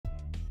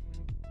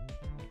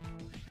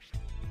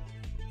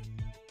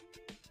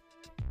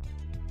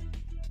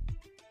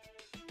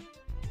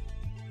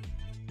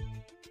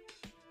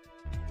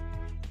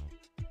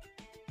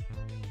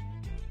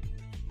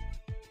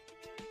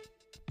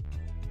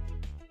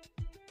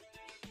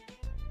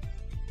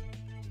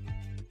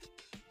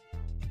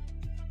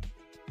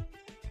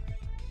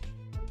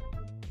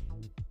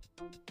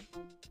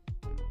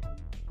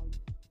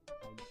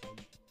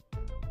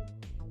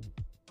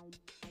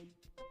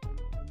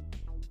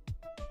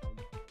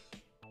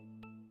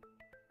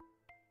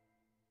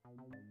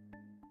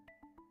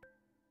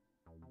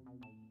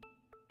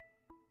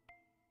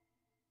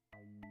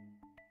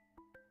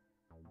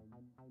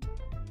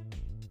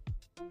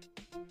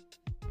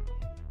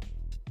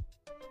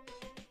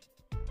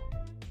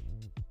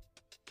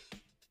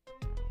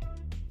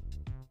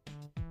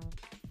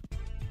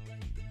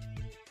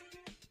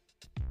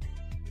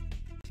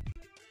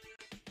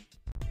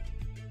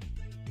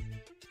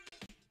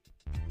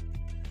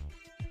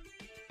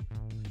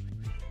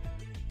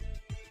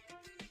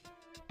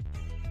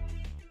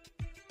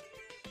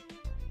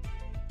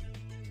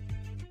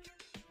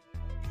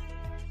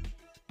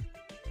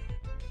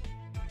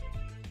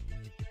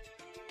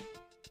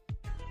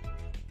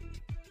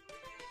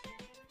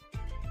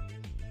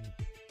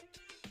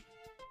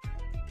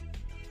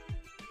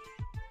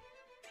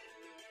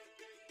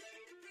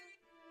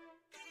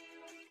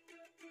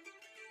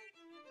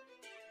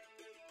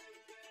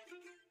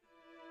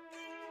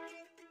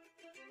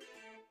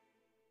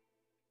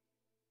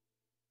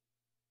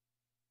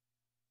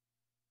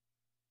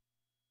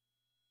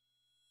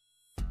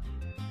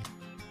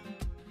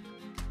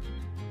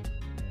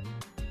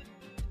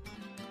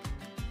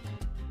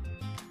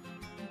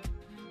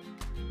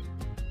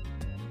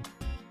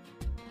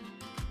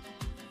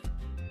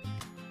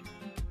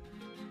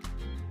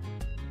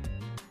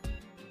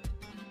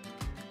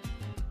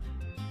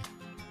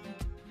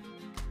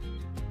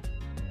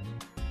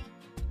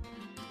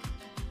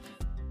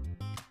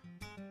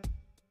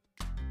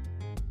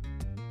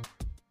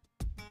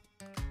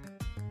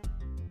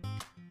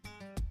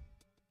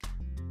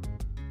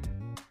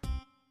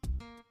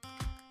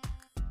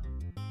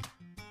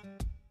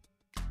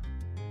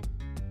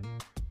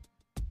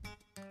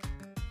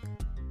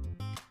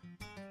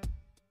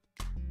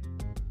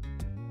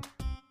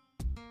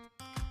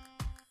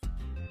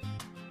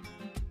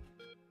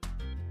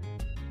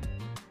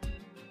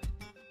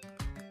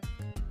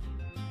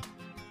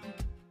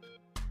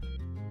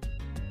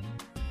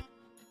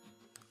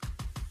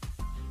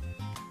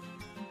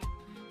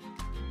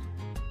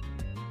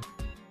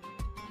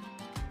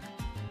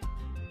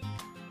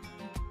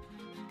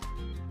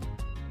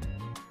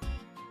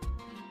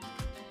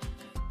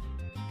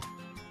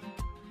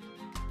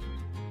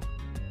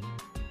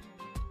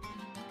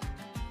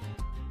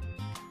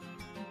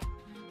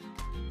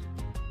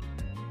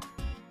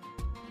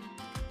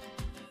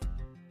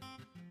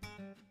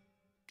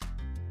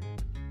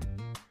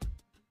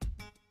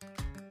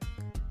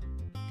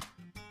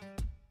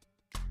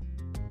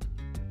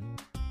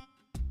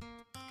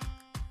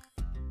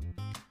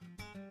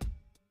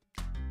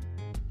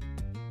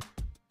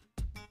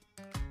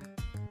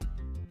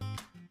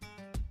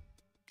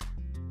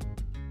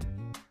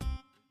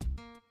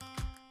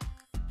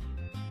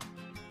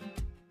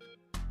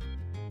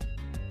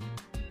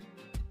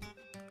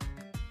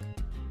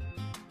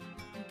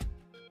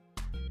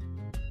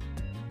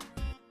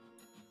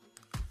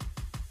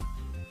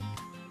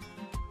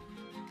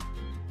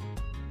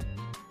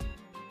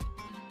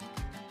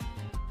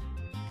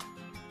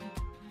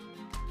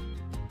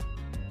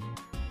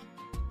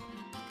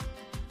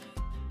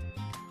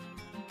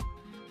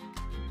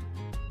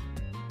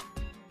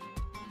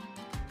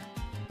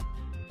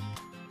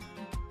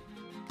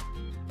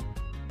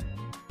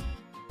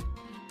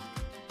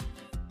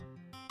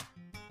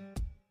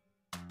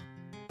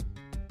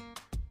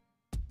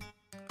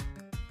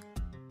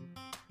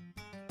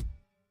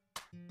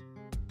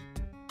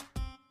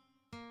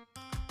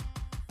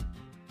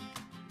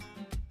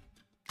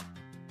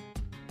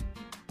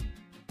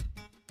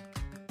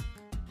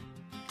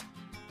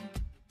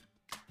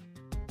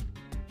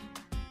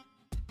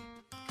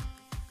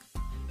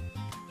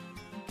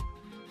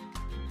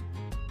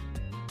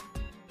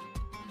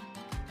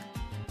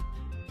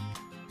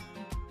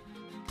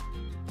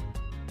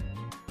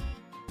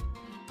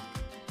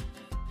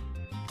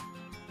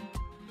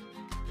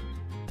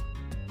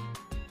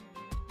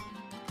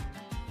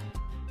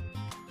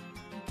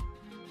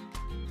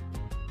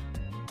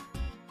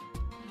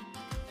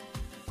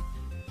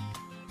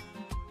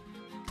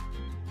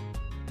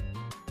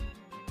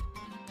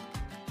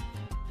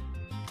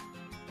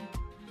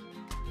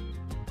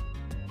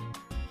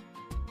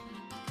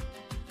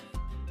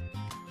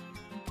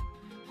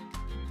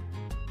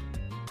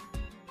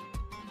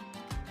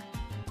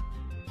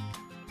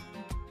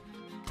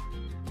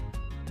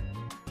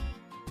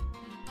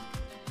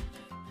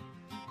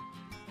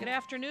Good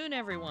afternoon,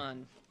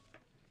 everyone.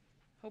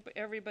 Hope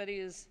everybody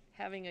is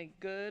having a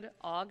good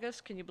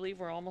August. Can you believe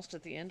we're almost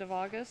at the end of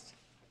August?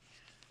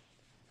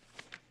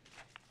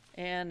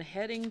 And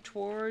heading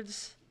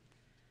towards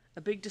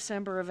a big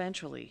December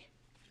eventually,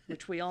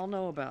 which we all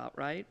know about,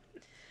 right?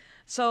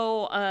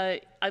 So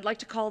I'd like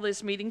to call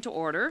this meeting to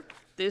order.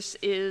 This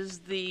is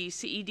the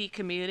CED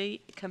Committee,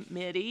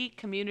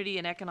 Community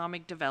and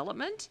Economic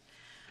Development.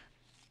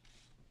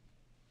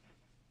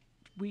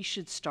 We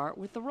should start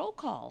with the roll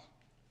call.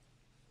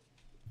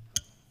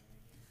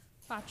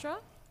 Batra,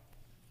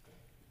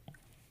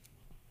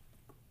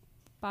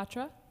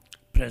 Batra,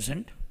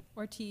 Present.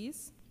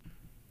 Ortiz,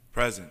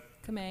 Present.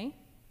 Kamei.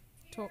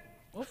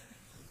 Oh.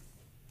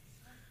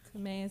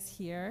 Kamei is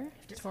here.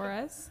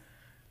 Torres,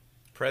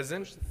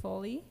 Present.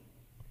 Foley,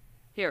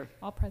 Here.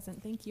 all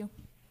present. Thank you.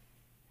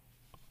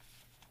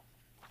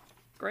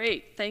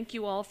 Great. Thank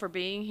you all for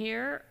being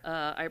here.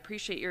 I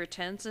appreciate your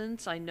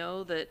attendance. I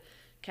know that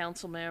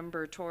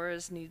Councilmember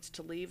Torres needs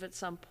to leave at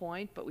some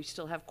point, but we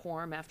still have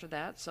quorum after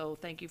that, so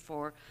thank you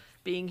for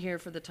being here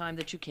for the time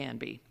that you can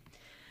be.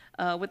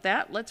 With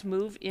that, let's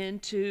move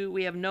into,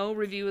 we have no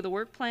review of the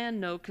work plan,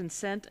 no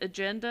consent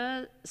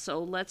agenda,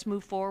 so let's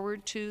move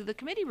forward to the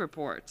committee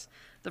reports.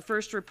 The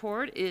first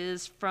report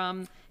is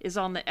on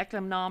the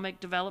Economic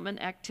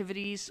Development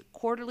Activities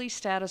Quarterly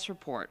Status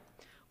Report.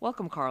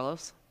 Welcome,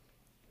 Carlos.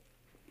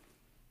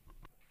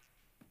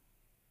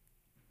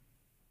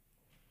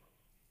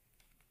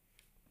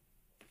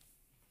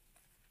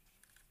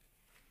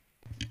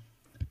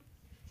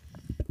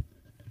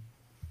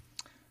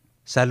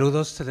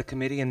 Saludos to the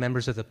committee and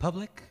members of the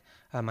public.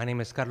 My name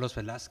is Carlos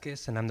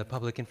Velasquez, and I'm the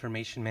Public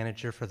Information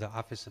Manager for the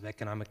Office of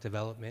Economic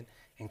Development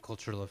and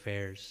Cultural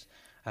Affairs.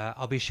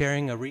 I'll be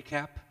sharing a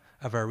recap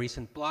of our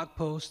recent blog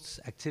posts,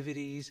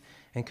 activities,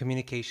 and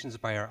communications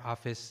by our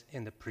office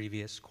in the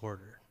previous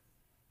quarter.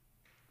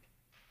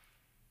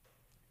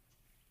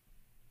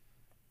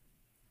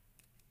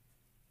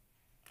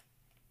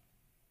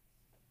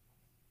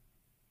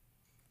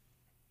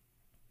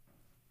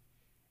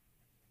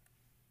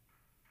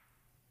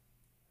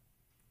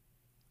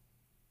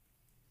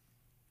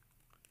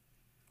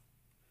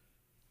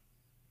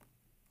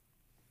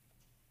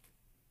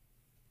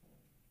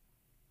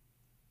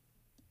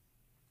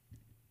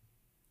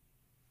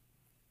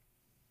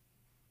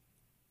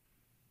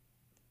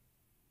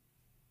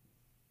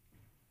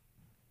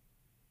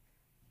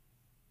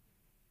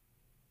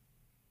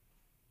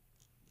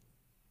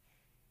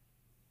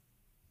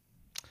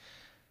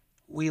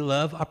 We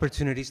love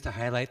opportunities to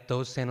highlight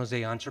those San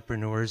Jose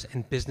entrepreneurs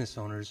and business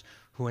owners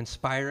who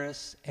inspire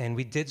us, and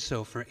we did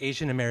so for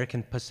Asian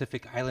American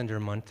Pacific Islander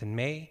Month in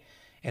May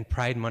and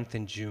Pride Month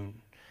in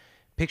June.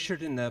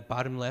 Pictured in the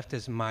bottom left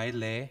is Mai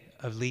Le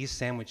of Lee's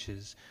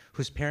Sandwiches,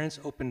 whose parents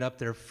opened up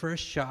their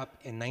first shop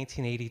in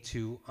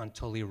 1982 on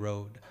Tully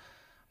Road.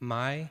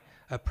 Mai,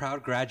 a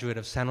proud graduate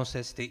of San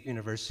Jose State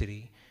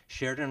University,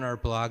 shared in our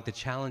blog the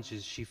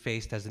challenges she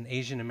faced as an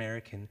Asian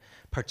American,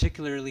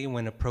 particularly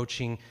when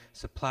approaching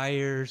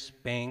suppliers,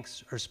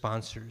 banks, or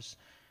sponsors.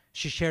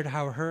 She shared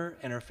how her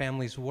and her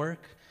family's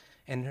work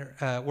and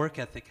her work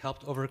ethic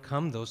helped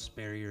overcome those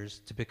barriers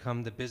to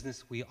become the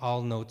business we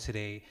all know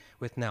today,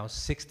 with now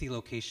 60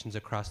 locations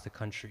across the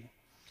country.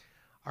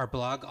 Our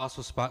blog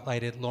also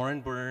spotlighted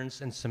Lauren Burns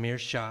and Samir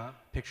Shah,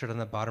 pictured on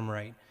the bottom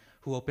right,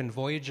 who opened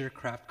Voyager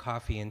Craft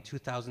Coffee in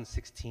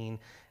 2016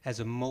 as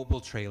a mobile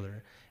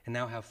trailer and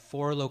now have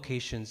 4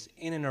 locations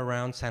in and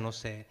around San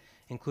Jose,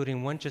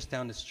 including one just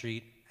down the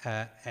street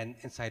and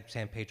inside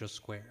San Pedro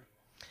Square.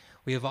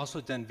 We have also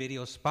done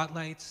video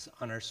spotlights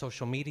on our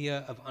social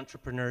media of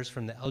entrepreneurs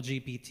from the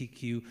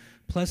LGBTQ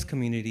plus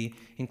community,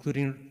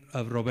 including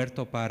of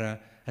Roberto Para,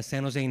 a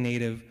San Jose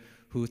native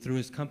who, through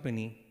his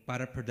company,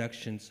 Para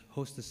Productions,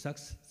 hosts the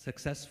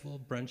successful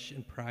brunch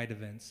and pride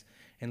events,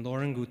 and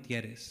Lauren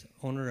Gutierrez,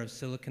 owner of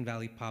Silicon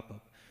Valley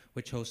Pop-Up,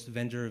 which hosts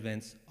vendor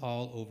events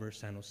all over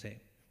San Jose.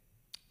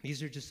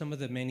 These are just some of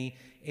the many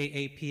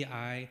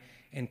AAPI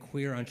and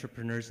queer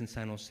entrepreneurs in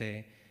San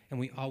Jose, and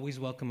we always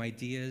welcome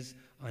ideas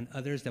on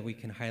others that we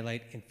can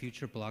highlight in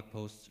future blog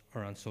posts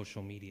or on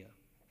social media.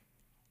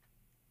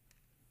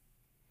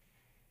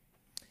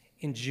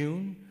 In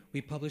June,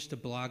 we published a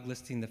blog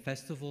listing the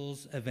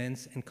festivals,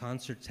 events, and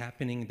concerts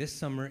happening this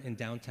summer in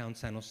downtown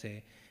San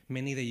Jose,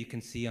 many that you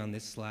can see on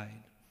this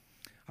slide.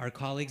 Our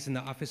colleagues in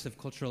the Office of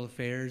Cultural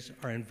Affairs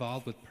are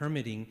involved with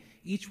permitting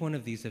each one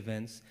of these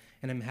events,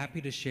 and I'm happy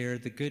to share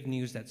the good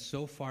news that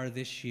so far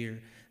this year,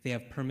 they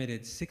have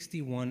permitted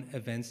 61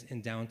 events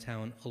in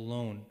downtown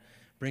alone,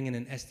 bringing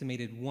an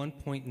estimated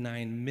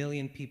 1.9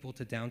 million people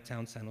to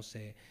downtown San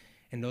Jose,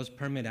 and those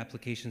permit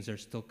applications are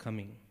still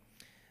coming.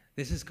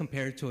 This is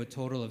compared to a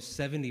total of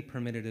 70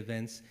 permitted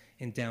events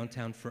in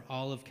downtown for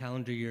all of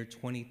calendar year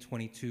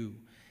 2022.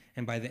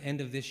 And by the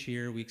end of this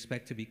year, we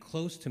expect to be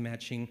close to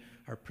matching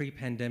our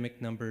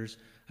pre-pandemic numbers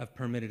of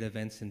permitted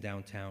events in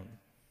downtown.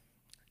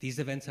 These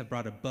events have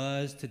brought a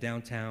buzz to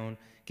downtown,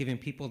 giving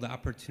people the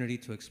opportunity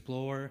to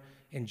explore,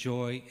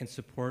 enjoy, and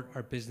support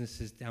our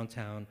businesses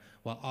downtown,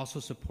 while also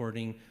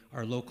supporting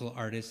our local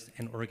artists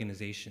and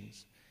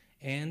organizations.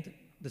 And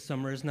the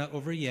summer is not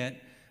over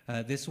yet.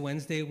 This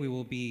Wednesday,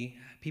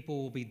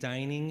 people will be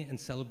dining and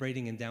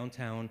celebrating in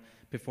downtown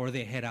before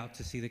they head out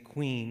to see the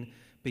Queen,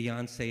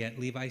 Beyonce, at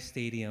Levi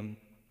Stadium.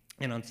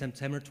 And on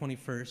September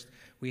 21st,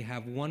 we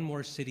have one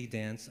more city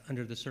dance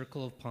under the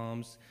Circle of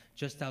Palms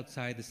just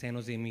outside the San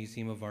Jose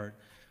Museum of Art,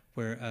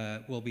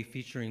 where we'll be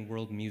featuring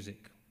world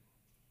music.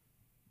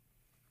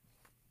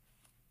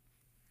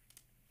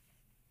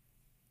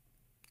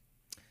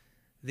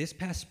 This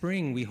past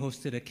spring, we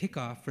hosted a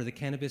kickoff for the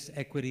Cannabis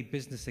Equity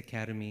Business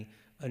Academy,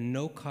 a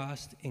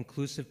no-cost,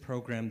 inclusive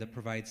program that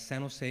provides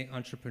San Jose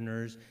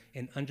entrepreneurs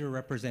in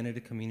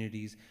underrepresented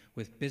communities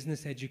with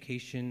business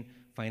education,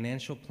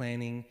 financial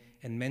planning,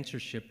 and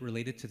mentorship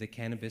related to the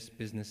cannabis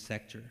business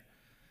sector.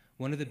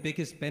 One of the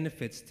biggest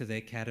benefits to the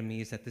Academy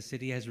is that the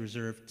city has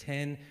reserved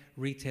 10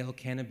 retail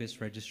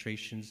cannabis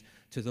registrations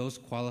to those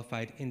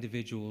qualified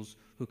individuals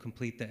who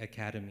complete the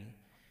Academy.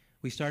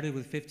 We started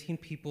with 15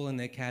 people in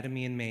the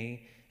Academy in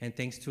May, and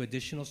thanks to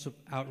additional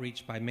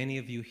outreach by many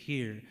of you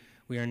here,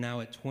 we are now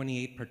at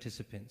 28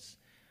 participants.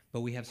 But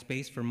we have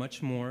space for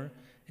much more,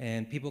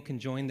 and people can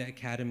join the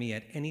Academy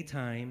at any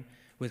time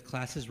with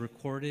classes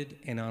recorded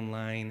and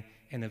online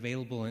and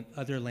available in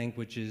other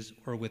languages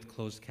or with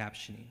closed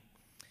captioning.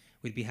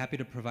 We'd be happy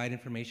to provide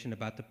information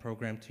about the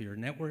program to your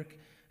network,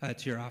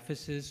 to your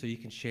offices, so you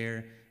can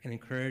share and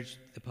encourage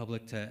the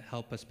public to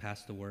help us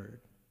pass the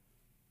word.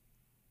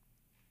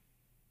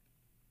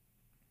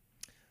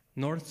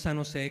 North San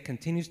Jose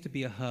continues to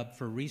be a hub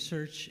for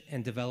research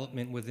and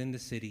development within the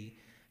city,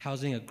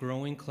 housing a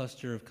growing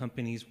cluster of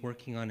companies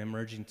working on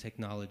emerging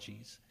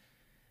technologies.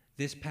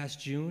 This past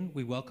June,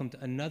 we welcomed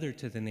another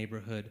to the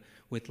neighborhood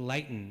with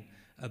Lighten,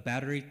 a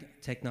battery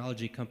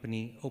technology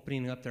company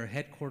opening up their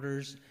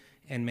headquarters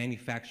and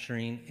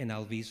manufacturing in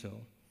Alviso.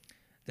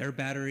 Their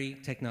battery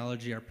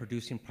technology are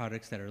producing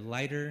products that are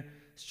lighter,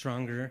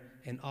 stronger,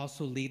 and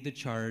also lead the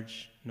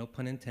charge, no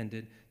pun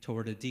intended,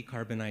 toward a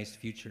decarbonized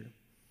future.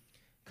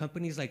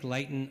 Companies like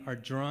Lighten are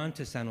drawn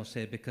to San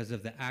Jose because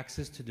of the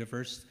access to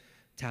diverse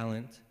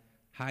talent,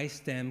 high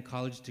STEM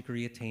college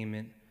degree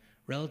attainment,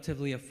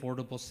 relatively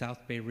affordable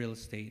South Bay real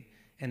estate,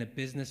 and a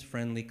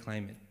business-friendly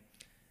climate.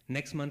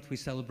 Next month, we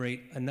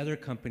celebrate another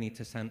company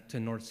to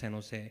North San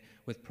Jose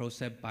with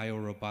ProCep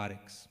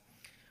Biorobotics.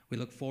 We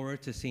look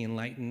forward to seeing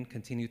Lighten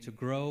continue to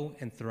grow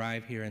and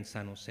thrive here in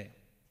San Jose.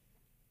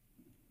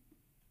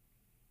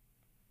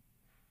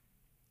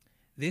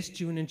 This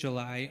June and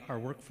July, our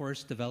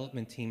workforce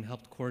development team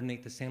helped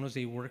coordinate the San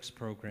Jose Works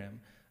program,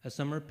 a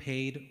summer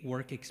paid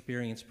work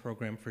experience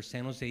program for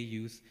San Jose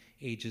youth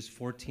ages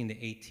 14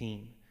 to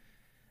 18.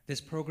 This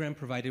program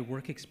provided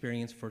work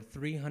experience for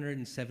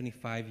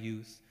 375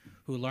 youth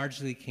who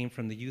largely came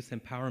from the Youth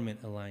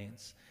Empowerment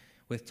Alliance,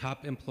 with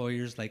top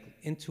employers like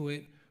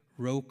Intuit,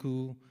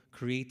 Roku,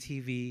 Create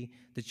TV,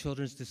 the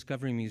Children's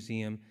Discovery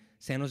Museum,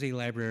 San Jose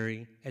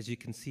Library, as you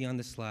can see on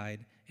the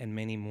slide, and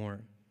many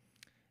more.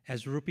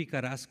 As Rupi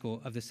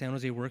Carrasco of the San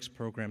Jose Works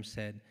program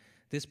said,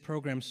 this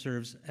program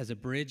serves as a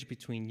bridge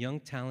between young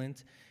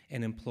talent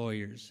and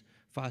employers,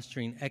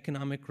 fostering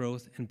economic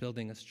growth and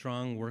building a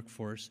strong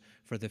workforce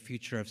for the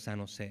future of San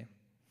Jose.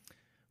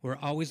 We're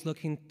always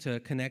looking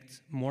to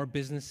connect more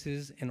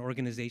businesses and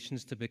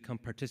organizations to become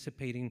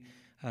participating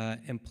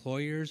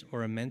employers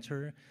or a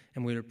mentor,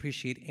 and we'd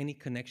appreciate any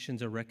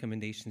connections or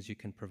recommendations you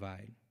can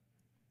provide.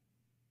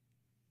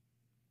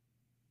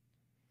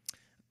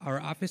 Our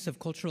Office of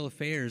Cultural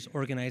Affairs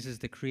organizes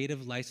the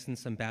Creative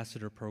License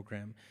Ambassador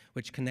Program,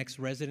 which connects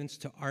residents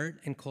to art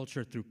and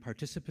culture through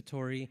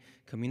participatory,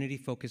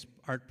 community-focused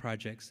art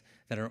projects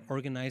that are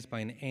organized by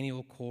an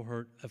annual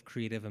cohort of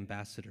creative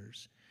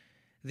ambassadors.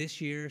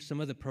 This year,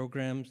 some of the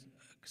program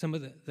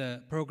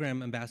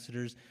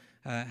ambassadors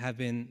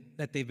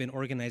that they've been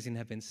organizing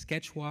have been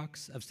sketch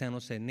walks of San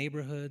Jose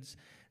neighborhoods,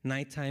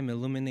 nighttime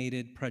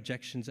illuminated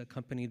projections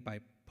accompanied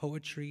by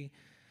poetry,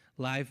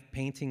 live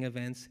painting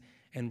events,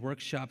 and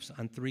workshops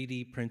on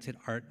 3D printed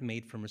art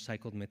made from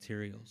recycled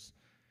materials.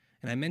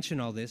 And I mention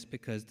all this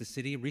because the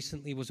city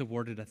recently was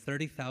awarded a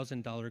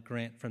 $30,000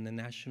 grant from the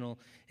National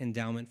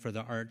Endowment for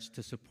the Arts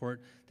to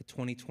support the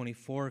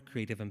 2024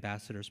 Creative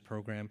Ambassadors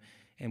Program,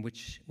 and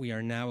which we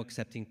are now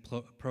accepting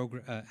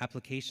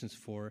applications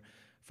for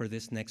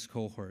this next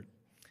cohort.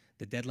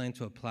 The deadline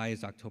to apply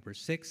is October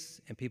 6th,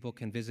 and people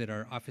can visit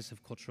our Office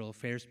of Cultural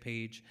Affairs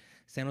page,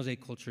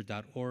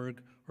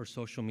 sanjoseculture.org, or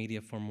social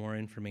media for more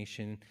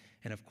information.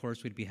 And of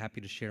course, we'd be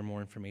happy to share more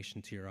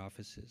information to your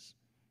offices.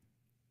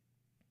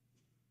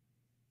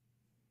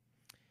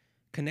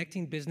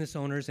 Connecting business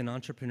owners and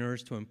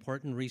entrepreneurs to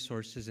important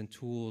resources and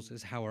tools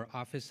is how our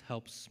office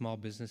helps small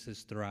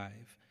businesses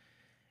thrive.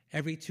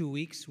 Every 2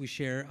 weeks, we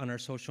share on our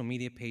social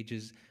media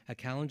pages a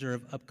calendar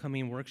of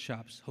upcoming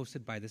workshops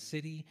hosted by the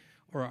city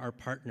or our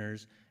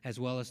partners, as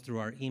well as through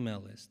our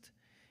email list.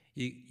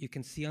 You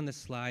can see on the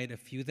slide a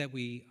few that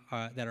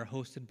are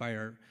hosted by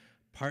our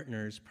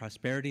partners,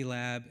 Prosperity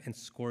Lab and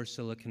Score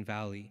Silicon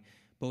Valley,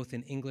 both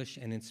in English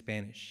and in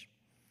Spanish.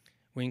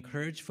 We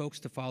encourage folks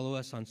to follow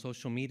us on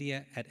social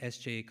media at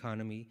SJ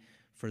Economy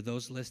for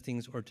those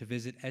listings, or to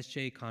visit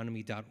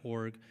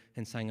sjeconomy.org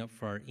and sign up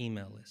for our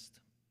email list.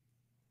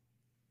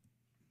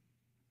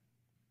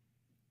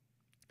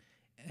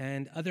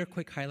 And other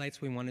quick highlights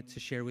we wanted to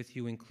share with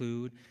you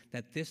include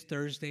that this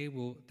Thursday,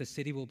 the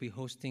city will be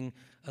hosting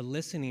a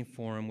listening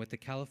forum with the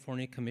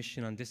California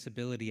Commission on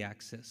Disability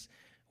Access,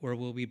 where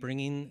we'll be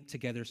bringing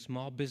together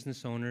small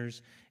business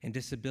owners and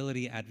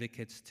disability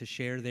advocates to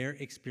share their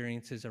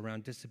experiences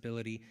around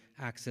disability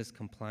access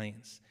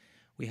compliance.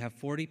 We have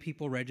 40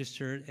 people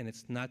registered, and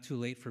it's not too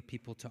late for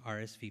people to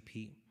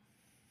RSVP.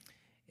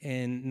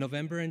 In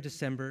November and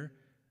December,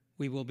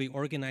 we will be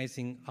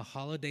organizing a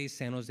Holiday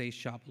San Jose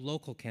Shop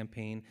local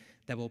campaign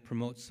that will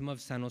promote some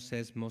of San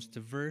Jose's most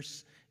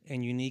diverse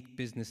and unique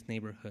business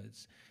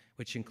neighborhoods,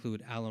 which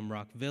include Alum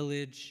Rock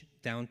Village,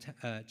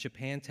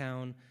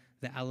 Japantown,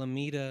 the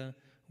Alameda,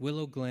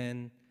 Willow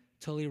Glen,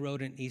 Tully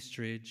Road and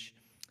Eastridge,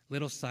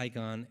 Little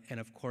Saigon, and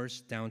of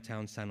course,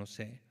 downtown San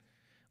Jose.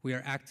 We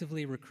are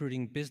actively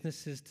recruiting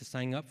businesses to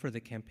sign up for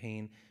the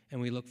campaign, and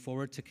we look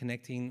forward to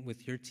connecting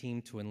with your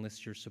team to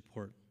enlist your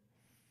support.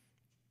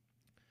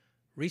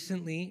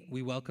 Recently,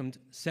 we welcomed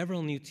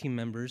several new team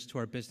members to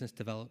our business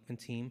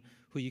development team,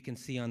 who you can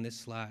see on this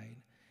slide.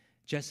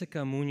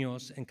 Jessica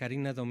Munoz and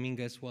Karina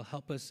Dominguez will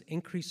help us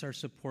increase our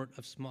support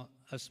of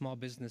small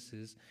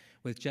businesses,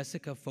 with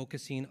Jessica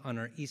focusing on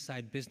our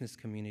Eastside business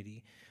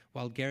community,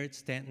 while Garrett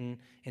Stanton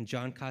and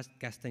John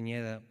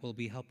Castañeda will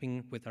be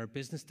helping with our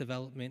business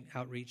development,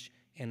 outreach,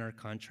 and our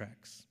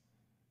contracts.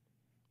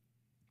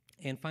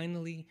 And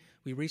finally,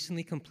 we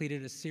recently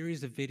completed a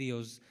series of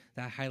videos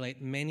that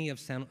highlight many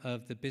of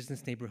the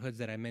business neighborhoods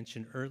that I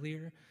mentioned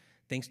earlier,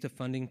 thanks to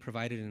funding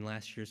provided in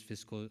last year's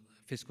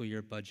fiscal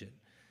year budget.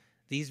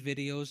 These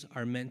videos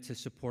are meant to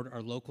support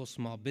our local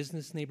small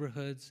business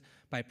neighborhoods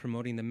by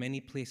promoting the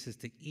many places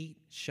to eat,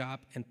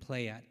 shop, and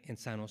play at in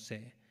San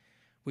Jose.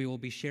 We will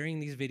be sharing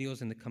these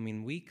videos in the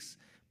coming weeks,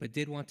 but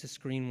did want to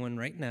screen one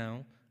right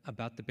now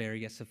about the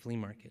Berryessa Flea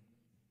Market.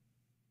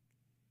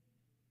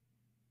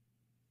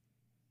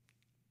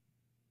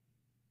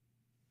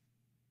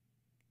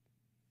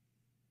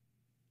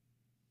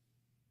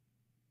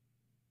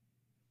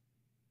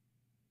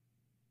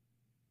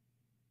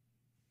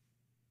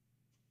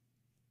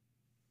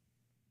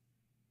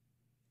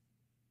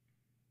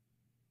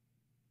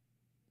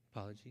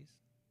 Apologies.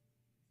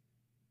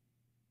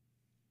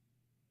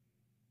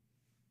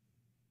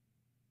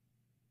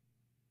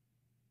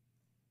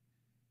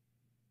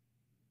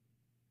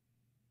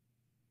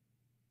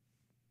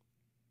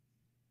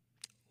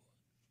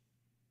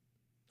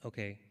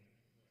 Okay.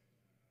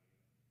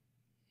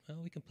 Well,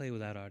 we can play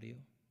without audio.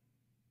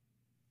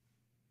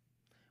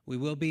 We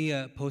will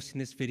be posting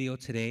this video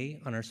today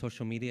on our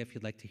social media if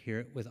you'd like to hear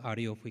it with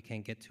audio if we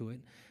can't get to it.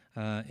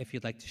 If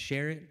you'd like to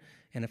share it,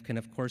 and can,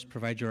 of course,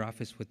 provide your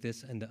office with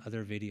this and the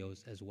other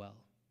videos as well.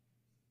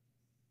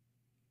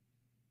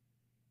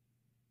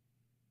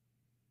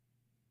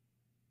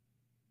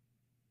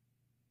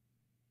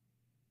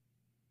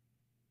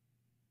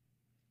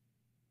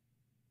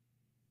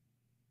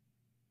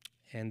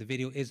 And the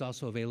video is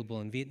also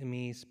available in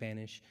Vietnamese,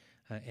 Spanish,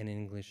 and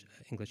English,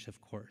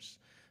 of course.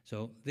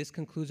 So this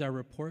concludes our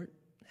report.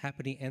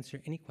 Happy to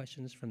answer any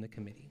questions from the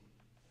committee.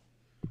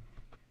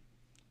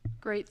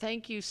 Great,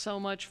 thank you so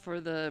much for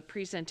the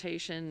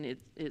presentation.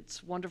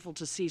 It's wonderful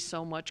to see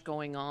so much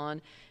going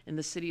on in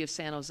the city of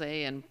San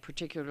Jose and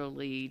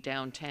particularly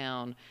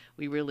downtown.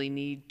 We really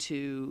need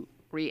to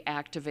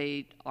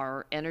reactivate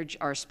our energy,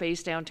 our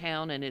space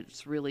downtown, and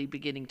it's really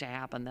beginning to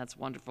happen. That's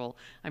wonderful.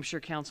 I'm sure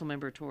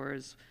Councilmember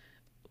Torres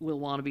will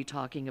want to be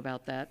talking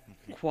about that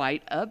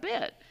quite a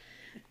bit.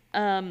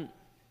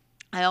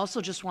 I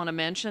also just want to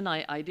mention,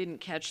 I didn't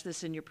catch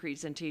this in your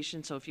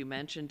presentation, so if you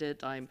mentioned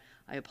it, I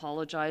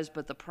apologize,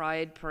 but the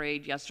Pride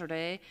Parade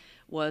yesterday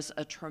was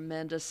a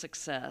tremendous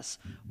success.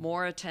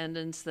 More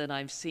attendance than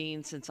I've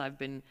seen since I've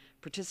been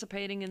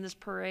participating in this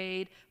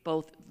parade,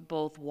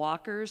 both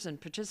walkers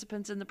and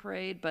participants in the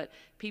parade, but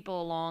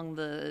people along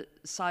the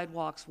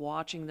sidewalks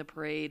watching the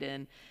parade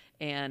and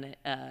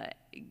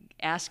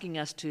asking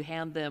us to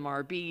hand them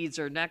our beads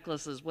or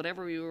necklaces,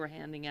 whatever we were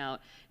handing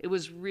out. It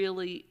was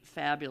really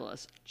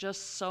fabulous.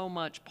 Just so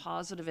much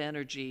positive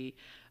energy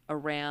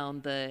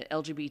around the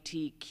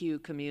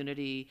LGBTQ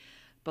community,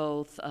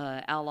 both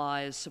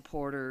allies,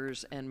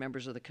 supporters, and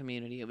members of the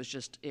community.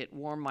 It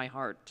warmed my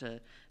heart to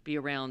be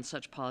around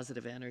such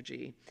positive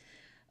energy.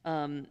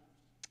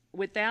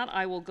 With that,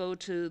 I will go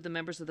to the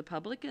members of the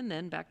public and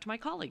then back to my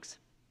colleagues.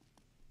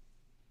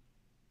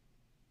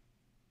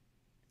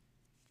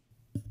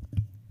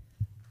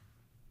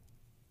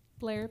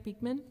 Blair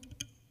Beekman.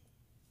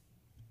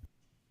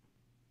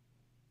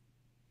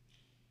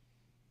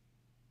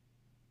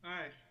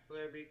 Hi,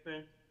 Blair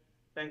Beekman.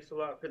 Thanks a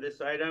lot for this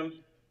item.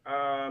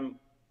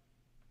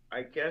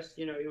 I guess,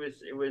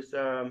 it was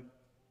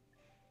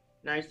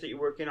nice that you're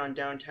working on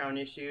downtown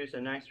issues. A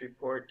nice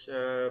report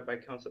by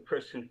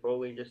Councilperson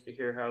Foley, just to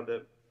hear how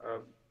the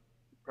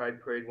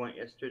Pride Parade went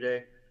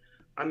yesterday.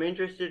 I'm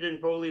interested in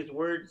Foley's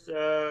words,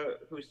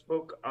 who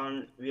spoke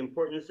on the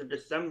importance of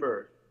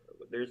December.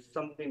 There's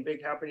something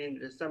big happening in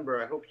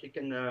December. I hope she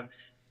can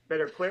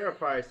better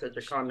clarify such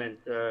a comment.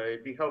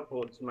 It'd be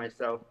helpful to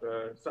myself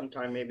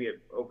sometime, maybe at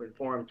open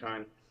forum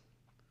time.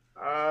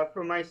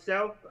 For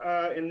myself,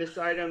 in this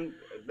item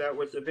that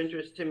was of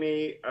interest to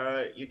me,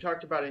 you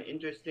talked about an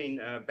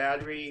interesting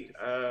battery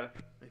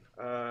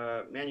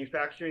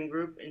manufacturing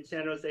group in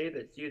San Jose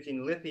that's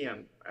using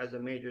lithium as a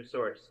major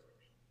source.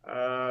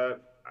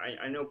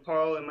 I know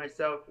Paul and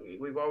myself,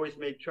 we've always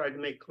tried to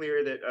make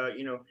clear that,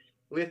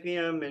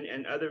 lithium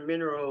and other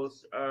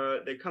minerals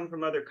that come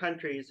from other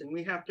countries, and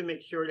we have to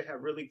make sure to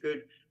have really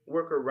good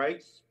worker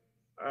rights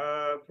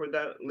for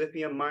that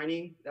lithium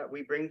mining that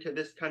we bring to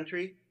this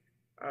country,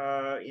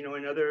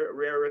 and other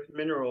rare earth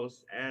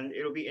minerals. And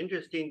it'll be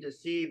interesting to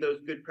see those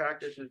good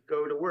practices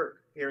go to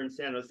work here in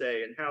San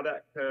Jose, and how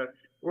that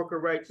worker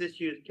rights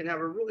issues can have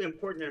a really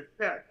important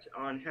effect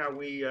on how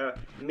we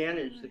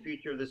manage the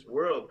future of this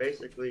world,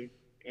 basically.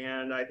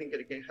 And I think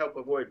it can help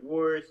avoid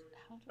wars,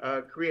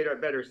 create our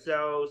better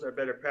selves, our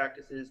better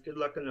practices. Good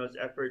luck in those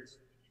efforts.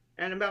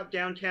 And about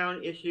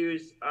downtown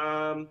issues,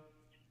 a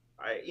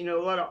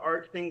lot of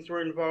art things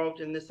were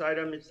involved in this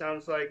item. It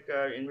sounds like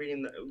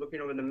in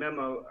looking over the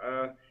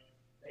memo,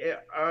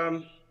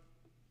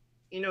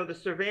 the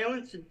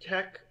surveillance and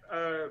tech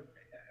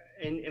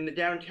in the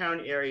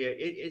downtown area,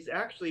 it is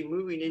actually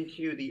moving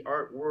into the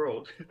art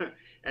world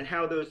and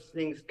how those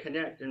things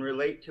connect and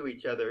relate to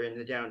each other in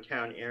the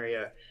downtown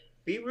area.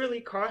 Be really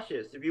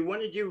cautious. If you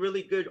want to do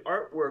really good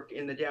artwork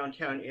in the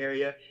downtown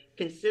area,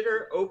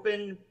 consider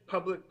open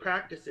public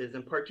practices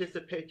and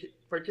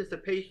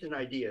participation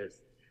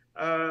ideas.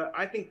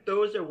 I think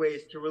those are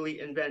ways to really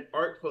invent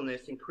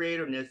artfulness and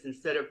creativeness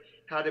instead of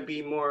how to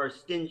be more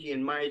stingy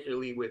and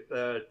miserly with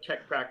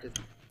tech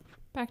practices.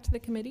 Back to the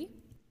committee.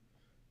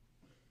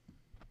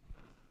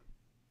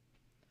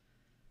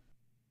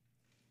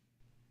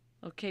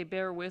 Okay,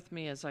 bear with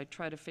me as I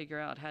try to figure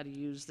out how to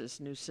use this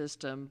new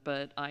system,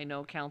 but I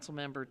know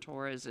Councilmember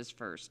Torres is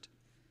first.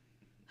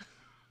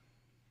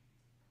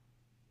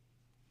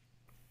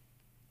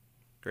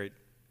 Great.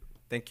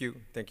 Thank you.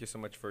 Thank you so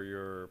much for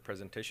your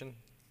presentation.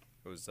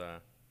 It was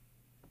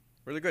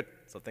really good,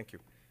 so thank you.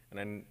 And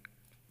then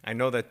I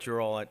know that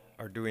you're all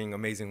are doing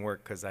amazing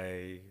work, because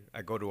I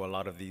go to a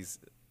lot of these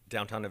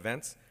downtown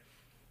events,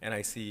 and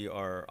I see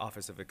our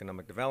Office of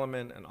Economic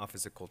Development and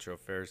Office of Cultural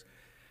Affairs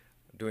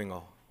doing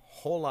a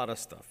whole lot of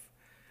stuff.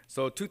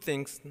 So two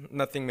things,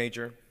 nothing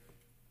major.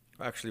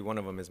 Actually, one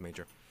of them is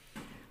major.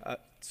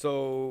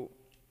 So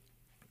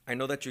I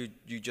know that you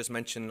just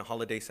mentioned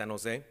Holiday San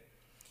Jose.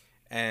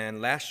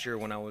 And last year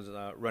when I was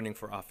running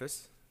for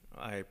office,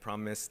 I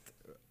promised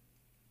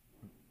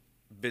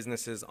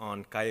businesses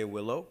on Calle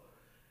Willow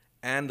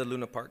and the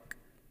Luna Park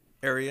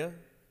area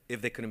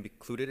if they couldn't be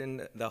included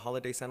in the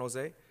Holiday San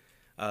Jose.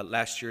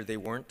 Last year they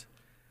weren't.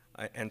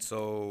 And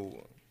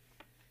so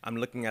I'm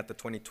looking at the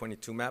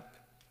 2022 map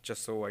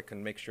just so I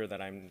can make sure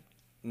that I'm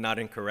not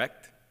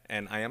incorrect.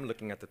 And I am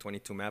looking at the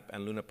 22 map,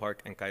 and Luna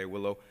Park and Calle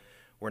Willow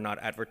were not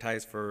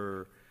advertised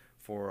for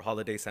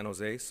Holiday San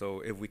Jose. So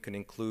if we can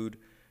include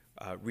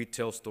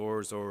retail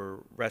stores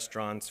or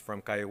restaurants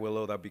from Calle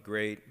Willow, that'd be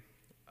great.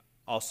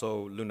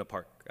 Also Luna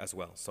Park as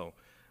well. So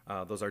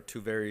those are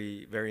two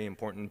very, very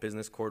important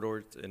business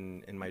corridors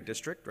in my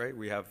district, right?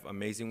 We have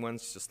amazing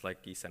ones, just like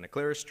East Santa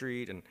Clara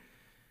Street and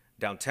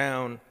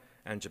downtown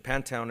and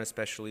Japantown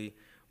especially.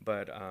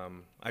 But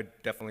I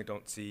definitely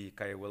don't see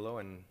Calle Willow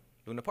and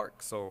Luna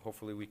Park. So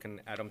hopefully we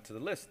can add them to the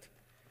list.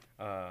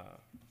 The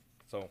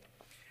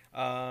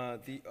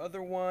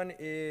other one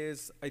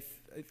is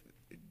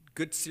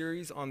good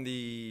series on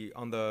the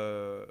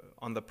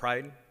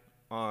Pride,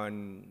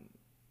 on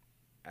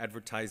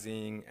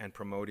advertising and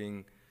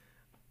promoting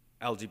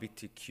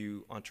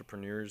LGBTQ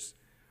entrepreneurs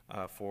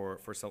for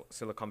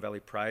Silicon Valley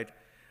Pride.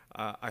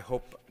 I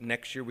hope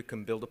next year we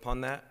can build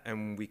upon that,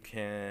 and we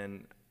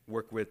can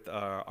work with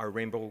our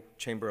Rainbow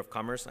Chamber of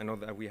Commerce. I know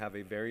that we have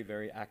a very,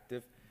 very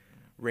active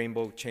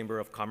Rainbow Chamber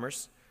of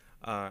Commerce,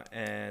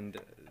 and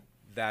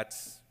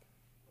that's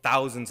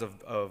thousands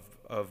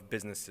of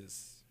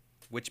businesses,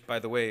 which, by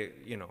the way,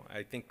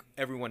 I think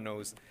everyone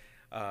knows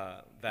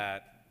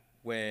that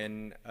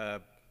when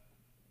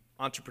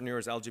entrepreneur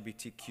is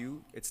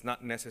LGBTQ, it's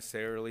not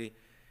necessarily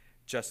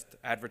just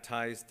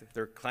advertised.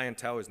 Their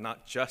clientele is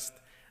not just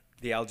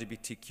the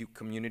LGBTQ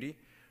community,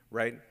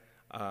 right?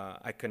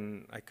 I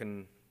can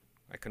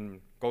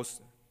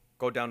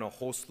go down a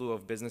whole slew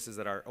of businesses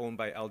that are owned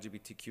by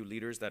LGBTQ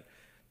leaders that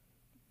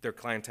their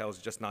clientele is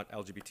just not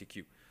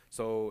LGBTQ.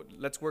 So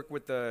let's work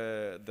with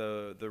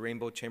the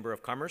Rainbow Chamber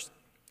of Commerce,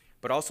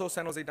 but also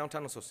San Jose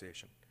Downtown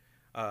Association.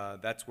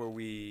 That's where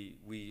we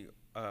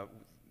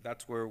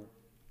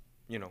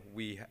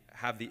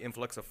have the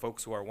influx of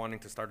folks who are wanting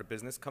to start a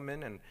business come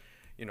in, and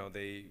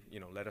they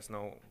let us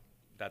know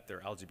that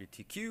they're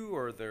LGBTQ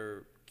or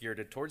they're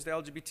geared towards the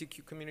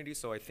LGBTQ community.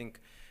 So I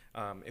think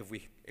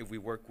if we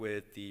work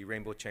with the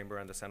Rainbow Chamber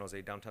and the San Jose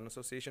Downtown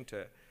Association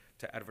to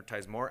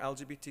advertise more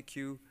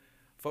LGBTQ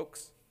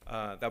folks,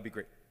 that'd be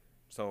great.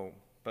 So,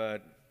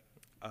 but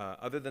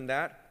other than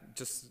that,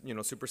 just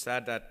super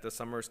sad that the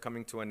summer is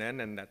coming to an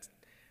end and that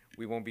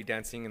we won't be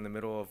dancing in the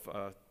middle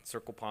of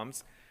Circle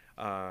Palms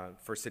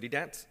for City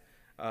Dance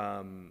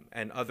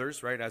and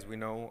others, right? As we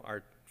know,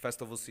 our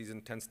festival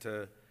season tends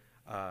to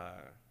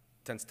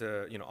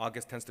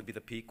August tends to be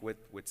the peak with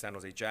San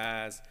Jose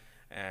Jazz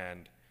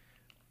and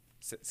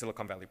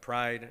Silicon Valley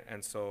Pride,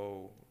 and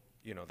so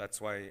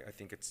that's why I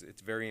think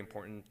it's very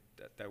important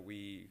that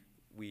we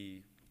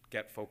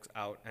get folks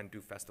out and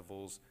do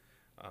festivals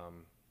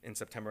in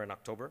September and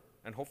October,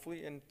 and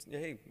hopefully in,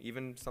 hey,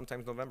 even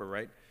sometimes November,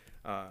 right?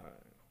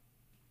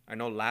 I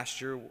know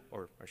last year,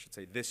 or I should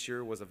say this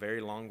year, was a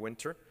very long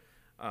winter,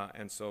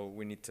 and so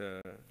we need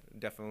to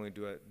definitely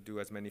do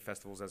as many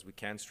festivals as we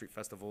can, street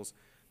festivals,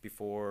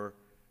 before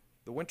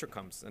the winter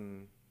comes.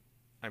 And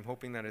I'm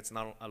hoping that it's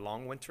not a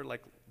long winter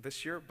like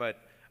this year, but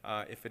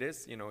if it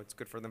is, it's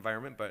good for the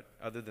environment. But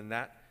other than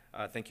that,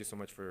 thank you so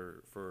much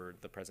for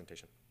the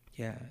presentation.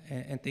 Yeah,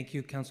 and thank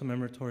you,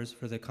 Councilmember Torres,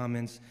 for the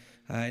comments.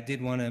 I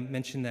did want to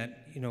mention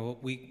that,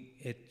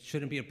 it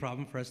shouldn't be a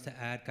problem for us to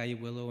add Calle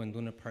Willow and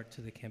Luna Park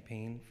to the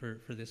campaign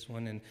for this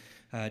one. And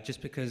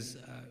just because,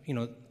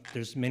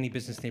 there's many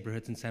business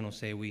neighborhoods in San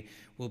Jose, we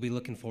will be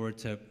looking forward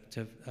to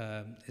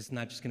it's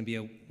not just going to be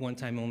a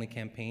one-time only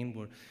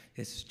campaign.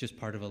 It's just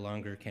part of a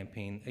longer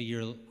campaign, a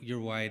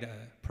year-wide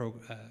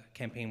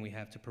campaign we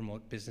have to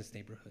promote business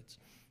neighborhoods.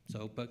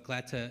 So, but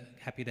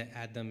happy to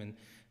add them and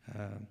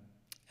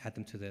add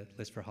them to the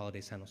list for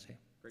Holiday San Jose.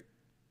 Great,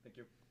 thank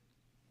you.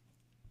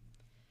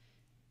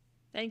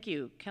 Thank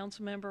you.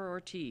 Councilmember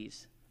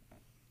Ortiz.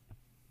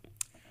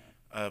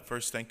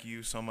 First, thank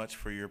you so much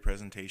for your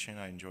presentation.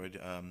 I enjoyed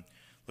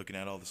looking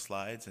at all the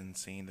slides and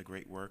seeing the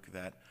great work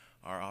that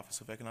our Office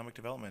of Economic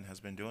Development has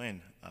been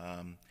doing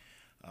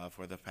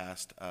for the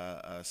past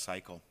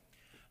cycle.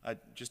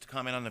 Just to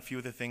comment on a few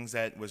of the things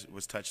that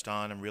was touched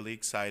on, I'm really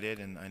excited,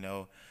 and I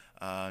know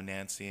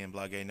Nancy and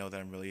Blage know that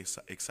I'm really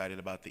excited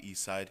about the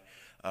East Side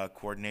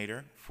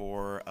coordinator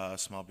for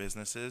small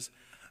businesses.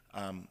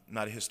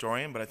 Not a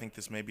historian, but I think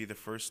this may be the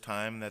first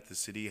time that the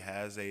city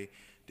has a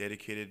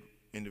dedicated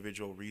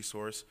individual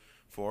resource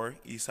for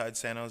East Side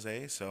San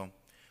Jose. So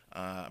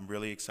I'm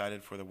really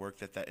excited for the work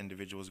that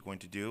individual is going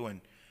to do, and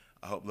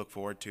I look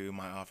forward to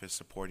my office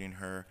supporting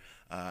her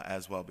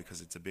as well, because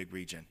it's a big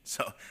region.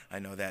 So I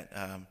know that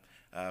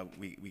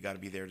we got to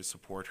be there to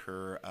support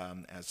her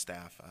as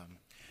staff.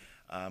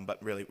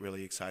 But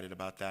really excited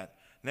about that.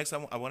 Next,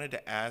 I wanted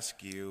to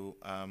ask you,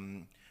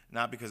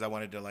 not because I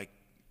wanted to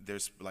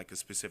there's a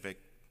specific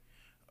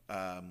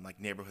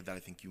neighborhood that I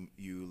think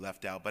you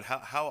left out, but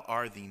how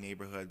are the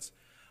neighborhoods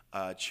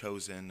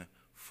chosen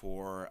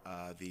for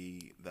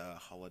the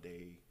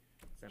holiday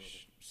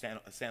San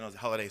Jose,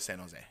 holiday San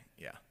Jose?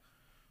 Yeah.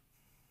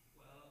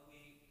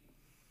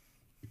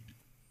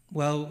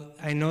 Well,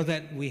 I know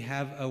that we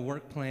have a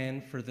work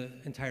plan for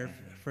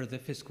the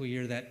fiscal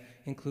year that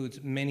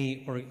includes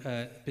many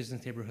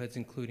business neighborhoods,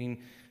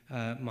 including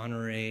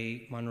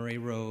Monterey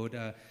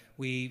Road.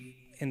 We,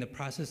 in the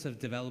process of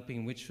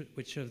developing which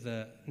of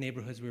the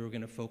neighborhoods we were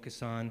going to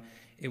focus on,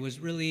 it was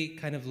really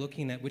kind of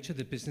looking at which of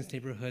the business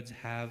neighborhoods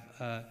have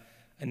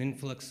an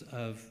influx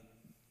of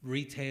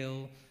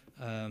retail,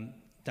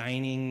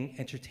 dining,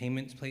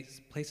 entertainment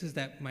places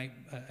that might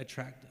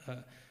attract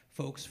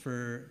folks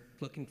for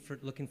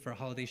looking for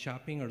holiday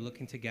shopping or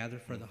looking to gather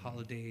for the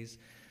holidays,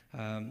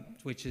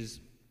 which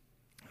is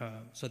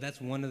so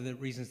that's one of the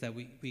reasons that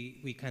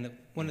we kind of,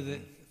 one of the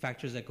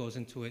factors that goes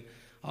into it.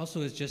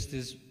 Also is just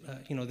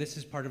this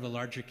is part of a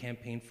larger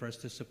campaign for us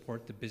to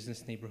support the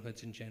business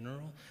neighborhoods in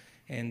general,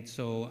 and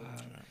so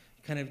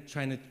kind of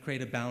trying to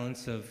create a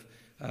balance of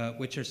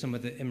which are some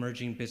of the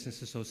emerging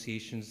business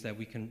associations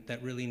that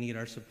really need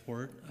our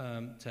support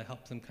to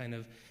help them kind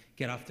of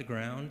get off the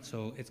ground.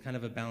 So it's kind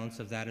of a balance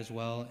of that as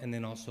well, and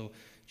then also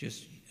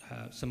just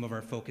some of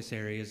our focus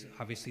areas.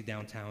 Obviously,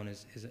 downtown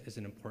is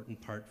an important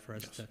part for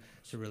us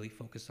to really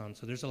focus on.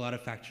 So there's a lot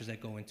of factors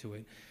that go into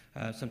it.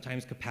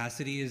 Sometimes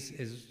capacity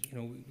is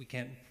we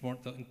can't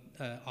promote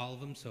all of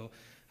them. So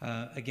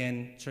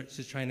again,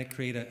 just trying to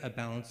create a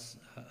balance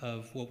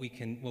of what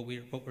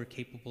we're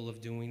capable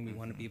of doing. We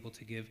want to be able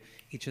to give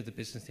each of the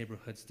business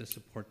neighborhoods the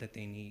support that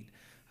they need.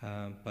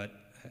 But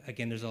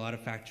again, there's a lot of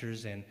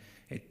factors, and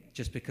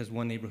just because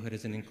one neighborhood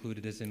isn't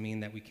included doesn't mean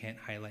that we can't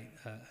highlight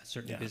a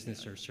certain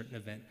business or a certain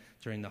event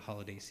during the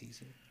holiday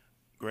season.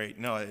 Great.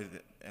 No,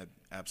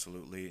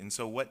 absolutely. And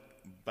so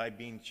by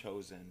being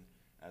chosen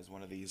as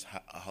one of these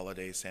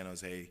holiday San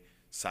Jose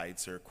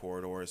sites or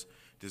corridors,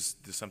 does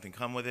something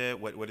come with it?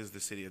 What is the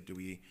city? Do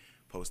we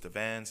post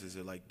events? Is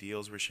it like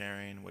deals we're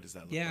sharing? What does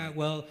that look like? Yeah,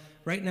 well,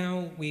 right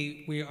now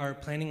we are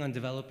planning on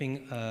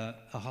developing a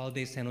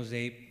Holiday San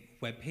Jose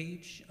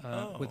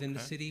webpage within the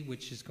city,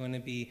 which is going to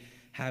be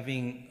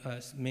having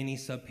many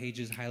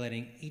sub-pages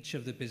highlighting each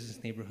of the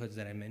business neighborhoods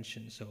that I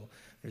mentioned. So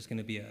there's going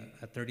to be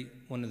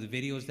one of the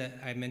videos that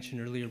I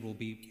mentioned earlier will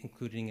be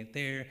including it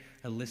there,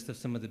 a list of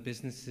some of the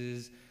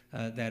businesses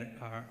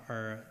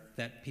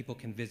that people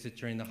can visit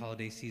during the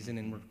holiday season,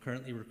 and we're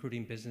currently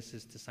recruiting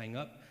businesses to sign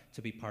up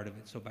to be part of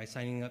it. So by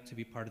signing up to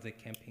be part of the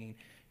campaign,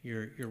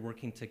 you're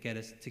working to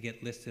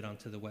get listed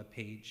onto the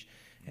webpage.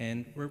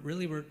 And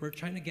we're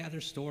trying to gather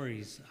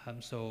stories.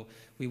 So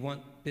we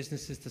want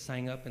businesses to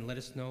sign up and let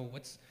us know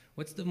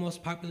What's the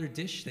most popular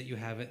dish that you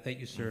have that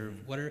you serve?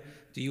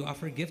 Do you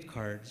offer gift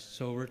cards?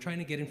 So we're trying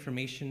to get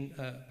information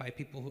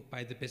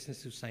by the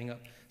business who sign up,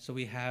 so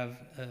we have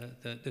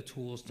the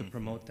tools to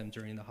promote them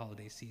during the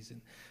holiday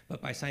season.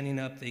 But by signing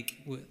up,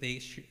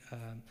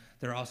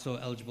 they're also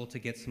eligible to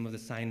get some of the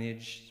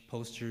signage,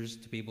 posters,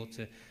 to be able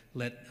to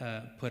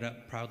put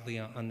up proudly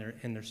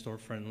in their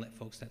storefront and let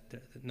folks that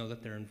know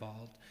that they're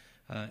involved.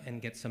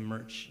 And get some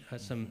merch,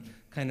 some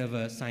kind of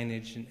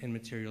signage and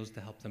materials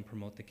to help them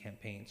promote the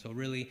campaign. So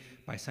really,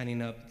 by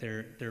signing up,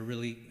 they're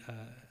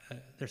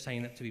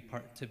signing up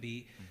to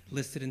be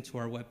listed into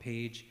our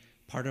webpage,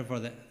 part of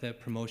the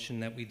promotion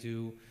that we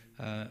do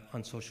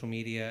on social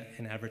media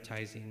and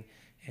advertising,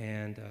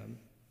 and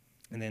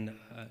then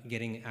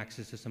getting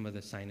access to some of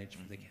the signage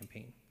for the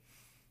campaign.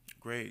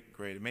 Great,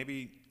 great.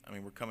 Maybe, I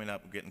mean, we're coming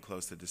up, we're getting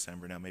close to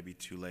December now, maybe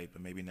too late,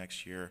 but maybe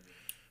next year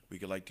we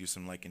could do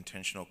some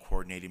intentional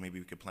coordinating. Maybe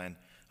we could plan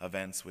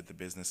events with the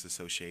business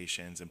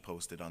associations and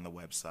post it on the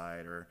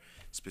website, or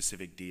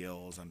specific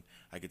deals.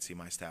 I could see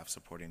my staff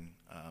supporting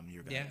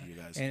you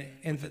guys.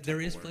 And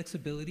there is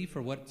flexibility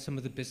for what some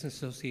of the business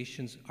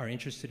associations are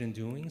interested in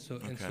doing. So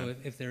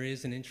if there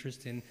is an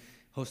interest in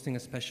hosting a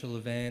special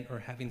event or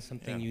having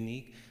something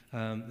unique,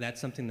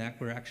 that's something that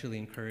we're actually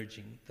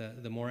encouraging.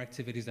 The more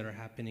activities that are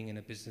happening in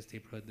a business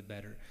neighborhood, the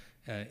better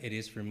it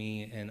is for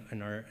me and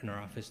in our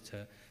office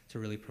to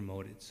really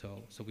promote it.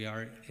 So we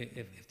are,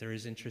 if there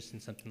is interest in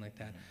something like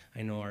that,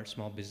 I know our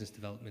small business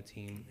development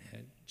team,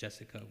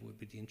 Jessica, would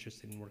be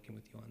interested in working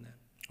with you on that.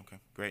 Okay,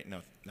 great.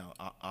 No,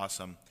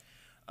 awesome.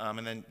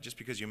 And then just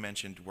because you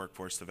mentioned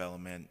workforce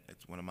development,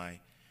 it's one of my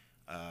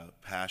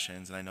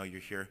passions, and I know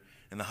you're here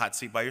in the hot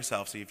seat by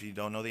yourself, so if you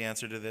don't know the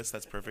answer to this,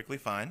 that's perfectly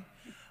fine.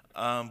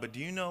 But do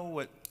you know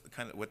what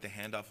the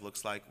handoff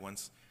looks like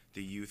once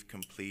the youth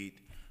complete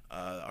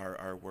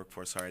our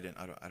workforce? Sorry,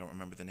 I don't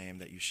remember the name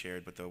that you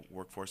shared, but the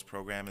workforce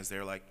program, is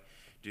there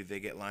do they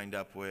get lined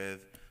up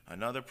with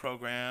another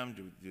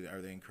program?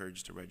 Are they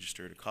encouraged to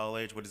register to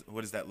college?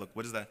 What does that look?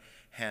 What is that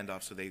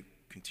handoff so they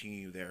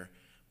continue their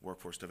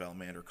workforce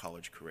development or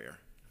college career?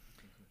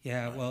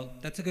 Yeah, well,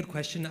 that's a good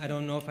question. I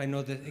don't know if I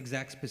know the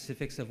exact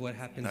specifics of what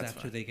happens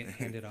after they get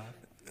handed off.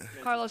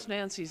 Carlos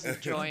Nancy's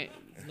enjoying.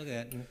 Look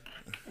at that.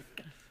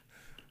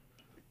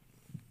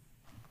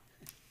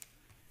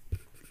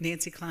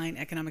 Nancy Klein,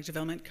 Economic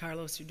Development.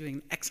 Carlos, you're doing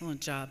an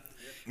excellent job.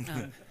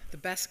 The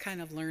best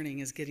kind of learning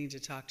is getting to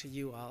talk to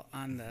you all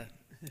on the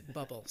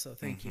bubble, so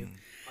thank you.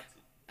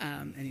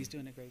 And he's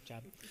doing a great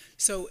job.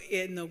 So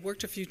in the Work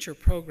to Future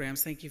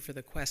programs, thank you for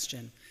the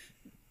question,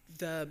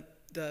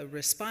 the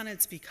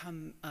respondents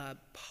become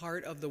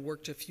part of the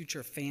Work to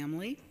Future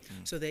family,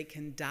 so they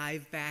can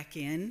dive back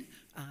in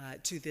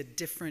to the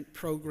different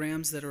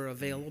programs that are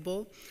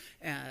available.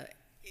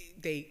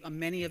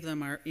 Many of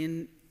them are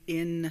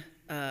in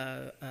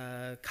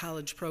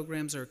college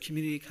programs or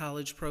community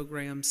college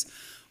programs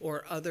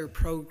or other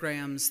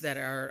programs that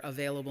are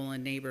available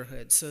in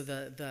neighborhoods. So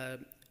the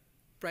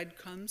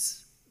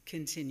breadcrumbs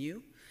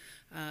continue,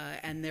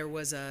 and there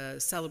was a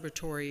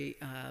celebratory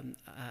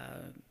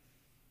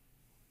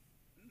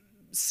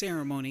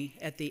ceremony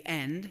at the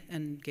end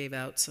and gave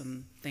out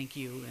some thank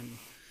you and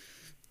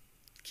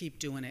keep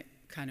doing it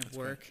kind of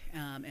work,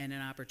 and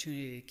an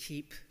opportunity to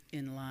keep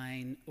in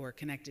line or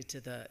connected to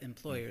the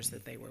employers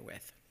that they were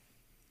with.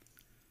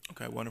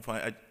 Okay, wonderful.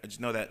 I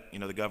just know that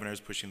the governor is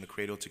pushing the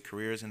Cradle to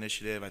Careers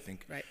initiative. I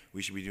think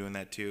we should be doing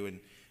that too, and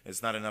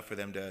it's not enough for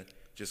them to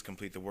just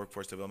complete the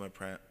workforce development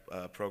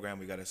program.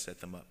 We got to set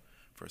them up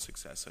for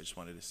success. So I just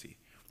wanted to see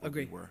where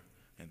we were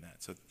in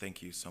that. So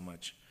thank you so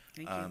much.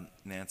 Thank you.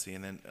 Nancy.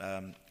 And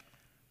then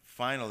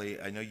finally,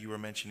 I know you were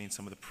mentioning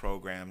some of the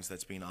programs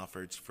that's being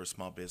offered for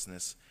small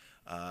business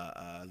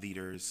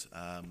leaders,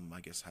 I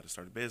guess how to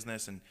start a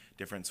business and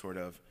different sort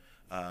of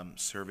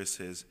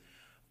services.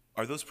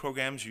 Are those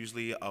programs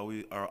usually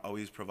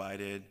always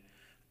provided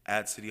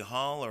at City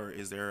Hall, or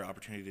is there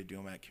opportunity to do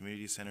them at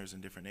community centers in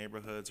different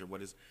neighborhoods, or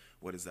what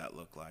does that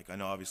look like? I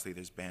know obviously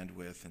there's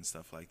bandwidth and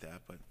stuff like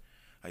that, but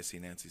I see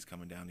Nancy's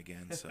coming down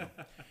again, so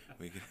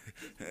we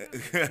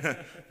could.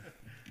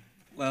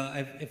 Well,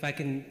 if I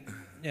can,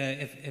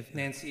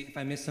 if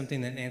I missed something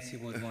that Nancy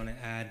would want to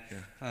add,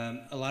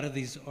 a lot of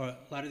these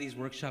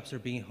workshops are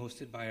being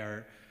hosted by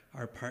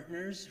our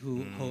partners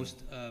who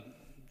host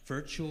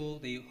virtual.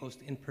 They host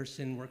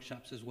in-person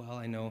workshops as well.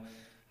 I know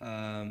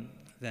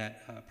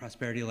that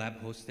Prosperity Lab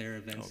hosts their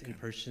events in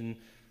person.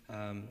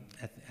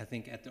 I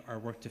think at our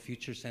Work to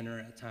Future Center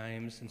at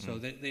times, and so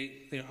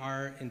they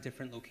are in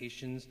different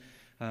locations.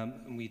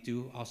 And we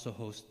do also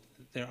host.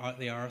 They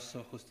are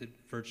also hosted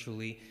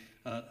virtually.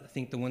 I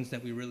think the ones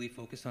that we really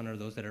focus on are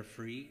those that are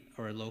free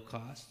or low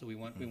cost. So we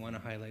want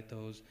to highlight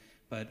those.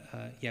 But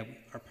yeah,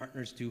 our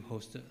partners do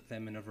host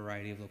them in a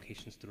variety of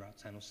locations throughout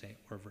San Jose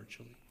or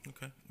virtually.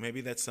 Okay,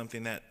 maybe that's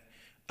something that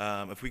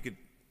if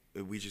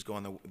we just go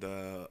on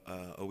the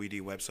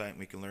OED website and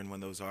we can learn when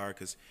those are,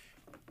 because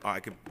I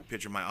could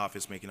picture my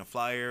office making a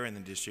flyer and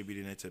then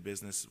distributing it to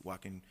business,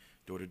 walking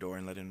door to door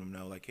and letting them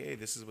know, like, hey,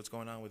 this is what's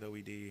going on with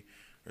OED.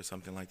 or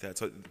something like that.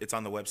 So it's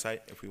on the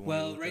website if we want to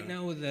Well, look right at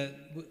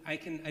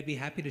it? now, I'd be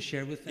happy to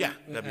share with them. Yeah,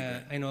 that'd be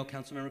great. I know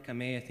Councilmember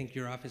Kamei, I think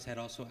your office had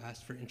also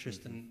asked for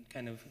interest in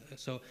kind of,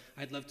 so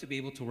I'd love to be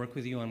able to work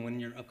with you on when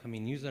your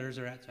upcoming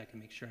newsletters are at, so I can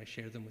make sure I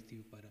share them with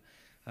you, but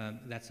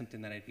that's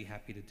something that I'd be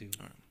happy to do.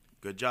 All right.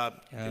 Good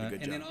job. You did a good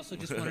And job. then also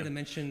just wanted to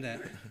mention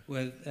that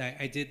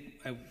I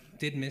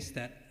did miss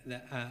that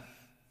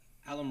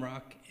Alum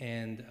Rock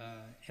and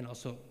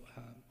also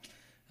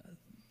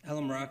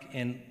Alum Rock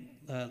and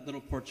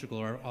Little Portugal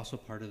are also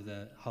part of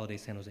the Holiday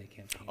San Jose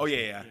campaign. Oh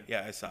yeah.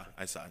 I saw.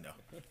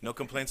 No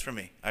complaints from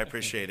me. I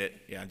appreciate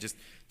it. Yeah, just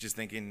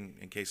thinking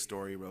in case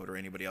Story Road or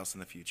anybody else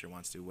in the future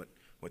wants to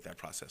what that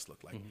process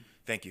looked like.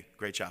 Thank you.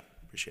 Great job.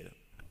 Appreciate it.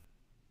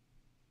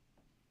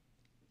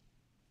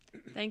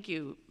 Thank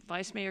you.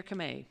 Vice Mayor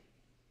Kamei.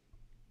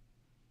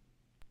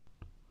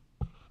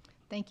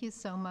 Thank you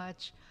so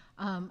much.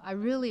 I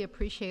really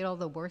appreciate all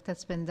the work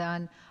that's been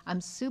done.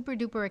 I'm super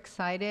duper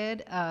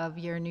excited of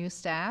your new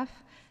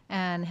staff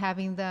and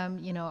having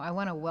them, I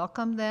want to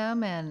welcome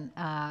them, and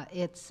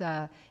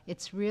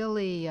it's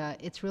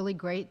really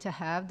great to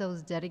have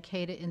those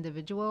dedicated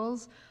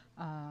individuals.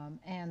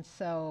 And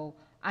so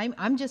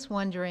I'm just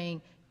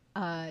wondering,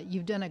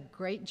 you've done a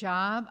great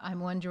job. I'm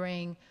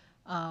wondering,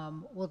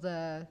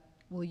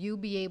 will you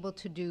be able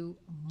to do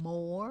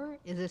more?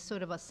 Is this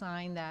sort of a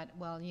sign that,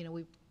 well,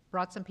 we've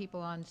brought some people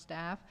on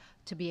staff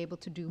to be able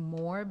to do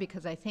more?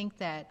 Because I think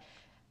that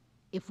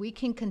if we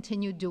can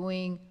continue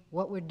doing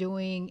what we're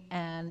doing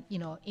and,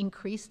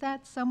 increase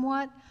that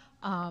somewhat,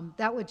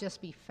 that would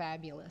just be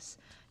fabulous.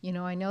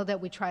 I know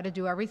that we try to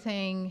do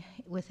everything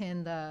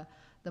within the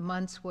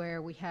months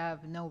where we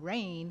have no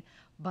rain,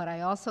 but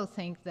I also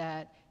think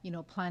that,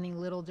 planning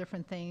little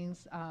different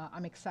things.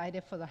 I'm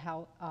excited for the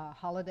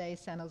Holiday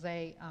San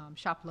Jose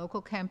Shop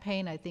Local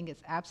campaign. I think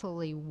it's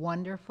absolutely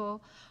wonderful.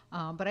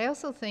 But I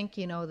also think,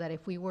 that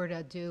if we were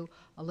to do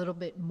a little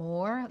bit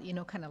more,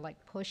 kind of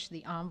like push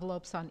the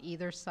envelopes on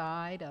either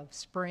side of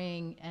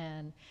spring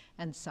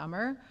and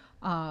summer,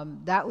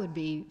 that would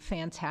be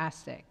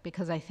fantastic,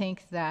 because I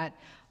think that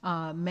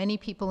many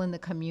people in the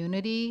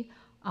community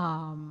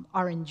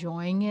are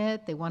enjoying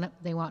it. They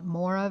want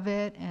more of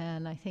it,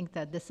 and I think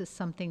that this is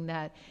something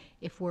that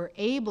if we're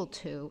able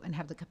to and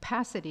have the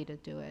capacity to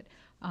do it,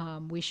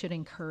 we should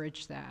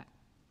encourage that.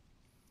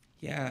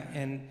 Yeah,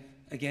 and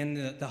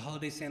again, the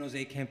Holiday San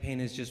Jose campaign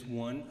is just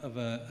one of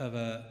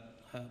a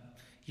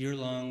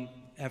year-long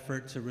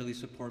effort to really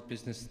support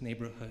business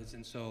neighborhoods,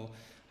 and so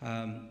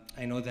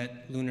I know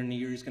that Lunar New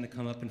Year is going to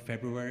come up in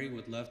February.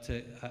 Would love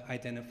to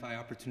identify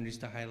opportunities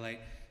to highlight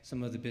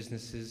some of the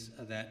businesses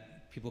that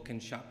people can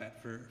shop at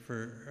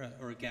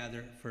or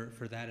gather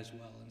for that as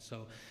well. And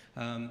so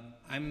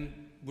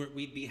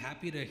we'd be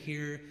happy to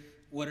hear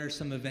what are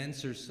some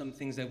events or some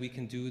things that we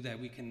can do that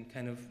we can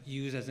kind of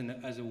use as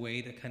a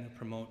way to kind of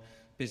promote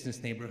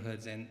business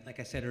neighborhoods. And like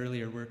I said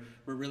earlier, we're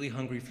really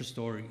hungry for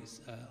stories.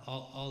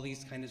 All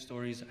these kind of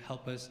stories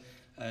help us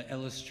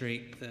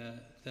illustrate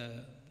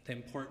the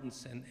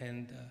importance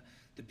and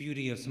the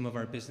beauty of some of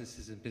our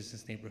businesses and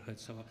business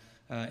neighborhoods. So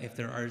if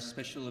there are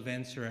special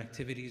events or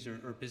activities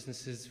or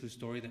businesses whose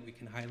story that we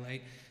can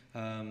highlight,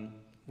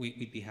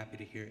 we'd be happy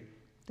to hear it.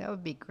 That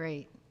would be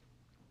great.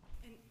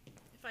 And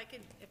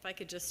if I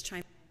could just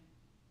chime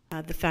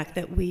in, the fact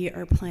that we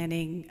are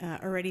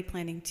already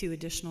planning 2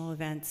 additional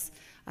events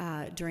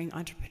during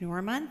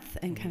Entrepreneur Month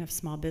and kind of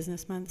Small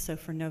Business Month. So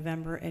for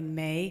November and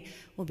May,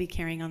 we'll be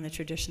carrying on the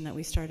tradition that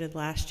we started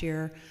last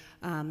year.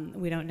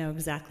 We don't know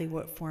exactly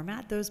what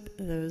format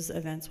those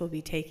events will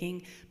be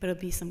taking, but it'll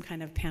be some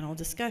kind of panel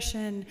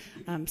discussion,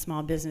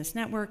 small business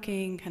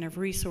networking, kind of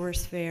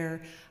resource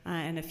fair,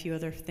 and a few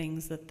other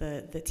things that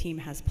the team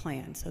has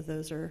planned. So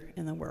those are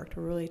in the works.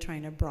 We're really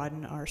trying to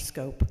broaden our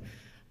scope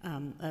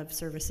of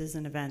services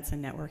and events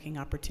and networking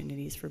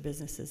opportunities for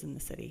businesses in the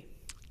city.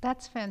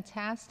 That's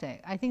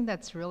fantastic. I think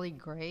that's really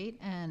great,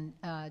 and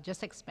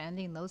just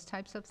expanding those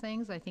types of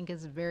things I think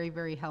is very,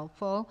 very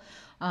helpful.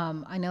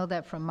 I know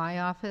that from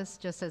my office,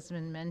 just as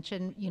been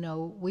mentioned,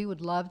 we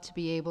would love to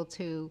be able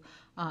to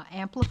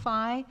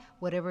amplify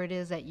whatever it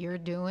is that you're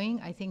doing.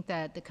 I think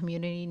that the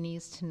community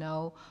needs to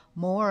know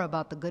more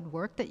about the good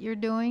work that you're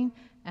doing,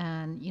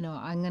 and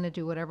I'm going to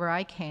do whatever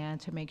I can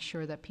to make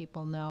sure that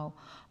people know.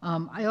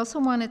 I also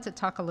wanted to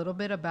talk a little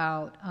bit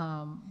about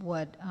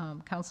what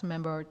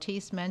Councilmember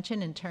Ortiz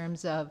mentioned in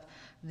terms of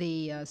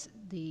the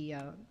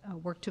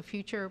Work to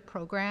Future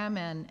program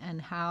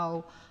and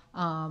how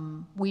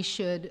we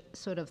should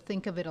sort of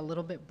think of it a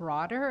little bit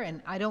broader.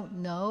 And I don't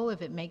know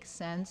if it makes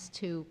sense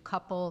to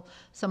couple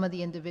some of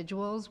the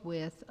individuals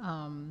with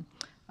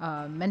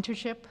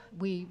mentorship.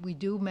 We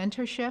do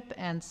mentorship,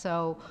 and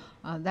so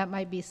that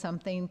might be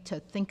something to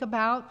think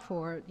about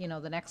for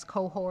the next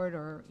cohort,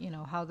 or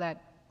how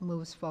that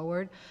moves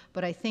forward.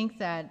 But I think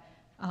that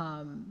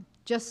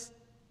just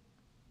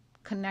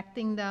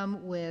connecting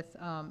them with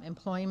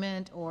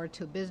employment or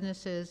to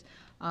businesses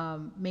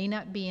may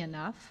not be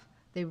enough.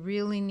 They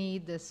really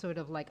need this sort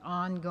of like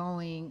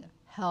ongoing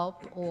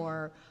help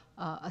or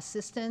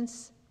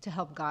assistance to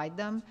help guide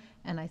them.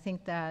 And I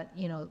think that,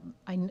 you know,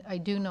 I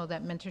do know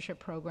that mentorship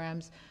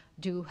programs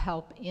do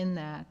help in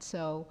that.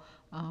 So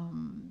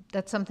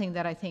that's something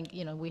that I think,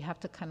 you know, we have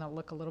to kind of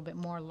look a little bit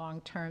more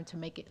long-term to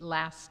make it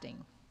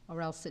lasting,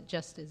 or else it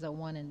just is a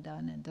one and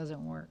done and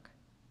doesn't work.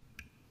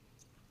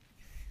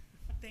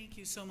 Thank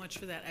you so much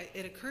for that.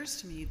 It occurs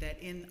to me that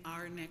in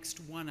our next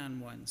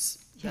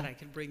one-on-ones, that I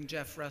could bring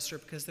Jeff Russer,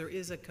 because there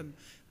is a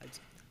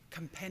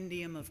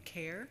compendium of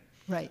care.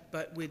 Right.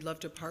 But we'd love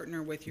to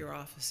partner with your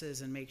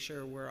offices and make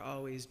sure we're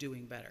always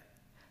doing better.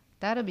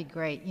 That'd be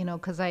great, you know,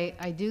 because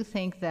I do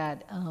think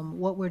that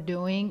what we're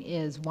doing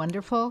is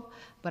wonderful,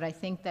 but I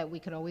think that we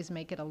could always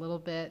make it a little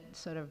bit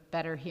sort of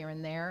better here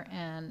and there.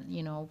 And,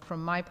 you know,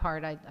 from my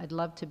part, I'd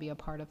love to be a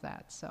part of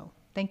that. So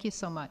thank you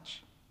so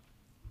much.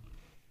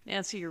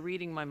 Nancy, you're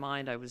reading my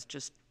mind. I was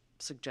just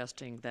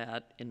suggesting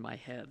that in my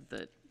head,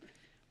 that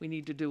we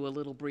need to do a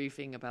little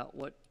briefing about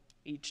what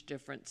each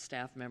different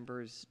staff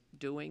member is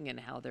doing and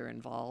how they're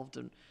involved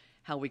and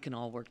how we can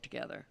all work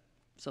together.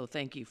 So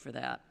thank you for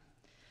that.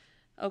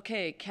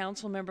 Okay,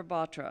 Councilmember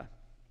Batra.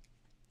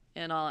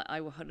 And I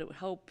would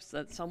hope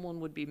that someone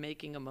would be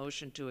making a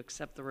motion to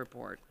accept the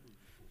report.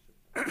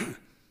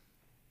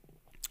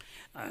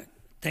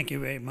 Thank you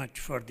very much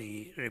for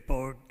the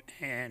report,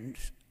 and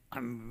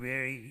I'm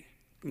very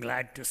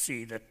glad to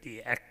see that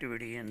the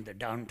activity in the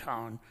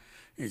downtown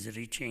is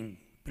reaching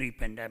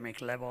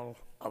pre-pandemic level.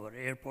 Our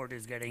airport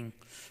is getting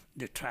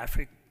the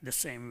traffic the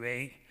same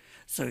way.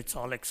 So it's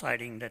all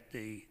exciting that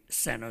the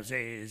San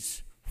Jose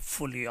is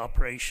fully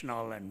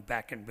operational and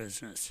back in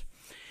business.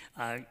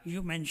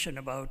 You mentioned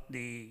about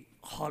the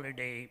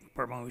holiday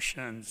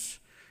promotions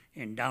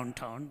in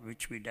downtown,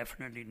 which we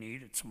definitely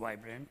need. It's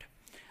vibrant.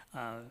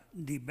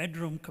 The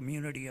bedroom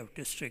community of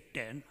District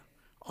 10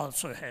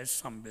 also has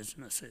some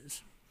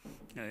businesses,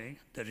 okay?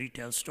 The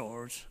retail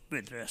stores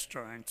with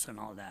restaurants and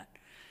all that.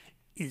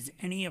 Is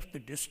any of the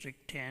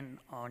District 10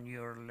 on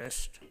your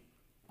list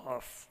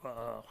of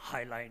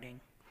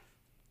highlighting?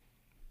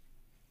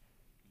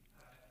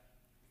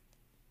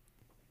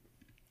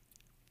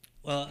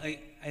 Well,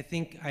 I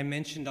think I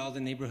mentioned all the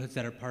neighborhoods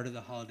that are part of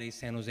the Holiday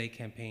San Jose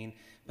campaign,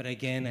 but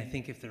again, I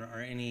think if there are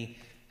any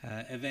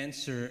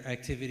events or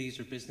activities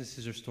or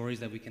businesses or stories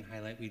that we can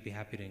highlight, we'd be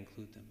happy to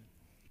include them.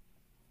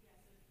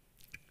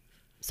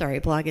 Sorry,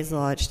 Blog is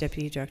Lodge,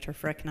 Deputy Director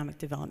for Economic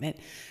Development.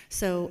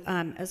 So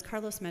as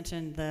Carlos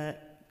mentioned,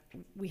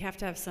 we have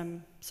to have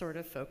some sort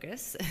of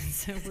focus.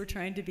 So we're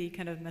trying to be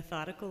kind of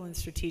methodical and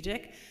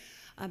strategic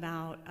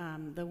about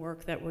the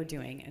work that we're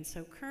doing. And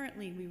so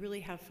currently we really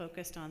have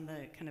focused on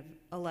the kind of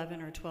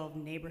 11 or 12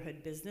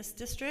 neighborhood business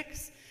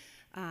districts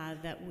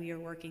that we are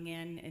working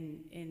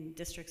in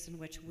districts in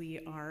which we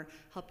are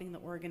helping the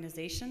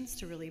organizations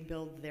to really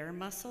build their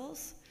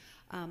muscles.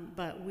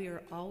 But we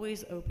are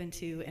always open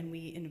to, and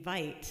we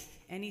invite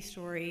any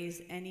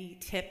stories, any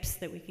tips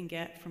that we can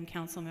get from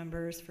council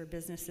members for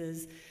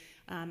businesses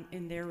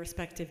in their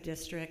respective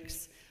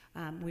districts.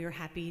 We are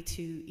happy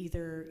to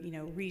either,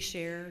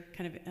 reshare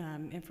kind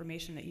of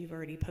information that you've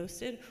already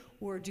posted,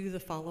 or do the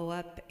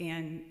follow-up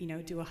and,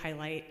 do a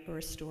highlight or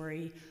a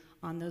story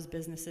on those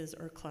businesses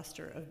or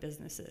cluster of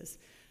businesses.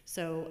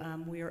 So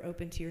we are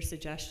open to your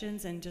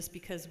suggestions, and just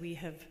because we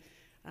have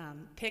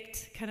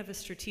picked kind of a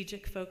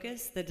strategic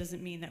focus, that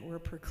doesn't mean that we're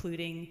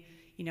precluding,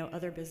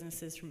 other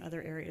businesses from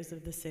other areas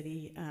of the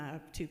city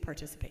to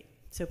participate.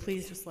 So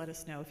please just let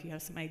us know if you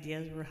have some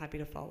ideas. We're happy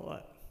to follow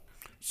up.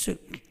 So,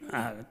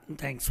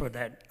 thanks for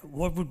that.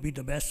 What would be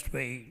the best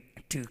way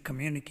to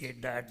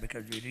communicate that?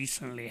 Because we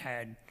recently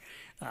had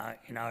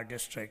in our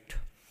district,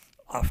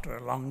 after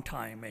a long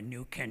time, a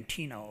new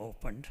cantina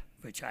opened,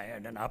 which I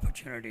had an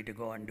opportunity to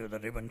go and do the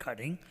ribbon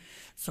cutting.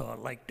 So I'd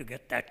like to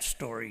get that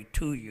story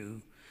to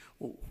you.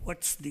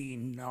 What's the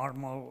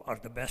normal or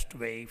the best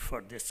way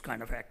for this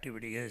kind of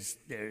activity as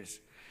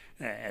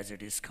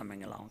it is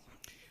coming along?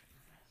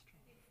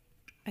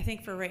 I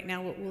think for right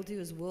now, what we'll do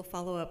is we'll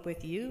follow up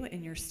with you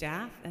and your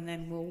staff, and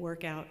then we'll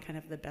work out kind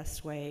of the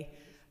best way.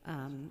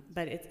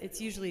 But it's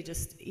usually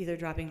just either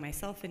dropping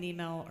myself an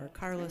email or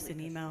Carlos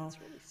an email,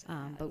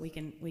 but we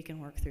can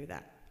work through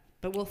that.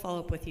 But we'll follow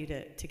up with you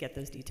to get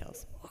those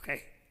details.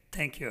 Okay,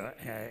 thank you.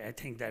 I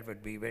think that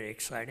would be very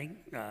exciting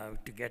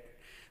to get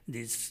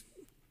these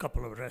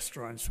couple of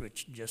restaurants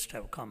which just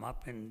have come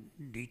up in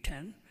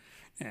D10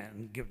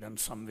 and give them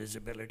some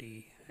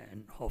visibility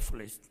and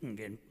hopefully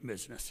gain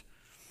business.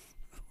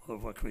 We'll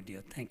work with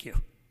you. Thank you.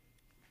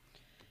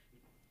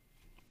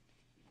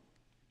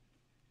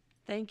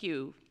 Thank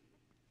you.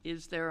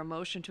 Is there a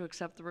motion to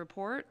accept the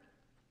report?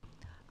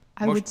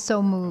 I would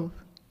so move.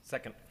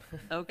 Second.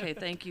 Okay,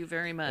 thank you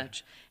very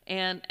much.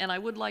 And I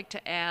would like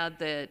to add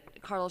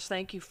that, Carlos,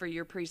 thank you for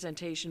your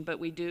presentation, but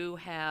we do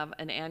have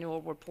an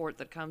annual report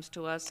that comes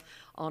to us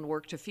on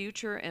Work to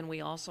Future, and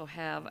we also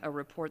have a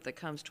report that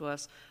comes to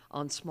us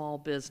on small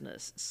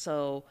business.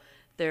 So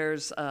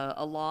there's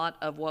a lot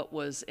of what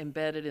was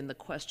embedded in the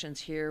questions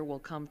here will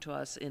come to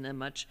us in a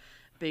much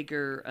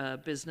bigger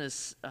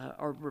business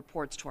or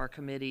reports to our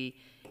committee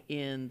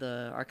in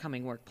our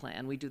coming work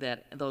plan. We do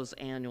those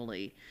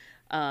annually.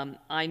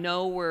 I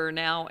know we're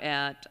now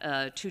at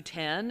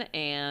 2:10,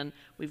 and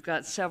we've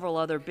got several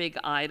other big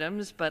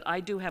items, but I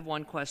do have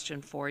one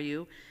question for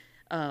you.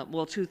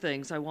 Well, two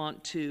things. I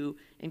want to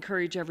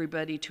encourage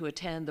everybody to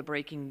attend the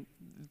Breaking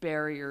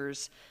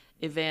Barriers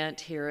event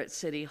here at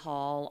City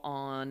Hall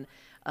on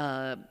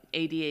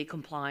ADA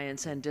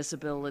compliance and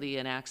disability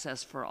and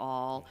access for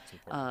all.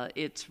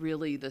 It's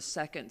really the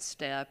second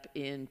step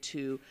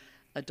into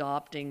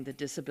adopting the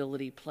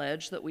disability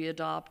pledge that we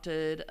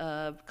adopted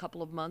a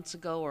couple of months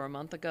ago or a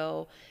month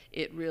ago.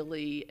 It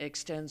really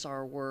extends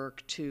our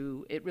work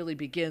to, it really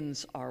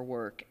begins our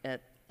work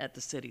at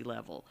the city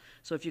level.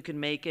 So if you can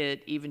make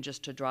it, even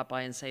just to drop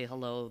by and say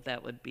hello,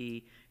 that would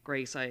be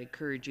great. I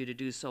encourage you to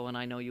do so, and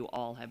I know you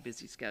all have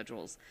busy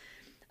schedules.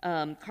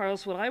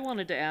 Carlos, what I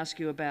wanted to ask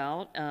you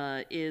about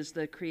is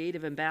the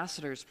Creative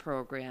Ambassadors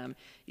Program.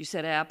 You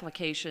said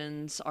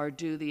applications are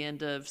due the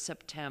end of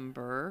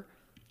September.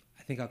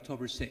 I think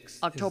October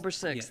 6th. October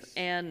 6th. Yes.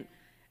 And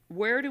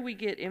where do we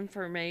get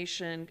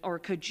information, or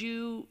could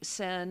you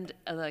send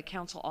the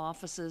council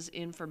offices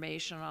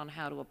information on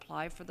how to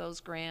apply for those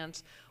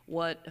grants,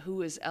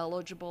 who is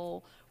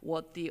eligible,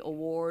 what the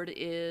award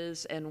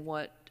is, and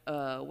what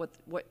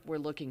we're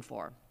looking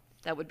for?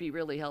 That would be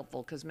really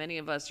helpful, because many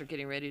of us are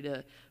getting ready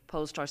to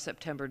post our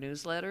September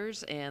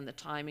newsletters, and the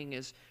timing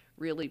is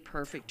really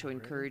perfect to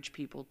encourage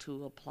people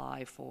to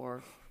apply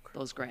for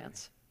those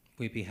grants.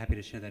 We'd be happy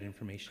to share that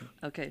information.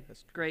 Okay,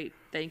 great,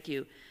 thank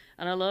you.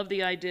 And I love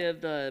the idea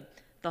of the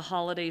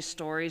holiday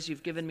stories.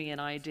 You've given me an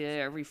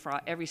idea.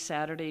 Every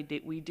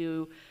Saturday we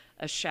do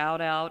a shout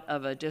out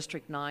of a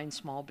District 9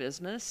 small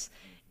business,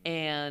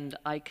 and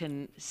I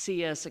can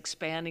see us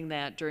expanding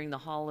that during the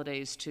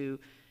holidays to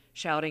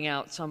shouting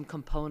out some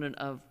component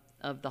of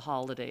the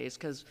holidays,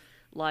 because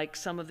like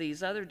some of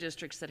these other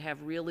districts that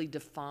have really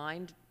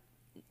defined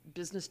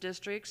business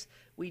districts,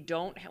 we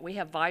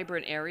have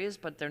vibrant areas,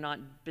 but they're not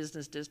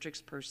business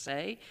districts per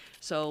se,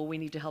 so we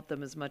need to help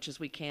them as much as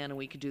we can, and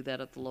we could do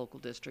that at the local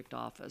district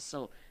office.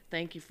 So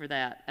thank you for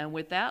that. And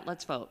with that,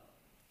 let's vote.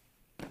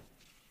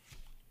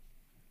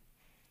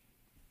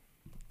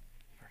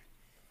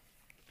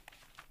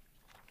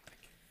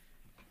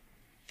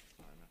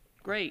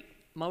 Great.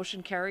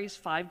 Motion carries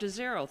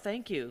 5-0.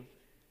 Thank you.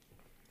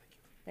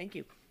 Thank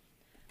you.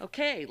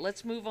 Okay,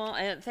 let's move on.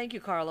 And thank you,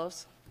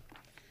 Carlos.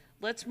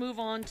 Let's move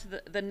on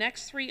to the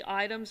next three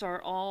items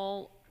are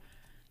all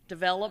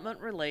development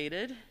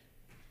related.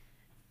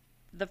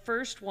 The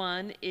first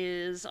one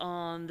is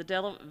on the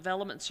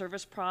development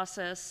service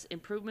process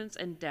improvements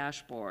and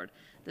dashboard.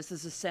 This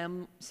is a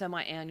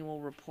semi-annual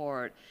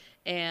report,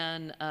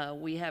 and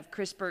we have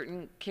Chris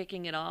Burton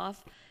kicking it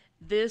off.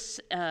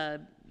 This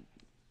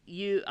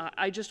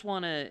I just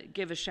want to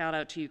give a shout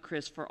out to you,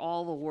 Chris, for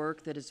all the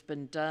work that has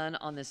been done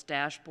on this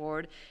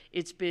dashboard.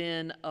 It's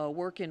been a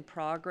work in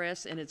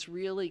progress, and it's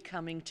really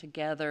coming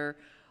together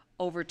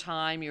over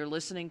time. You're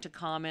listening to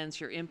comments,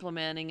 you're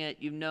implementing it,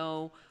 you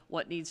know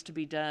what needs to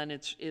be done.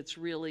 It's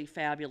really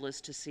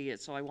fabulous to see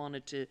it. So I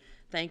wanted to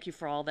thank you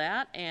for all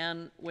that.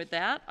 And with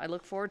that, I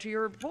look forward to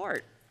your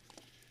report.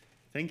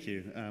 Thank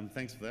you.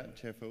 Thanks for that,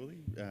 Chair Foley.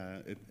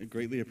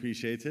 Greatly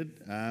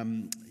appreciated.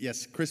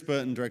 Yes, Chris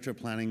Burton, Director of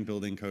Planning,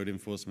 Building, Code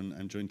Enforcement.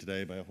 I'm joined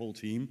today by a whole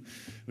team,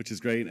 which is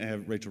great. I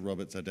have Rachel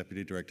Roberts, our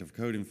Deputy Director for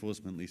Code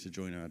Enforcement, Lisa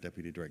Joyner, our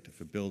Deputy Director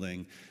for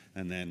Building,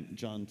 and then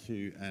John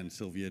Tu and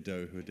Sylvia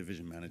Doe, who are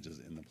Division Managers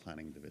in the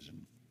Planning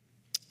Division.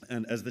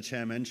 And as the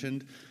Chair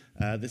mentioned,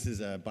 this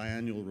is a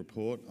biannual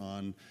report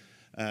on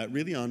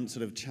really on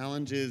sort of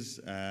challenges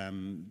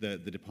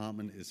that the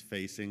department is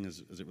facing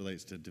as it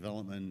relates to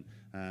development,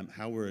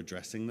 how we're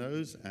addressing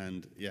those,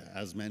 and yeah,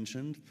 as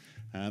mentioned,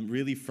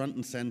 really front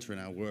and center in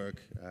our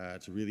work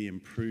to really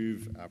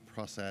improve our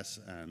process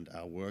and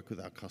our work with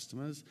our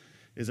customers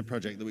is a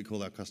project that we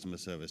call our Customer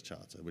Service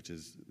Charter, which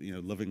is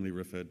lovingly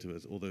referred to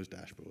as all those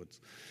dashboards.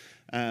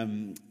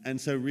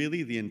 And so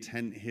really the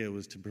intent here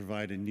was to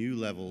provide a new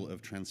level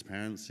of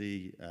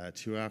transparency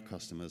to our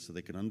customers so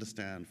they can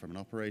understand from an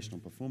operational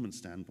performance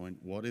standpoint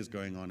what is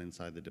going on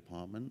inside the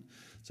department,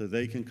 so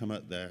they can come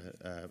at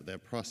their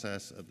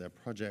process, at their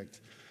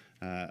project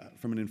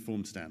from an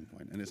informed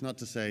standpoint. And it's not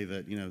to say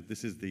that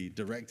this is the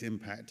direct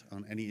impact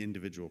on any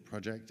individual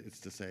project. It's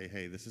to say,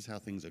 hey, this is how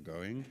things are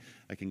going.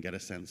 I can get a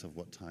sense of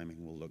what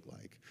timing will look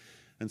like.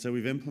 And so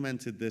we've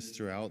implemented this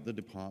throughout the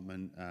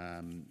department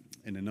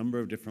in a number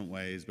of different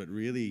ways, but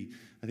really,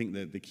 I think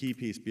that the key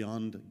piece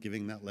beyond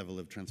giving that level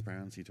of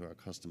transparency to our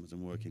customers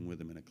and working with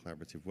them in a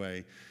collaborative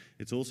way,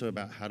 it's also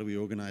about how do we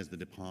organize the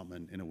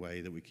department in a way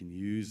that we can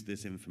use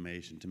this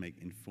information to make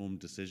informed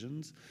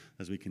decisions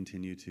as we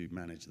continue to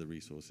manage the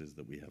resources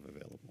that we have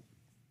available.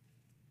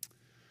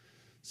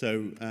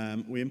 So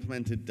we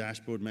implemented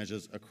dashboard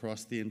measures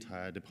across the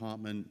entire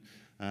department,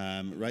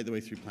 right the way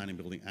through planning,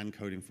 building, and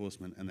code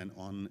enforcement, and then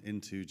on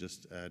into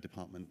just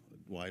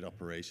department-wide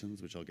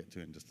operations, which I'll get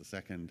to in just a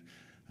second.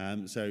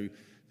 So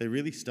they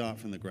really start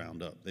from the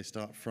ground up. They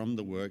start from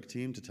the work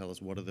team to tell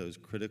us what are those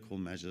critical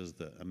measures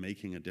that are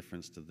making a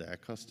difference to their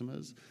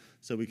customers,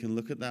 so we can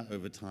look at that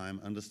over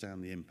time,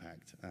 understand the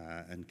impact,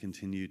 and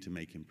continue to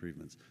make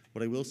improvements.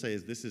 What I will say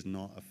is this is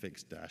not a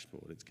fixed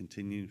dashboard. It's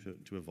continuing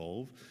to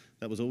evolve.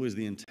 That was always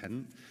the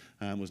intent,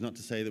 was not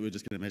to say that we're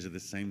just going to measure the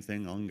same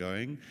thing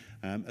ongoing.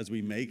 As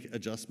we make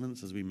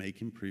adjustments, as we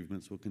make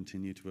improvements, we'll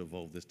continue to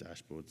evolve this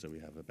dashboard so we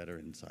have a better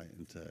insight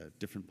into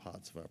different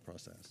parts of our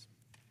process.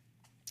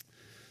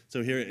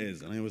 So here it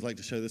is, and I always like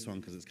to show this one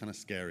because it's kind of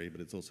scary, but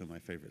it's also my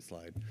favorite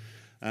slide.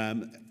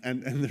 And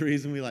the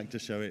reason we like to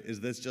show it is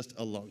there's just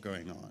a lot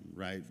going on,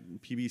 right?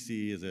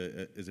 PBC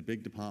is a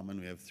big department.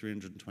 We have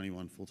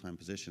 321 full-time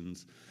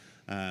positions.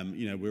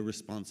 We're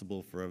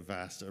responsible for a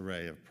vast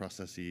array of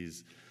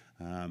processes.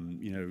 I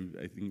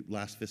think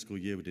last fiscal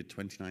year we did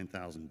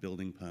 29,000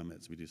 building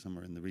permits. We do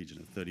somewhere in the region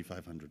of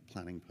 3,500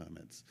 planning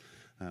permits.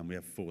 We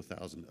have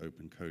 4,000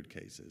 open code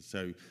cases.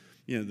 So,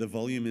 the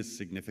volume is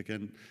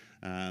significant.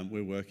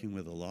 We're working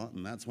with a lot,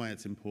 and that's why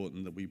it's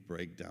important that we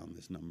break down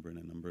this number in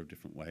a number of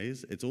different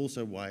ways. It's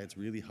also why it's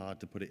really hard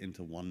to put it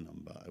into one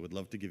number. I would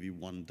love to give you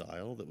one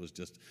dial that was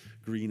just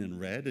green and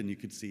red, and you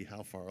could see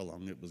how far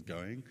along it was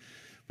going.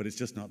 But it's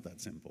just not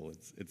that simple.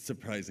 It's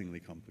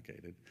surprisingly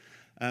complicated.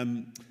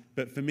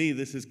 But for me,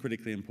 this is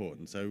critically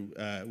important. So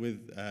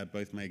with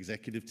both my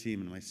executive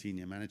team and my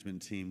senior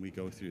management team, we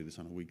go through this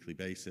on a weekly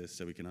basis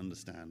so we can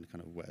understand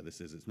kind of where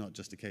this is. It's not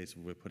just a case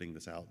of we're putting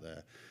this out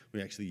there.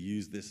 We actually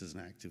use this as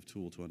an active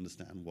tool to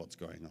understand what's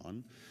going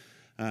on.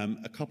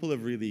 A couple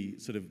of really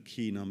sort of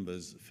key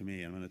numbers for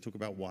me. I'm going to talk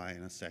about why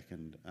in a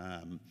second.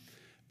 And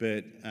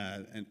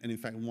in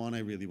fact, one I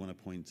really want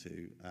to point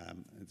to,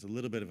 it's a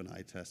little bit of an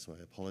eye test, so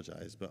I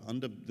apologize, but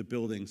under the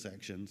building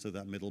section, so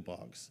that middle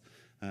box,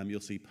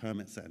 you'll see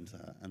permit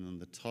center, and on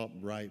the top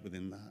right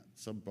within that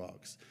sub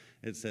box,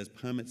 it says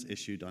permits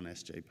issued on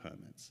SJ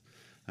permits.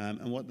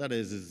 And what that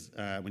is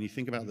when you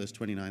think about those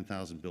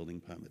 29,000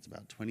 building permits,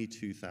 about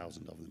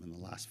 22,000 of them in the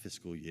last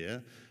fiscal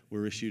year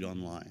were issued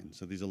online.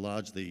 So these are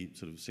largely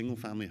sort of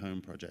single-family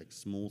home projects,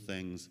 small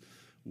things,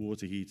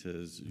 water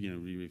heaters,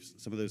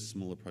 some of those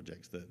smaller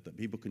projects that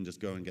people can just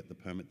go and get the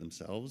permit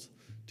themselves,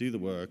 do the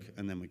work,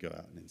 and then we go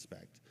out and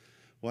inspect.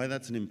 Why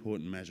that's an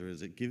important measure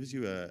is it gives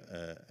you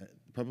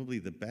probably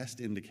the best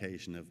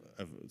indication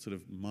of sort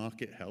of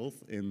market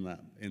health in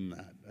that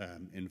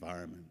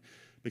environment,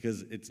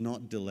 because it's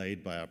not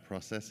delayed by our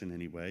process in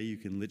any way. You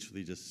can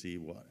literally just see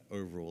what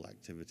overall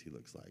activity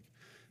looks like.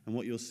 And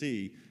what you'll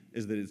see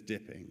is that it's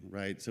dipping,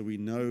 right? So we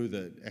know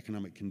that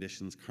economic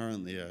conditions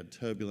currently are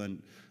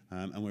turbulent,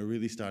 and we're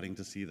really starting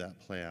to see that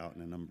play out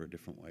in a number of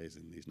different ways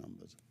in these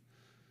numbers.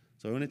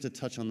 So I wanted to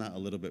touch on that a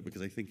little bit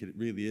because I think it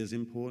really is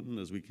important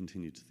as we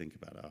continue to think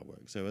about our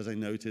work. So as I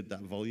noted,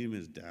 that volume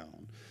is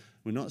down.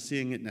 We're not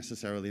seeing it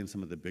necessarily in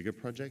some of the bigger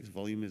projects.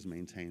 Volume is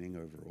maintaining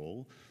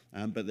overall,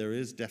 but there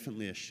is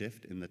definitely a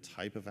shift in the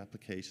type of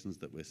applications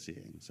that we're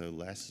seeing. So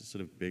less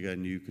sort of bigger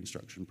new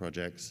construction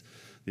projects.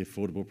 The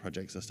affordable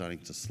projects are starting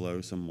to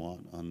slow somewhat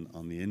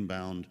on the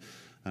inbound.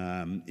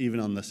 Even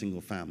on the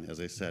single family, as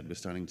I said, we're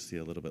starting to see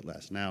a little bit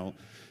less. Now,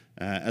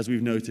 as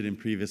we've noted in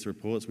previous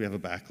reports, we have a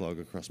backlog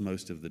across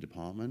most of the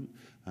department.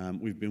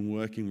 We've been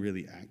working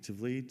really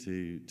actively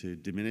to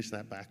diminish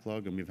that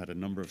backlog, and we've had a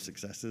number of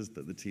successes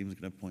that the team's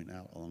going to point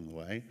out along the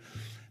way.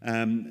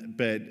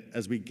 But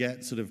as we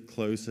get sort of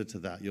closer to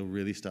that, you'll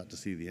really start to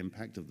see the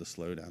impact of the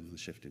slowdown and the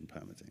shift in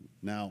permitting.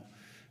 Now,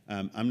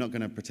 I'm not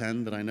going to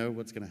pretend that I know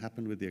what's going to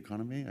happen with the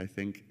economy. I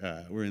think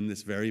we're in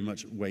this very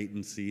much wait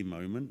and see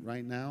moment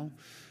right now.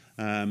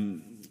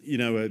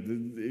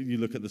 You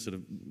look at the sort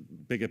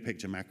of bigger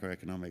picture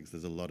macroeconomics,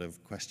 there's a lot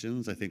of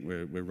questions. I think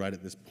we're right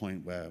at this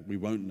point where we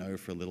won't know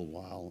for a little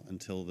while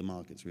until the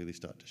markets really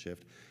start to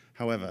shift.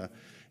 However,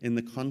 in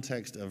the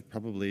context of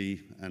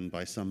probably, and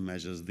by some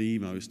measures, the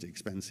most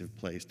expensive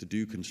place to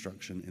do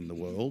construction in the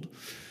world,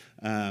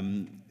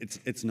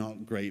 it's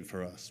not great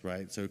for us,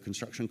 right? So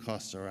construction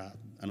costs are at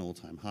an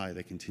all-time high.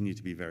 They continue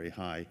to be very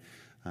high.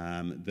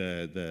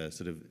 The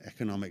sort of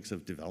economics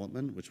of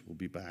development, which we'll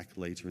be back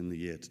later in the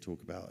year to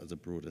talk about as a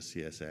broader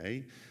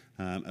CSA,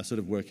 are sort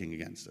of working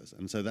against us.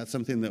 And so that's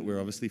something that we're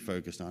obviously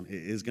focused on.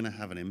 It is going to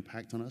have an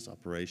impact on us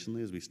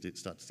operationally as we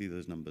start to see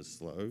those numbers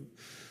slow.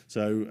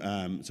 So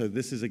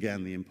this is,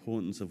 again, the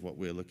importance of what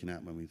we're looking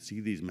at when we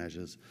see these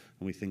measures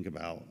and we think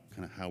about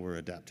kind of how we're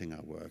adapting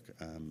our work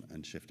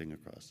and shifting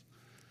across.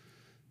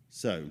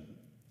 So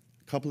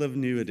a couple of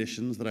new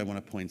additions that I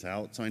want to point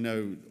out. So I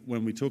know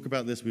when we talk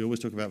about this, we always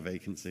talk about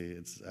vacancy.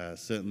 It's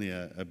certainly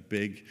a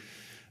big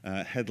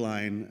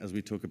headline as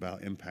we talk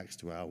about impacts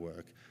to our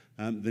work.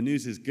 The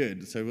news is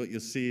good. So what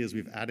you'll see is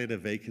we've added a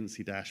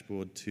vacancy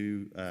dashboard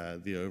to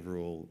the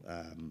overall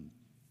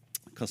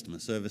customer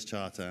service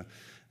charter.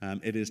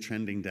 It is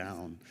trending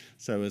down.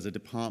 So as a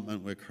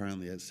department, we're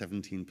currently at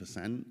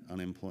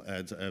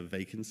 17%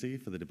 vacancy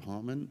for the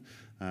department,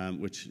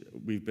 which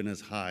we've been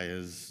as high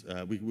as,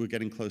 we're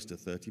getting close to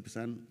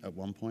 30% at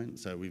one point.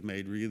 So we've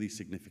made really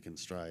significant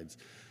strides.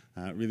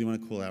 Really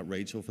want to call out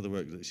Rachel for the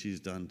work that she's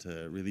done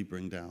to really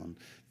bring down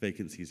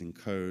vacancies in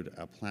code.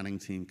 Our planning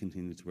team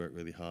continued to work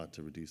really hard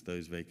to reduce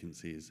those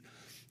vacancies.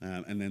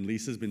 And then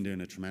Lisa's been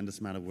doing a tremendous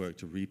amount of work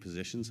to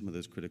reposition some of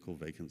those critical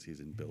vacancies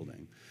in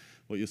building.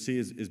 What you'll see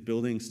is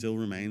building still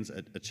remains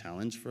a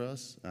challenge for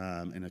us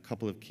in a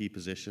couple of key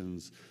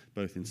positions,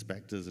 both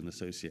inspectors and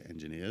associate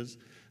engineers.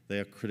 They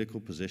are critical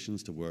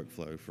positions to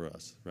workflow for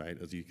us, right?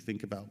 As you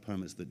think about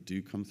permits that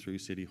do come through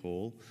City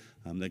Hall,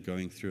 they're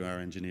going through our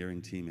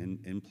engineering team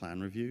in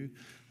plan review.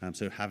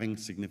 So having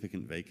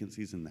significant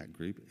vacancies in that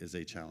group is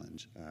a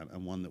challenge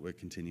and one that we're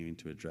continuing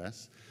to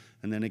address.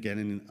 And then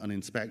again, on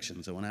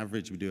inspection, so on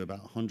average, we do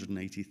about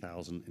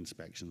 180,000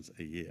 inspections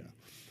a year.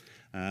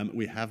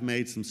 We have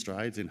made some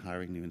strides in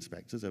hiring new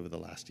inspectors over the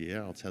last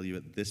year. I'll tell you,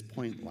 at this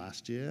point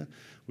last year,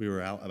 we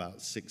were out about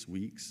 6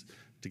 weeks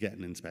to get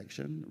an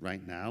inspection.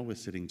 Right now, we're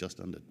sitting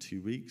just under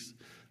 2 weeks.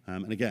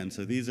 And again,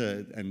 so these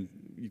are, and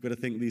you've got to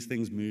think these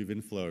things move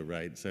in flow,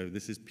 right? So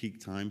this is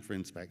peak time for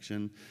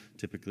inspection.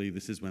 Typically,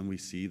 this is when we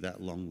see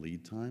that long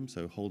lead time.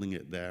 So holding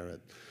it there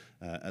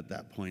at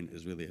that point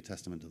is really a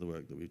testament to the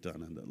work that we've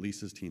done and that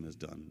Lisa's team has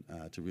done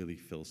to really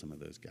fill some of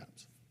those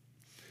gaps.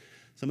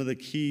 Some of the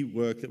key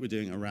work that we're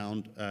doing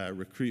around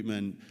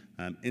recruitment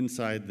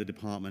inside the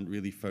department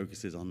really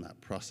focuses on that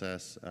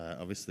process.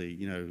 Obviously,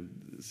 you know,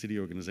 city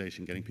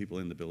organization, getting people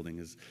in the building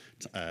is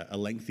a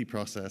lengthy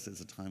process.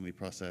 It's a timely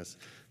process.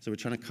 So we're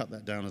trying to cut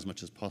that down as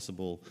much as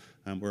possible.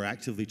 We're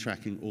actively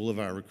tracking all of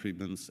our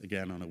recruitments,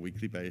 again, on a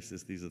weekly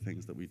basis. These are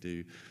things that we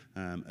do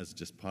as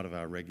just part of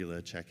our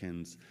regular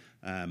check-ins.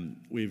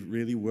 We've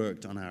really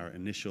worked on our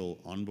initial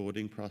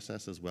onboarding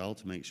process as well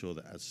to make sure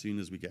that as soon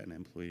as we get an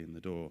employee in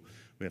the door,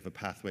 we have a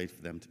pathway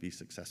for them to be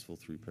successful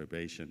through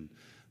probation.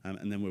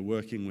 And then we're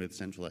working with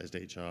centralized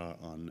HR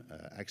on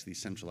actually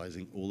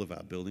centralizing all of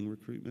our building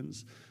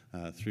recruitments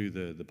through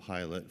the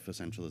pilot for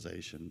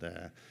centralization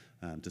there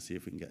to see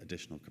if we can get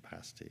additional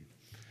capacity.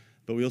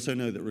 But we also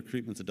know that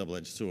recruitment's a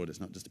double-edged sword.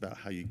 It's not just about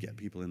how you get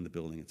people in the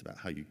building, it's about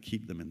how you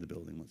keep them in the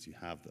building once you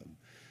have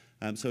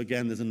them. So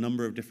again, there's a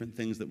number of different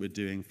things that we're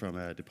doing from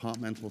a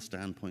departmental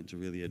standpoint to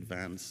really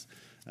advance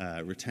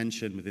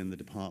retention within the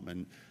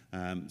department.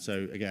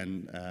 So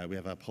again, we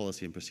have our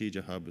policy and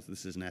procedure hub.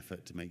 This is an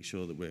effort to make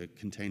sure that we're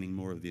containing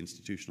more of the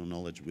institutional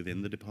knowledge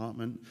within the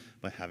department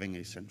by having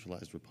a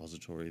centralized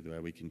repository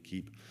where we can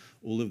keep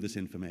all of this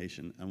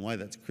information. And why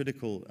that's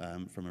critical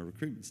from a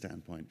recruitment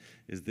standpoint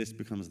is this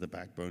becomes the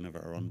backbone of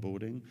our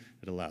onboarding.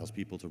 It allows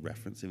people to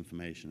reference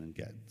information and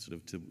get sort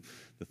of to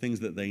the things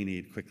that they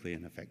need quickly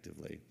and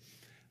effectively.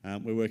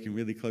 We're working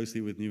really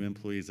closely with new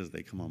employees as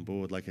they come on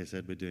board. Like I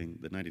said, we're doing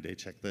the 90-day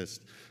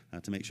checklist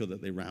to make sure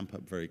that they ramp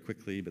up very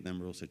quickly, but then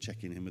we're also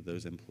checking in with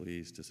those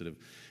employees to sort of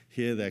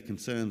hear their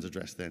concerns,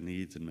 address their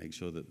needs, and make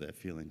sure that they're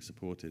feeling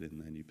supported in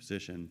their new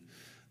position.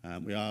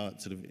 We are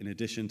sort of, in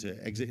addition to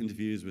exit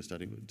interviews, we're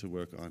starting to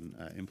work on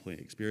employee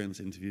experience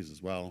interviews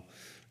as well.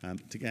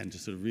 Again, to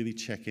sort of really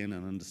check in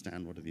and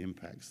understand what are the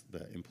impacts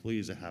that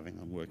employees are having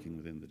on working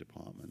within the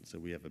department, so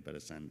we have a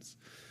better sense.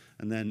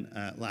 And then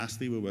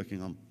lastly, we're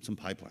working on some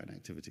pipeline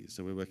activities.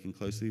 So we're working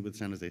closely with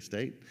San Jose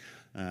State.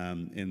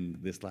 In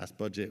this last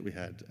budget, we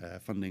had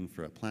funding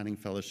for a planning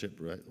fellowship.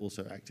 We're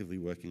also actively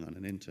working on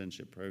an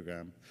internship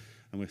program.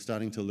 And we're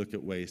starting to look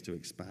at ways to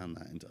expand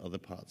that into other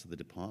parts of the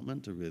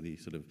department to really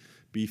sort of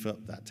beef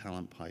up that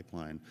talent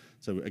pipeline.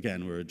 So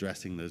again, we're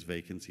addressing those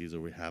vacancies, or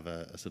we have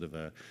a sort of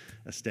a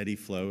steady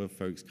flow of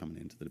folks coming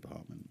into the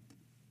department.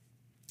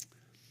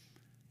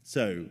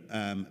 So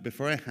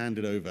before I hand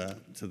it over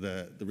to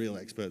the real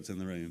experts in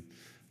the room,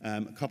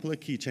 a couple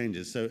of key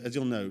changes. So as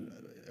you'll know,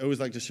 I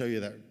always like to show you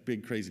that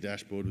big crazy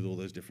dashboard with all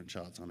those different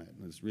charts on it.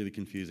 And it's really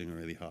confusing and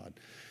really hard.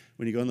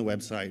 When you go on the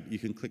website, you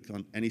can click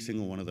on any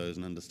single one of those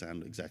and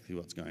understand exactly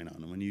what's going on.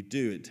 And when you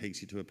do, it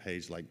takes you to a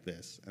page like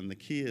this. And the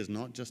key is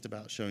not just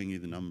about showing you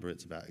the number,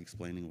 it's about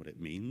explaining what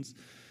it means.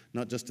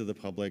 Not just to the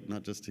public,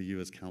 not just to you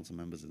as council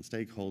members and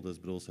stakeholders,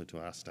 but also to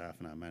our staff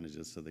and our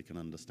managers so they can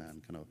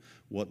understand kind of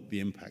what the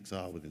impacts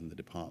are within the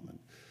department.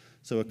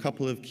 So a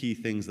couple of key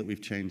things that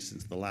we've changed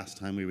since the last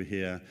time we were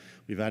here.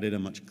 We've added a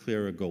much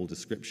clearer goal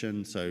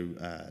description, so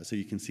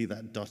you can see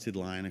that dotted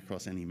line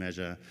across any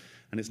measure.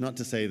 And it's not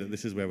to say that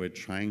this is where we're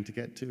trying to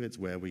get to, it's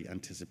where we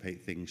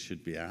anticipate things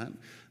should be at.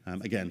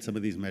 Again, some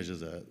of these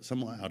measures are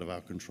somewhat out of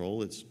our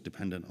control. It's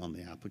dependent on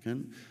the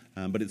applicant,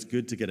 but it's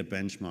good to get a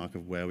benchmark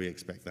of where we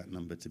expect that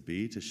number to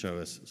be to show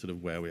us sort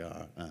of where we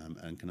are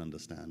and can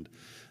understand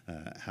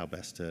how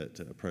best to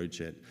approach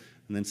it.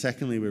 And then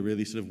secondly, we're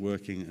really sort of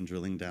working and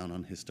drilling down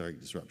on historic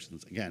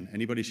disruptions. Again,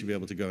 anybody should be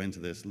able to go into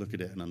this, look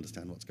at it, and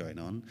understand what's going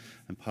on.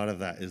 And part of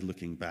that is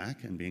looking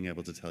back and being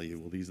able to tell you,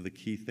 well, these are the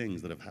key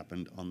things that have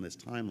happened on this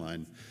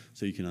timeline,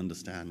 so you can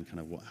understand kind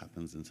of what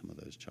happens in some of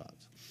those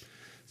charts.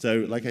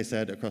 So like I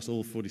said, across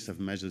all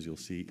 47 measures, you'll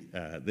see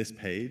this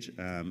page.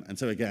 And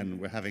so again,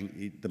 we're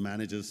having the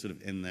managers sort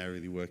of in there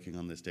really working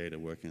on this data,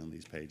 working on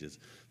these pages.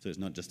 So it's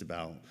not just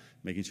about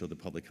making sure the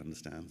public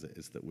understands it,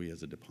 it's that we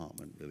as a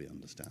department really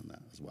understand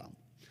that as well.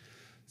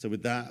 So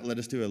with that, let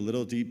us do a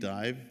little deep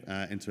dive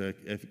into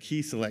a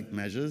key select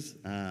measures,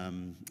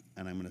 and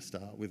I'm going to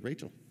start with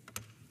Rachel.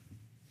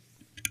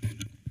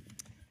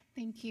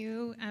 Thank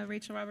you,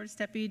 Rachel Roberts,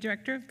 Deputy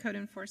Director of Code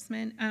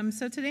Enforcement.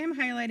 So today I'm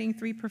highlighting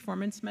 3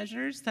 performance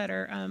measures that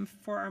are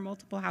for our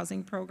multiple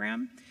housing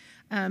program.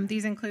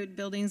 These include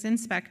buildings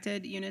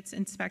inspected, units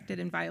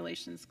inspected, and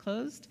violations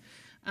closed.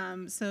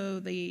 So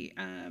the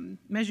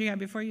measure you have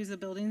before you is the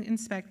building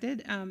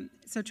inspected.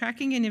 So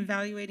tracking and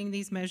evaluating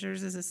these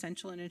measures is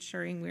essential in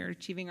ensuring we are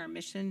achieving our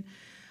mission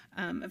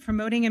of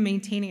promoting and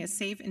maintaining a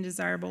safe and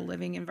desirable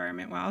living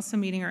environment while also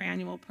meeting our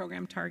annual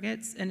program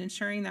targets and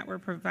ensuring that we're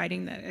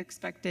providing the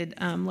expected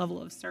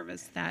level of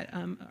service that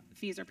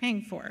fees are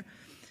paying for.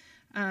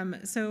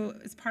 So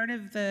as part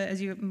of the,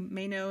 as you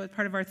may know, as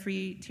part of our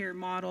 3-tier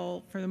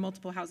model for the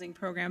multiple housing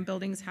program,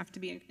 buildings have to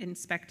be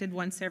inspected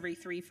once every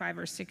 3, 5,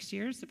 or 6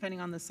 years, depending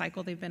on the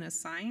cycle they've been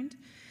assigned.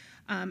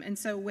 And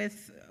so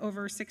with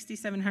over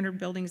 6,700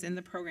 buildings in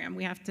the program,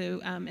 we have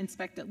to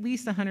inspect at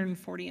least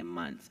 140 a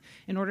month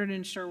in order to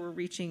ensure we're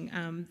reaching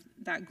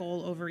that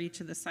goal over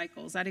each of the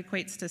cycles. That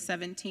equates to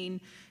 17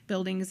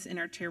 buildings in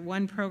our Tier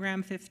 1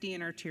 program, 50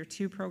 in our Tier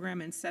 2 program,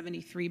 and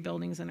 73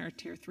 buildings in our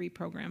Tier 3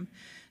 program.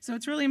 So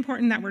it's really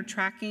important that we're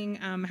tracking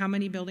how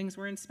many buildings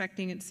we're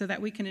inspecting so that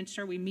we can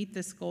ensure we meet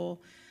this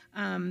goal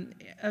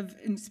of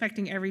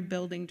inspecting every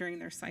building during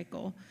their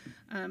cycle.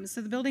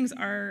 So the buildings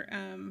are...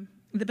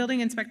 the building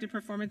inspected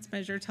performance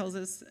measure tells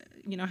us,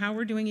 how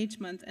we're doing each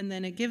month, and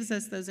then it gives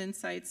us those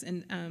insights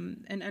and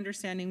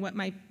understanding what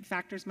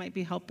factors might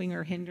be helping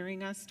or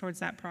hindering us towards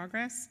that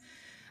progress.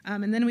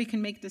 And then we can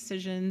make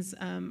decisions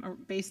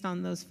based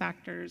on those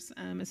factors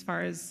as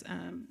far as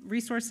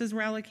resources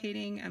we're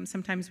allocating.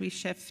 Sometimes we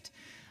shift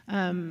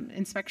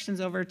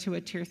inspections over to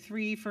a Tier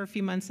 3 for a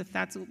few months if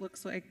that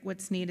looks like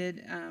what's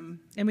needed,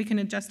 and we can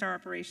adjust our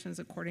operations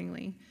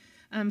accordingly.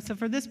 So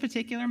for this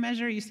particular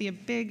measure, you see a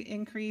big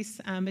increase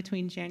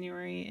between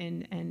January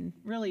and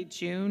really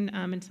June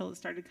until it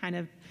started kind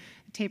of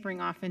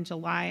tapering off in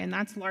July, and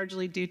that's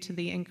largely due to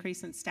the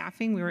increase in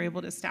staffing. We were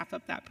able to staff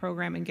up that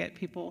program and get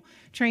people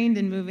trained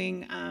and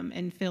moving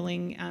and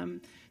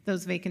filling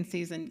those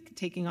vacancies and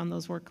taking on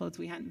those workloads.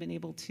 We hadn't been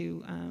able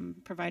to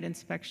provide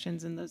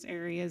inspections in those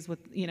areas with,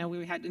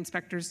 we had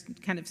inspectors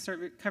kind of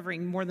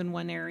covering more than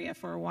one area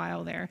for a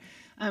while there.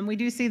 We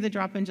do see the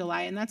drop in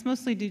July, and that's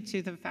mostly due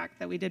to the fact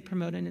that we did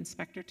promote an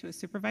inspector to a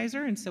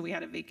supervisor, and so we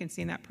had a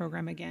vacancy in that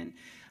program again.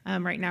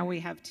 Right now we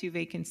have 2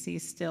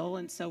 vacancies still,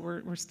 and so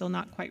we're still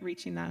not quite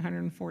reaching that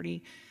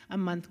 140 a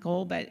month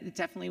goal, but it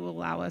definitely will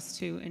allow us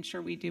to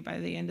ensure we do by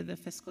the end of the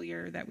fiscal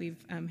year that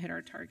we've hit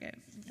our target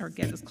or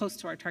get as close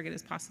to our target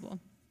as possible.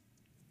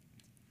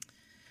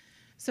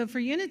 So for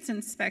units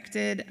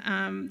inspected,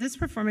 this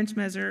performance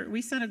measure,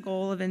 we set a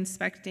goal of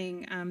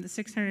inspecting the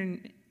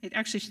 600, it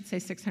actually should say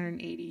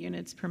 680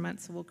 units per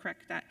month, so we'll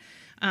correct that.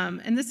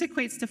 And this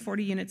equates to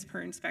 40 units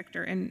per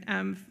inspector.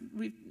 And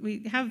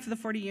we have the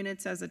 40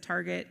 units as a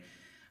target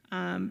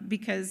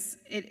because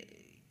it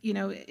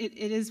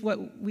is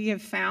what we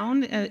have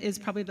found is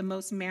probably the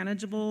most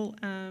manageable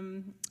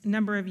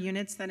number of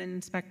units that an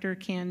inspector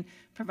can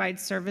provide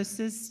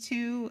services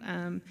to.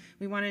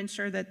 We want to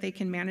ensure that they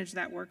can manage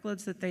that workload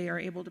so that they are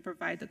able to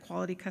provide the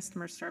quality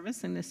customer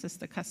service and assist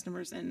the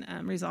customers in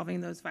resolving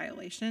those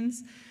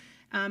violations.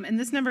 And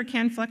this number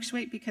can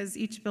fluctuate because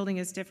each building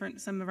is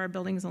different. Some of our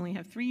buildings only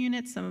have 3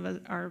 units, some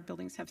of our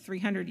buildings have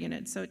 300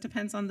 units. So it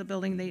depends on the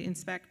building they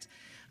inspect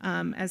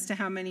as to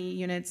how many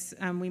units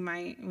we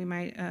might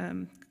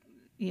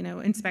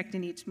inspect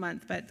in each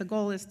month. But the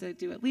goal is to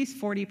do at least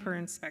 40 per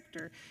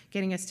inspector,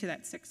 getting us to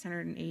that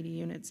 680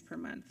 units per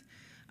month.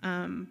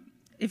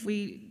 If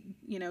we,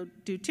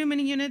 do too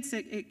many units,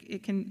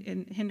 it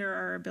can hinder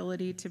our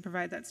ability to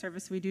provide that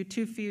service. If we do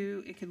too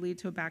few, it could lead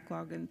to a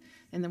backlog, and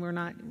then we're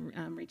not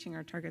reaching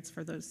our targets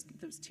for those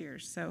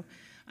tiers. So,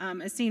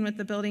 as seen with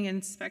the building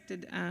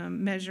inspected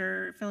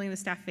measure, filling the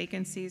staff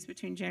vacancies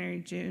between January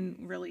and June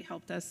really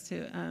helped us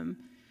to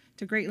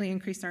greatly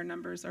increase our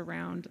numbers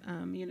around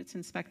units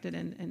inspected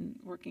and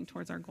working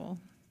towards our goal.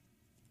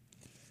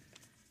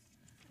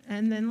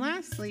 And then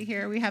lastly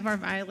here, we have our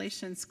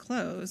violations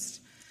closed.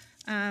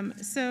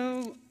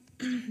 So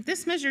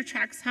this measure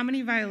tracks how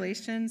many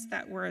violations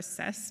that were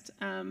assessed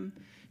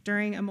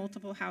during a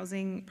multiple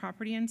housing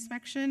property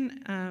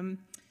inspection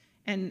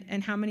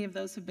and how many of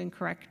those have been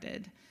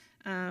corrected.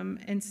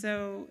 And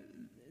so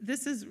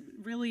this is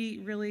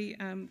really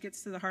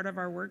gets to the heart of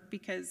our work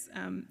because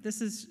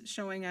this is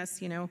showing us,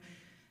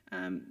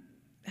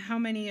 how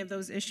many of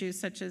those issues,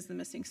 such as the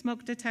missing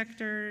smoke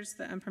detectors,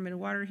 the unpermitted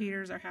water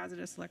heaters, our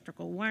hazardous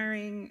electrical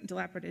wiring,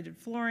 dilapidated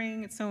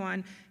flooring, and so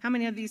on, how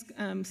many of these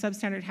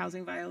substandard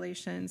housing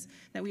violations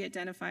that we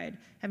identified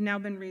have now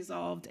been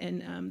resolved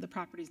and the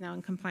property is now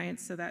in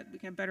compliance so that we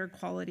can have better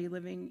quality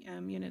living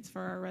units for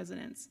our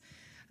residents.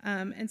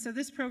 And so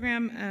this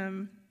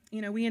program,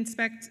 we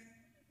inspect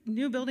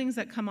new buildings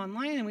that come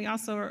online, and we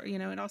also,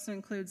 it also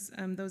includes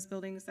those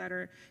buildings that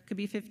could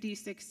be 50,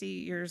 60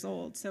 years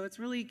old. So it's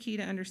really key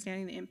to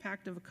understanding the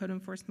impact of code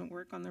enforcement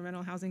work on the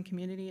rental housing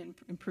community and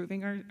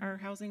improving our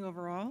housing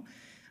overall.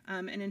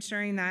 and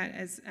ensuring that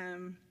as,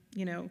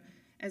 you know,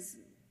 as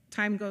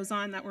time goes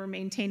on, that we're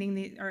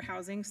maintaining our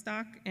housing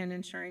stock and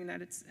ensuring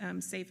that it's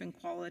safe and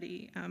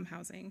quality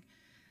housing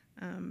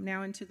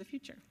now into the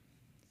future.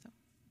 So,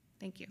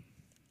 thank you.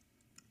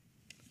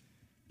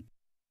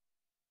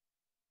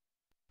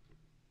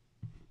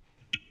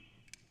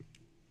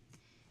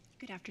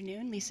 Good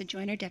afternoon, Lisa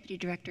Joyner, Deputy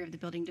Director of the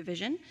Building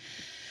Division.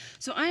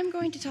 So I'm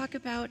going to talk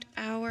about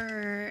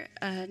our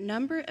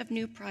number of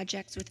new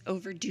projects with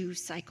overdue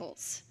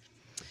cycles.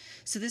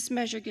 So this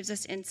measure gives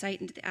us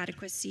insight into the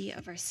adequacy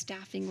of our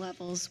staffing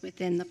levels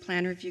within the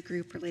plan review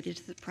group related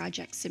to the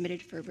projects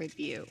submitted for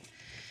review.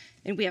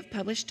 And we have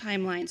published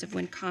timelines of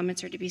when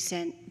comments are to be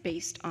sent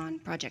based on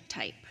project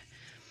type.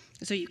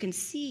 So you can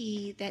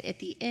see that at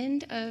the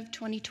end of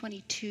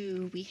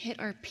 2022, we hit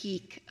our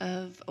peak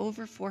of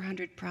over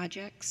 400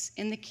 projects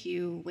in the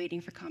queue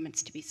waiting for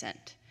comments to be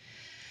sent.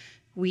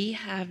 We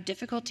have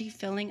difficulty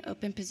filling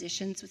open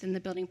positions within the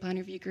building plan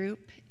review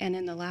group, and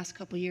in the last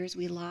couple of years,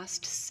 we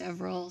lost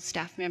several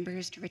staff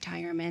members to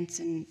retirements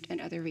and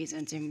other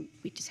reasons, and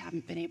we just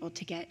haven't been able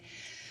to get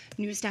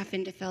new staff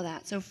in to fill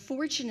that. So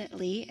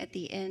fortunately, at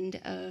the end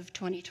of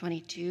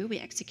 2022, we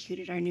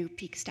executed our new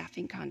peak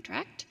staffing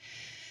contract,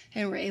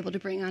 and we're able to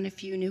bring on a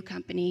few new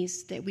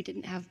companies that we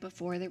didn't have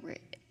before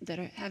that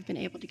have been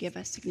able to give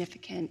us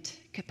significant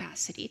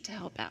capacity to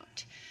help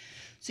out.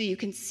 So you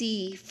can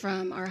see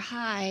from our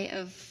high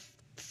of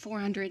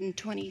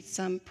 420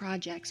 some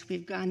projects,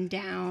 we've gone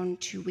down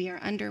to we are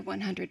under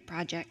 100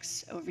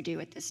 projects overdue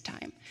at this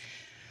time.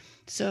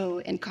 So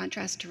in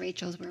contrast to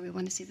Rachel's, where we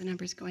want to see the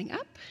numbers going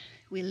up,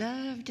 we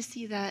love to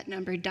see that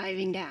number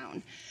diving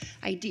down.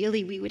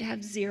 Ideally, we would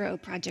have 0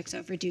 projects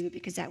overdue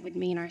because that would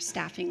mean our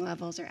staffing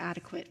levels are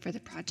adequate for the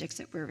projects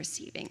that we're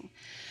receiving.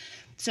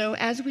 So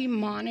as we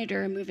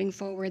monitor moving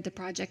forward the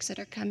projects that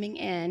are coming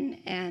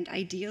in and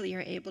ideally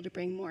are able to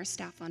bring more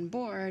staff on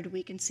board,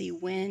 we can see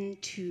when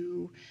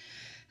to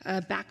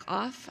back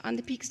off on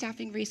the peak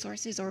staffing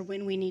resources or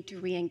when we need to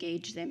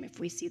re-engage them if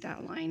we see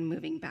that line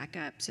moving back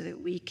up so that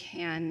we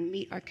can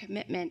meet our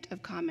commitment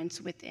of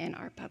comments within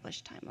our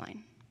published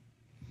timeline.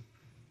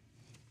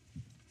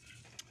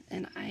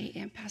 And I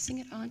am passing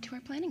it on to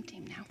our planning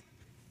team now.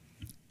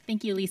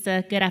 Thank you,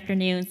 Lisa. Good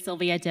afternoon.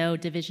 Sylvia Doe,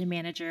 Division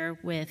Manager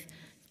with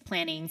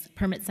Planning's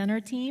Permit Center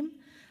team.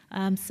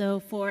 So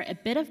for a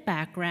bit of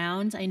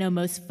background, I know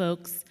most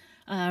folks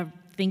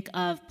think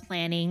of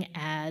planning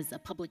as a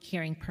public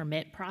hearing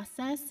permit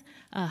process.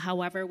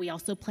 However, we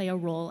also play a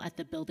role at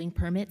the building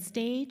permit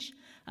stage.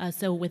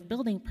 So with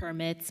building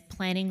permits,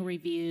 planning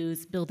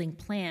reviews building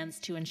plans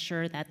to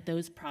ensure that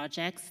those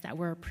projects that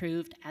were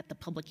approved at the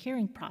public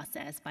hearing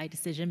process by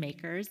decision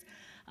makers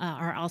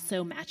are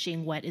also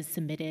matching what is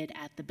submitted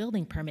at the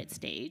building permit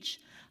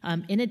stage.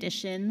 In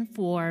addition,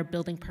 for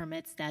building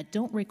permits that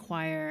don't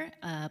require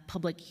a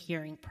public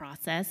hearing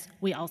process,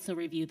 we also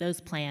review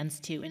those plans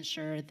to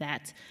ensure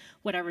that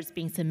whatever's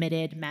being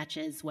submitted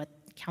matches what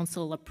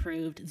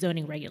council-approved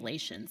zoning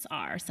regulations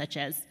are, such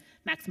as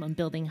maximum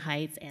building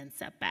heights and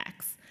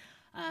setbacks.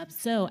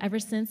 So ever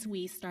since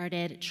we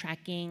started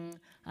tracking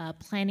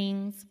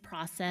planning's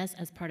process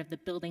as part of the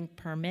building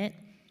permit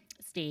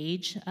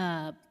stage,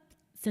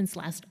 since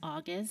last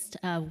August,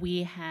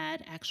 we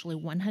had actually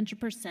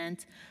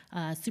 100%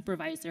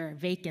 supervisor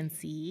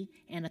vacancy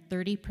and a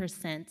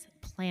 30%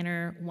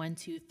 planner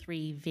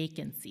 1-2-3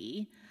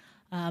 vacancy.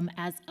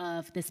 As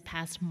of this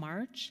past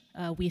March,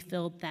 we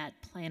filled that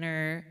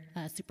planner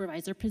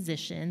supervisor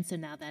position, so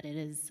now that it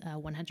is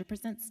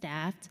 100%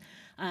 staffed.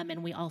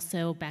 And we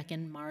also, back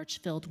in March,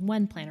 filled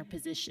 1 planner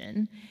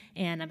position.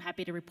 And I'm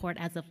happy to report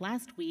as of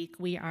last week,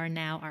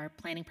 our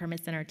Planning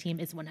Permit Center team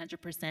is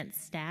 100%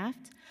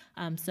 staffed.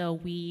 So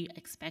we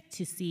expect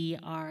to see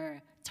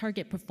our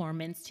target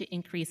performance to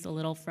increase a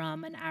little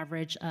from an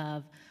average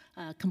of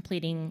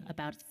completing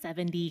about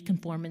 70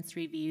 conformance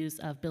reviews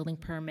of building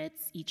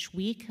permits each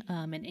week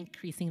and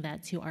increasing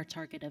that to our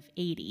target of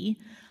 80.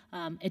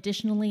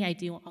 Additionally, I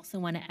do also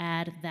want to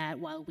add that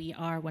while we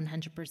are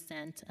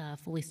 100%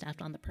 fully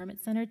staffed on the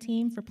Permit Center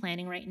team for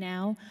planning right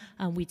now,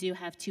 we do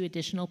have 2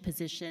 additional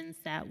positions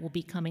that will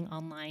be coming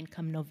online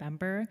come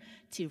November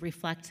to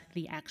reflect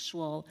the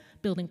actual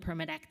building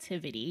permit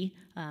activity.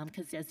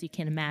 Because as you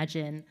can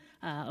imagine,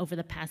 over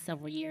the past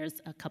several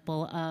years, a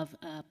couple of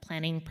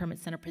planning Permit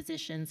Center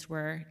positions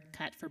were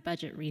cut for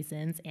budget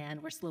reasons,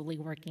 and we're slowly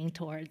working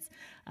towards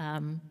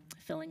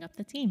filling up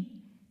the team.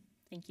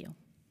 Thank you.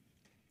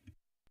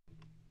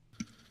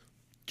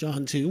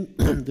 John Tu,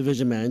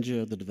 Division Manager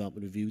of the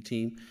Development Review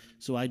Team.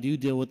 So I do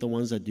deal with the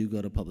ones that do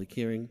go to public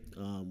hearing.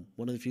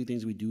 One of the few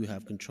things we do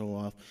have control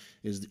of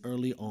is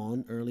early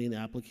in the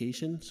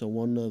application. So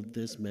one of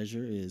this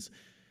measure is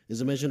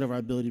a measure of our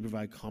ability to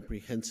provide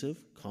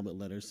comprehensive comment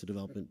letters to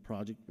development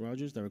project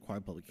projects that require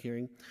public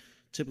hearing.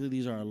 Typically,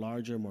 these are our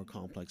larger, more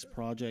complex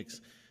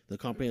projects. The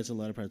comprehensive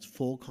letter provides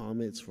full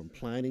comments from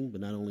planning, but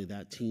not only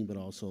that team, but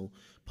also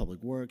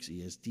Public Works,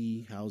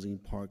 ESD, Housing,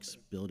 Parks,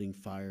 Building,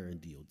 Fire,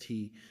 and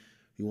DOT.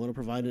 We want to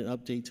provide an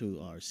update to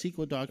our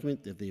CEQA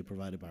document that they are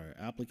provided by our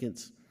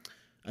applicants.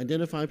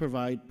 Identify and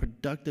provide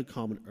productive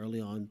comment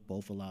early on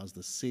both allows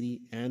the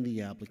city and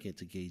the applicant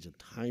to gauge a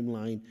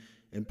timeline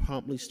and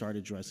promptly start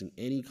addressing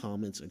any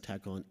comments and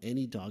tack on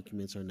any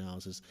documents or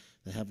analysis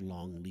that have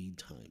long lead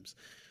times.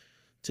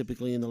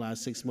 Typically, in the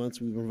last 6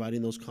 months, we've been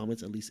providing those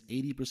comments at least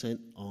 80%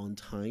 on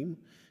time.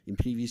 In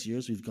previous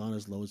years, we've gone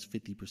as low as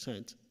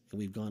 50%, and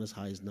we've gone as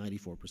high as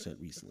 94%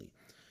 recently.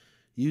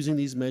 Using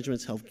these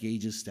measurements help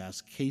gauge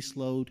staff's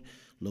caseload,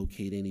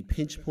 locate any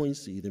pinch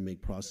points to either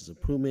make process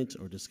improvement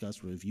or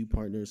discuss with review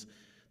partners.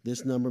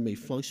 This number may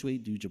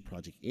fluctuate due to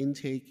project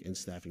intake and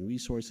staffing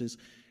resources.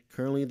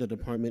 Currently, the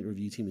department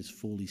review team is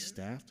fully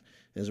staffed.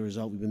 As a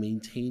result, we've been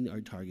maintaining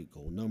our target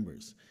goal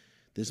numbers.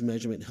 This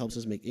measurement helps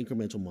us make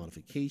incremental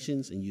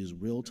modifications and use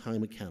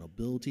real-time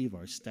accountability of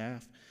our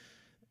staff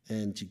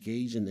and to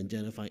gauge and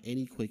identify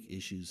any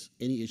issues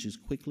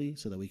quickly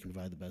so that we can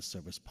provide the best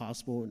service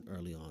possible and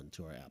early on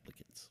to our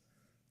applicants.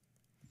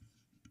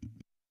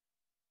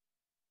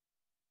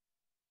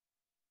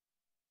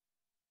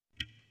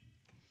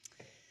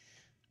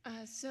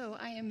 So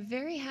I am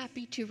very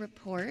happy to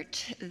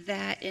report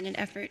that in an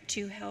effort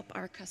to help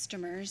our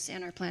customers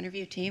and our plan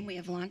review team, we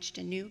have launched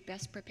a new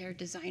Best Prepared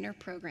Designer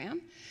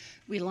program.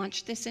 We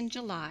launched this in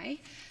July.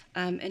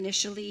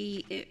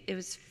 Initially,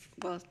 it's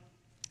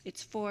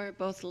for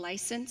both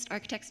licensed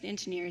architects and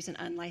engineers and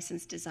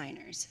unlicensed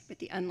designers. But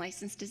the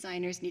unlicensed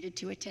designers needed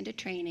to attend a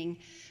training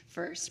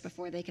first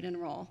before they could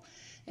enroll.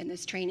 And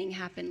this training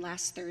happened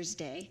last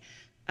Thursday.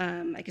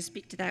 I can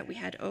speak to that. We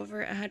had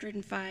over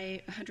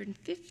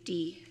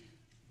 150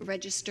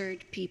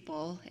 registered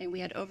people, and we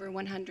had over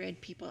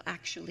 100 people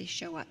actually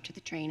show up to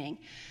the training.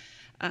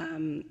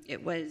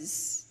 It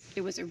was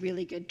a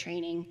really good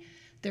training.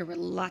 There were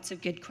lots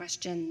of good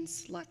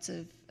questions, lots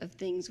of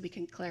things we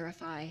can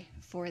clarify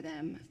for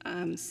them.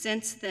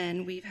 Since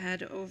then, we've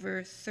had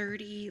over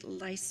 30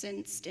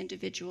 licensed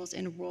individuals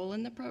enroll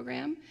in the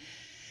program.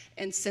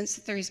 And since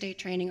the Thursday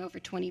training, over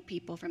 20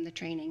 people from the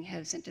training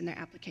have sent in their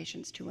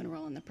applications to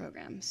enroll in the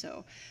program.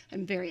 So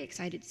I'm very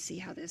excited to see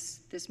how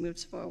this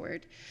moves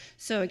forward.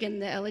 So again,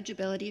 the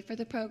eligibility for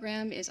the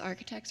program is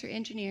architects or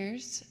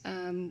engineers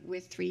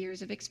with 3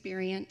 years of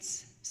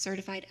experience,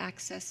 certified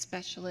access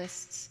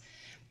specialists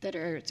that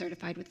are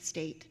certified with the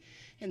state,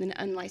 and then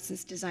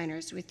unlicensed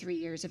designers with 3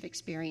 years of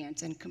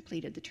experience and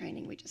completed the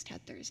training we just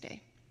had Thursday.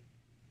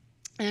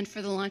 And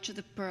for the launch of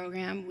the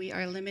program, we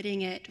are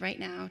limiting it right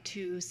now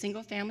to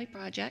single-family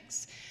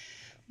projects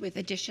with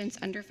additions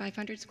under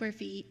 500 square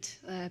feet,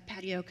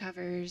 patio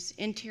covers,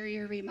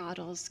 interior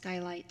remodels,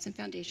 skylights, and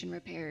foundation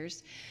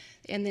repairs,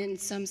 and then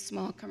some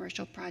small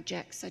commercial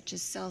projects such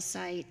as cell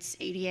sites,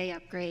 ADA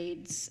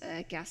upgrades,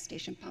 gas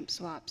station pump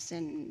swaps,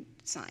 and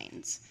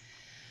signs.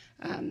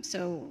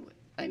 So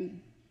I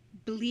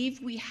believe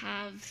we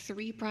have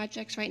 3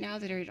 projects right now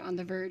that are on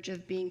the verge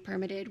of being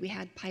permitted. We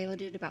had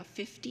piloted about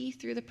 50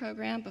 through the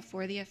program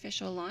before the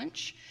official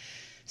launch.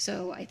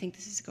 So I think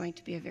this is going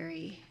to be a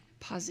very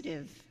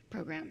positive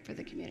program for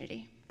the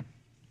community.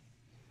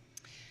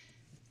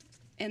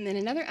 And then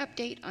another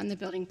update on the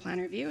building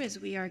plan review is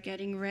we are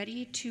getting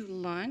ready to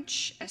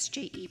launch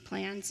SJE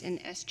plans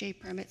and SJ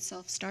permit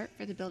self-start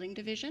for the building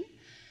division.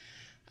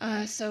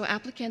 So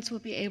applicants will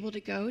be able to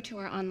go to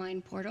our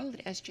online portal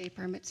at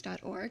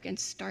sjpermits.org and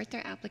start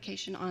their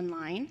application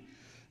online.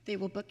 They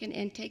will book an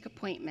intake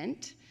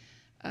appointment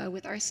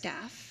with our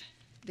staff.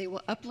 They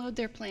will upload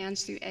their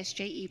plans through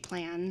SJE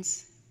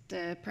plans.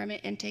 The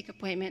permit intake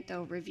appointment,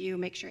 they'll review,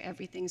 make sure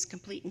everything's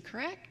complete and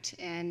correct,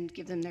 and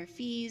give them their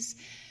fees.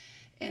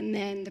 And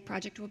then the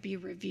project will be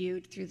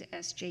reviewed through the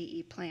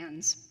SJE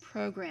plans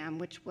program,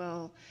 which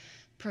will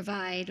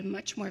provide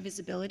much more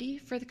visibility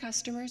for the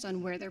customers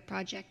on where their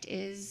project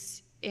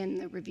is in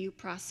the review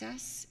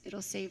process.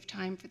 It'll save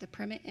time for the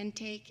permit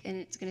intake, and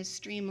it's going to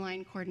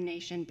streamline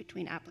coordination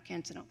between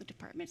applicants and all the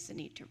departments that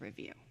need to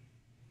review.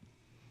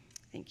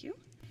 Thank you.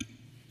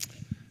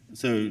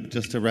 So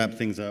just to wrap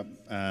things up,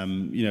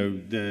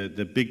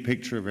 the big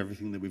picture of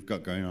everything that we've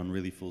got going on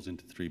really falls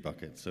into 3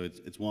 buckets. So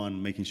it's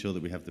one, making sure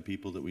that we have the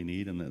people that we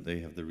need and that they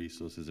have the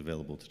resources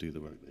available to do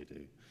the work they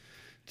do.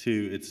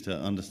 2, it's to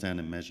understand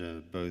and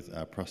measure both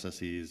our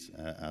processes,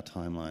 our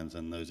timelines,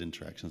 and those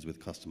interactions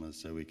with customers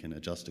so we can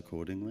adjust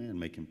accordingly and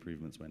make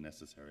improvements where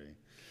necessary.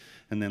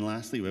 And then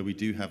lastly, where we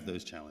do have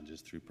those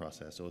challenges through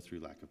process or through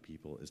lack of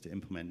people, is to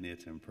implement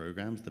near-term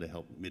programs that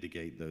help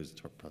mitigate those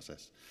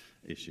process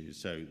issues.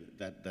 So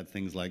that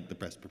things like the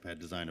Best Prepared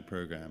Designer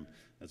program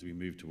as we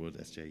move towards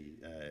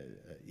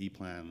SJE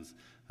plans,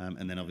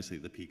 and then obviously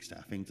the peak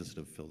staffing to sort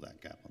of fill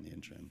that gap on the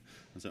interim.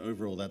 And so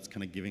overall, that's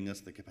kind of giving us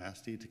the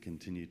capacity to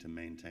continue to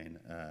maintain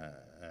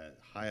a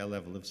higher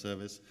level of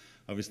service.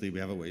 Obviously, we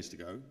have a ways to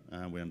go.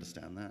 We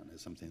understand that, and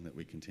it's something that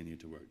we continue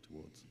to work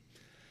towards.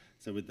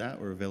 So with that,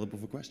 we're available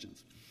for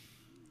questions.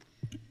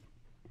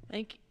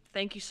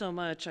 Thank you so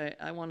much.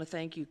 I want to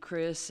thank you,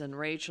 Chris and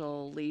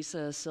Rachel,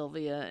 Lisa,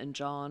 Sylvia, and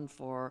John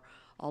for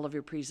all of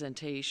your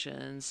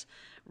presentations.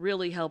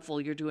 Really helpful.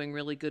 You're doing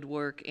really good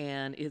work,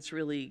 and it's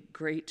really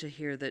great to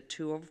hear that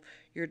 2 of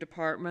your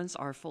departments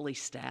are fully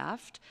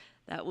staffed.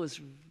 That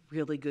was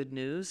really good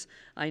news.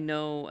 I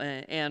know,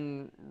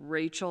 and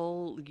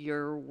Rachel,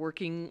 you're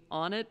working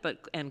on it,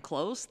 and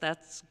close.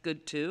 That's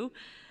good too.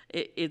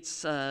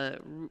 It's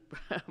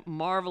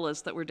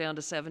marvelous that we're down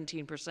to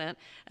 17%.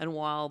 And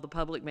while the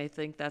public may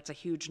think that's a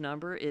huge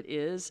number, it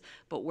is.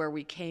 But where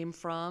we came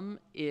from,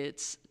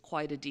 it's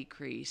quite a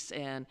decrease.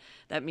 And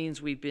that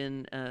means we've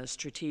been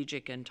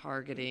strategic and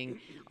targeting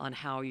on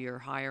how you're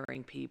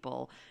hiring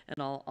people. And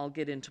I'll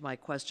get into my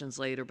questions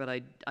later, but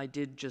I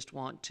did just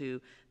want to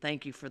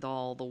thank you for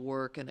all the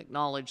work and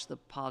acknowledge the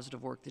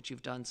positive work that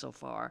you've done so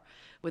far.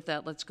 With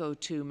that, let's go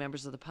to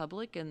members of the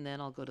public, and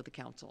then I'll go to the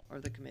council or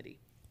the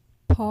committee.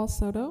 Paul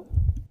Soto.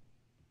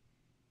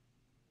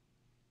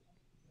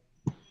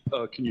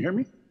 Can you hear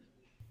me?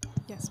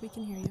 Yes, we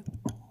can hear you.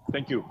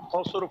 Thank you.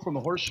 Paul Soto from the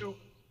Horseshoe.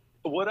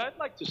 What I'd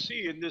like to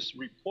see in this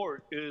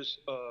report is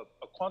a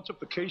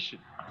quantification,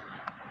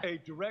 a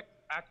direct,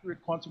 accurate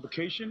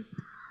quantification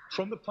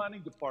from the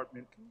planning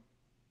department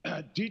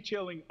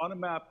detailing on a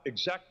map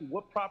exactly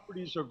what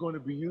properties are going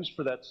to be used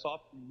for that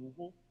soft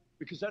removal,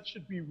 because that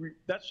should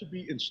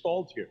be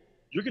installed here.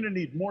 You're going to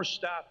need more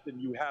staff than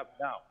you have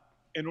now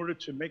in order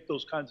to make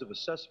those kinds of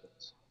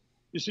assessments.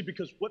 You see,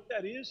 because what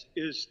that is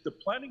the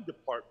planning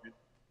department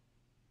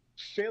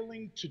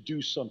failing to do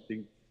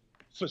something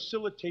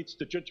facilitates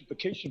the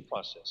gentrification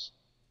process.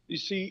 You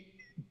see,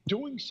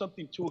 doing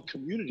something to a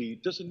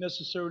community doesn't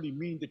necessarily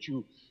mean that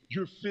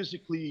you're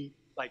physically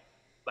like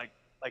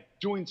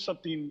doing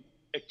something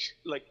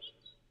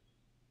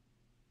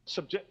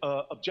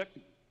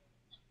objectively.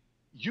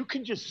 You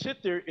can just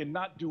sit there and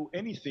not do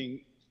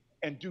anything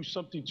and do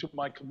something to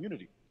my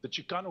community, the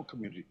Chicano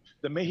community,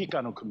 the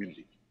Mexicano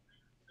community.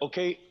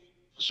 Okay,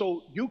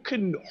 so you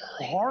can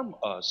harm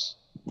us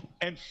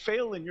and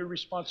fail in your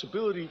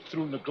responsibility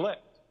through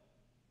neglect.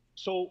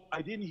 So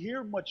I didn't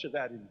hear much of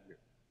that in here.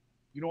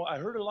 You know, I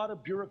heard a lot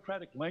of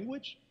bureaucratic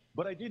language,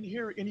 but I didn't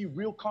hear any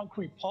real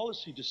concrete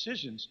policy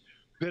decisions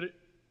that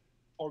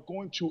are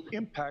going to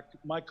impact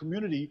my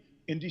community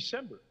in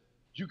December.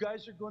 You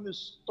guys are going to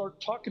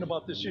start talking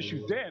about this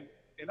issue then,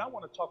 and I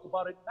want to talk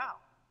about it now.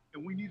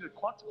 And we need a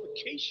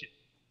quantification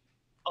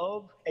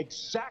of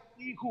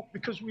exactly who,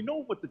 because we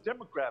know what the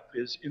demographic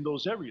is in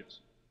those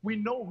areas. We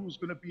know who's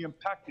going to be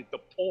impacted, the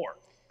poor,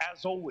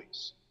 as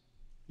always.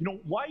 You know,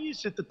 why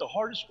is it that the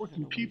hardest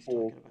working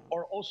people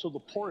are also the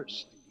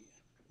poorest?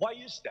 Why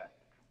is that?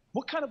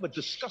 What kind of a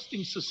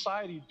disgusting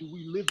society do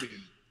we live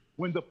in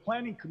when the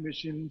planning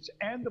commissions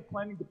and the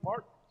planning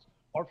departments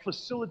are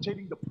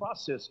facilitating the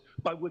process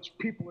by which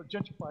people are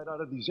gentrified out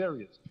of these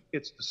areas?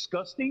 It's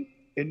disgusting.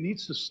 It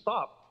needs to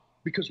stop,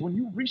 because when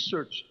you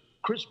research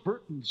Chris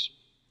Burton's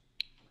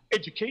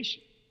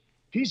education,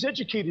 he's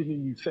educated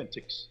in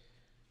euphentics.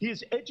 He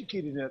is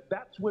educated in it.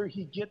 That's where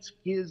he gets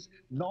his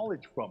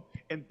knowledge from.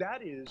 And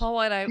that is... Paul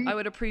White, I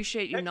would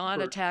appreciate you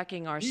not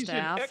attacking our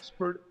staff. He's an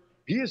expert.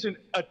 He isn't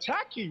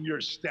attacking your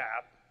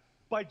staff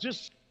by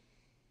just...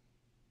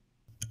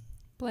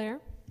 Blair.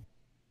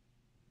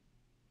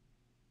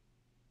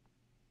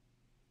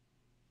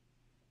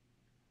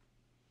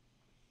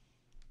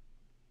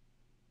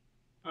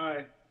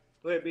 Hi,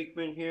 Blair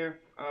Beekman here.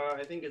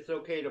 I think it's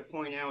okay to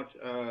point out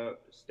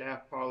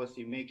staff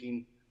policy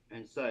making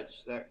and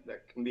such.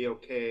 That can be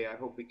okay. I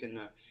hope we can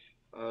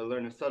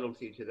learn a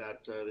subtlety to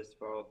that this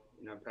fall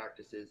in our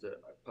practices,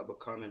 public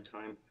comment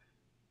time.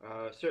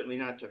 Certainly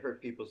not to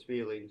hurt people's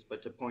feelings,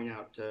 but to point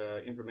out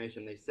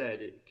information they said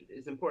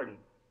is important.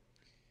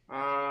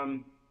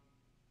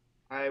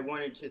 I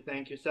wanted to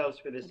thank yourselves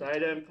for this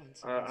item.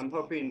 I'm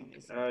hoping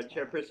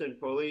Chairperson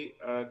Foley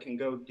can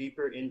go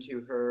deeper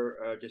into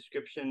her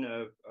description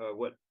of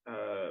what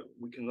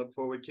we can look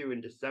forward to in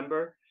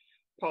December.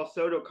 Paul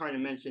Soto kind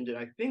of mentioned it,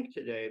 I think,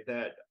 today,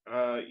 that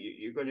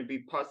you're going to be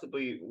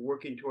possibly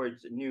working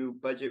towards new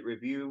budget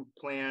review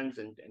plans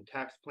and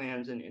tax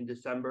plans in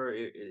December.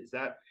 Is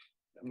that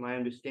my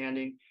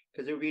understanding?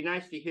 Because it would be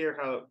nice to hear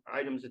how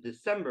items of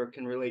December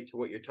can relate to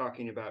what you're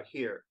talking about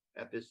here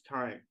at this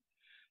time.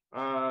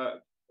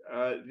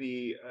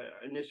 The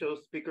initial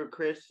speaker,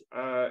 Chris,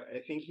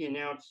 I think he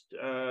announced,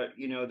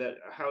 that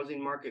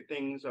housing market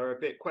things are a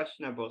bit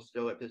questionable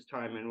still at this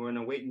time, and we're in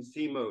a wait and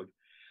see mode.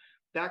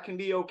 That can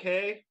be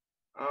okay.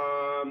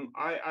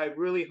 I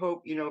really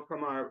hope,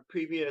 from our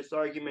previous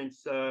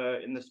arguments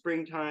in the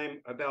springtime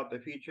about the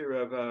future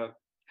of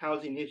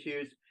housing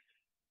issues,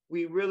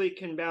 we really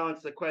can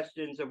balance the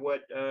questions of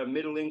what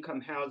middle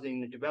income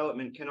housing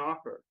development can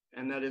offer.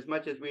 And that as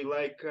much as we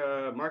like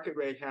market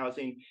rate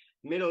housing,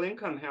 middle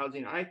income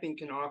housing, I think,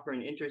 can offer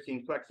an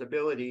interesting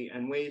flexibility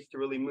and ways to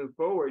really move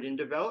forward in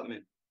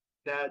development.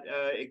 That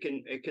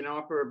it can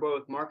offer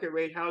both market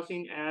rate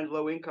housing and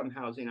low income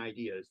housing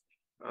ideas,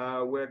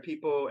 where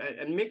people,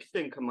 and mixed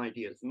income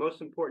ideas,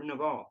 most important of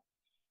all,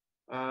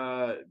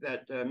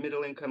 that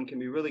middle income can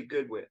be really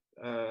good with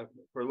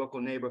for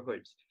local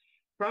neighborhoods.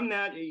 From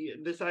that,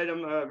 this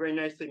item very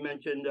nicely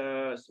mentioned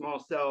small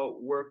cell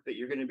work that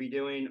you're going to be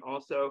doing.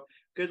 Also,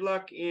 good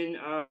luck in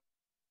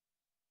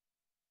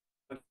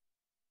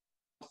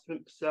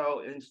cell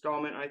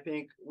installment. I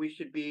think we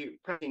should be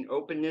pressing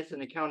openness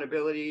and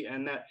accountability,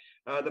 and that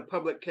The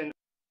public can.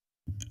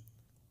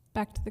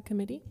 Back to the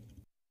committee.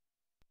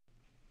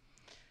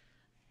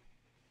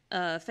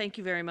 Thank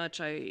you very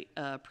much. I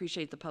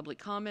appreciate the public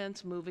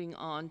comments. Moving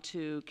on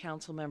to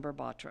Councilmember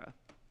Batra.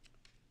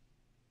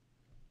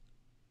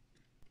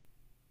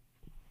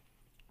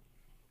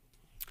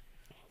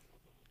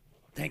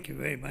 Thank you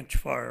very much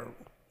for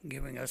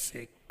giving us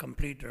a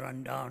complete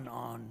rundown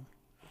on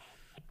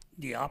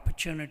the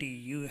opportunity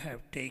you have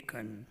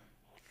taken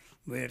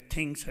where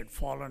things had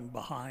fallen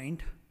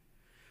behind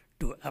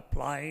to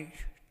apply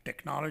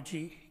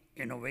technology,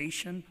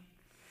 innovation,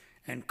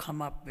 and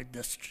come up with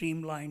the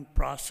streamlined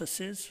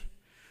processes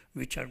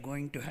which are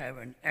going to have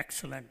an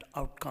excellent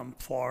outcome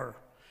for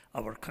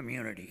our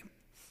community.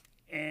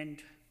 And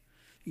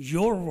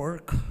your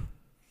work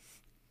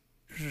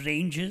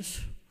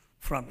ranges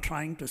from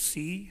trying to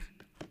see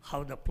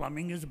how the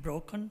plumbing is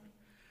broken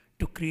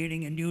to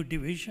creating a new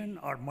division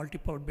or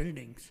multiple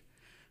buildings.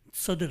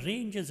 So the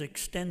range is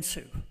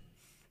extensive.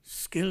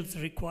 Skills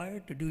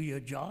required to do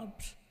your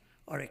jobs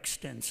are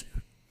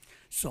extensive.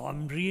 So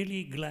I'm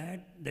really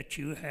glad that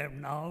you have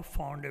now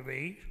found a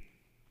way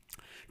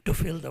to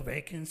fill the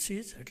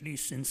vacancies, at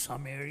least in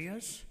some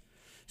areas.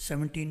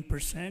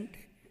 17%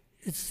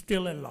 is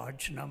still a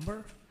large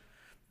number,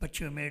 but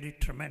you made a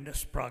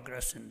tremendous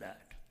progress in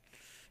that.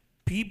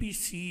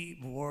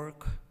 PBC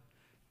work,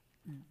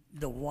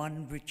 the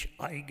one which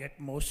I get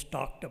most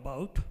talked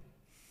about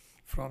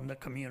from the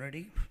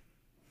community,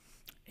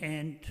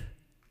 and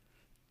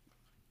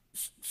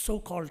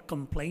so-called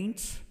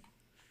complaints,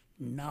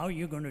 now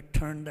you're going to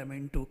turn them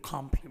into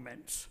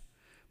compliments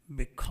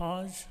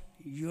because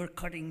you're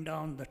cutting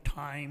down the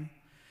time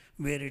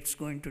where it's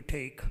going to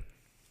take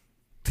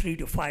 3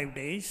 to 5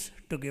 days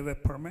to give a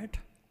permit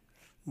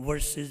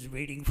versus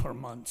waiting for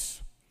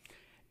months.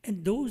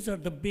 And those are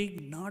the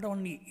big, not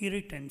only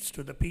irritants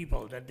to the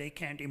people that they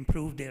can't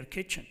improve their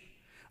kitchen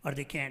or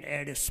they can't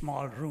add a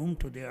small room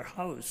to their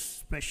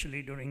house,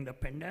 especially during the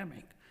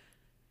pandemic.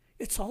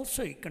 It's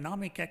also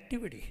economic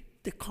activity.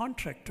 The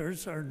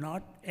contractors are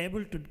not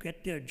able to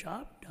get their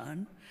job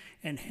done,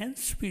 and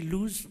hence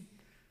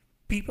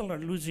people are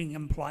losing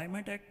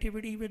employment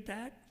activity with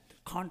that. The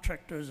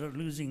contractors are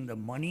losing the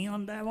money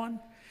on that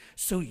one.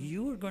 So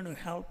you are going to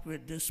help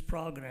with this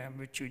program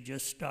which you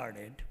just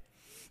started,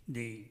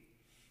 the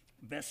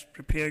Best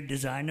Prepared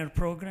Designer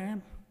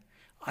program.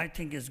 I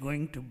think is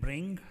going to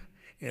bring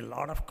a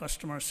lot of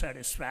customer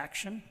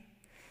satisfaction,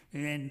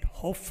 and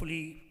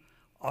hopefully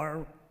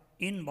our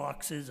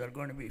inboxes are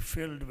going to be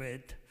filled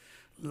with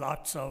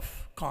lots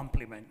of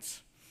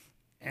compliments.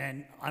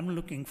 And I'm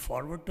looking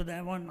forward to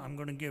that one. I'm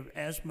going to give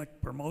as much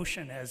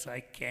promotion as I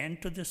can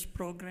to this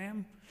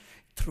program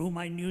through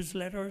my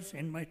newsletters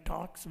and my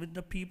talks with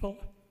the people,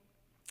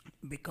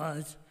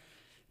 because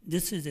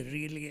this is a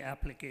really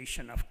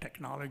application of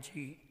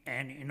technology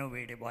and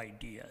innovative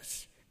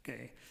ideas.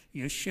 Okay?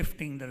 You're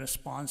shifting the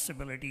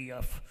responsibility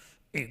of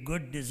a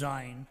good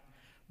design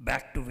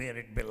back to where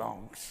it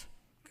belongs.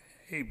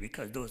 Okay?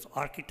 Because those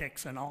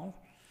architects and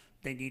all,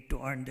 they need to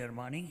earn their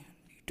money,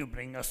 need to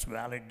bring us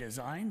valid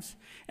designs,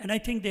 and I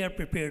think they are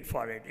prepared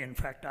for it. In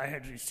fact, I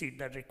had received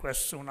that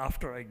request soon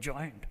after I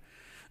joined.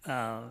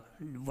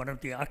 One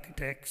of the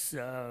architects,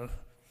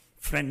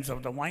 friends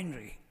of the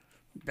winery,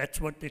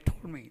 that's what they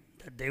told me,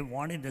 that they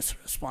wanted this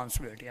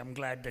responsibility. I'm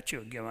glad that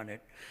you've given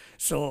it.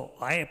 So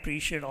I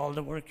appreciate all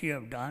the work you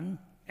have done,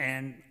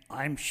 and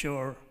I'm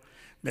sure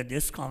that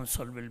this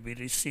council will be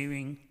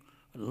receiving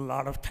a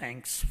lot of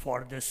thanks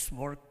for this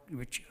work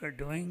which you are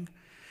doing.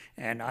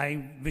 And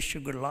I wish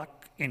you good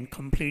luck in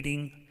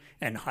completing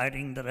and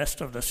hiring the rest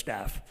of the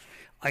staff.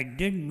 I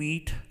did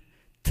meet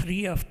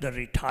 3 of the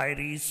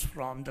retirees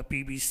from the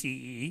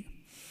PBCE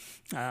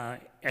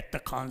at the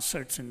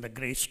concerts in the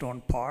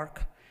Greystone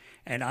Park,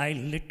 and I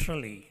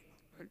literally,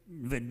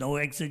 with no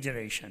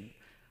exaggeration,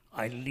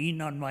 I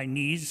leaned on my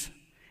knees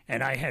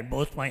and I had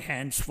both my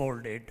hands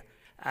folded,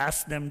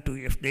 asked them to,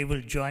 if they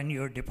will join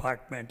your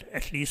department,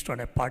 at least on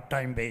a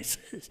part-time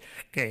basis.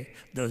 Okay,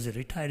 those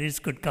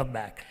retirees could come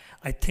back.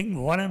 I think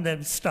one of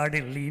them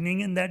started leaning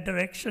in that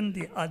direction.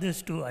 The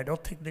others 2, I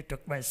don't think they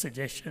took my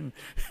suggestion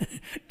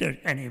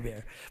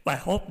anywhere. But I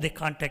hope they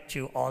contact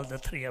you, all the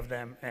 3 of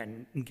them,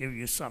 and give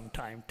you some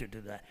time to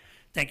do that.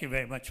 Thank you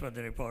very much for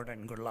the report,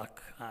 and good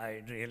luck.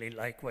 I really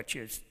like what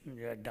you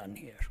have done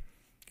here.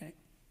 Okay.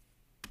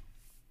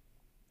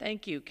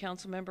 Thank you.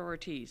 Councilmember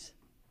Ortiz.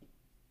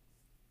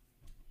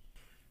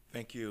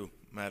 Thank you,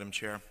 Madam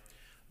Chair.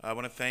 I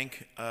want to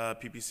thank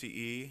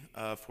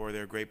PPCE for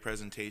their great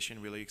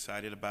presentation. Really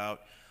excited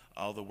about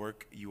all the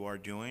work you are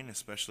doing,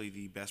 especially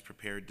the Best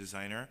Prepared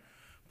Designer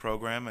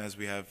program, as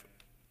we have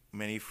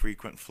many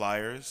frequent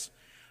flyers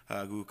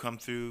who come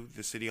through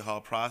the City Hall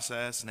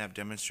process and have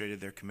demonstrated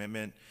their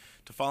commitment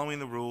to following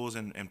the rules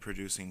and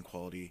producing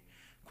quality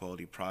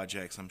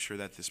projects. I'm sure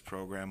that this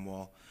program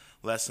will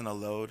lessen a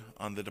load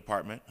on the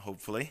department,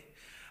 hopefully,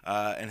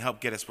 and help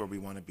get us where we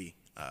want to be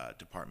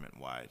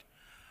department-wide.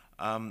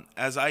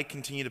 As I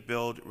continue to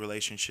build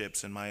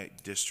relationships in my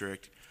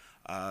district,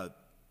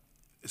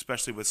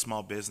 especially with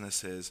small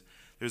businesses,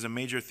 there's a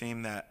major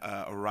theme that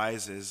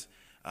arises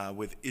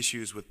with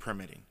issues with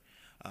permitting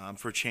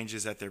for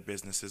changes at their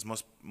businesses,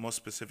 most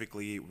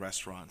specifically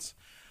restaurants.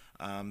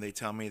 They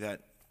tell me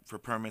that for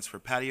permits for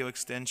patio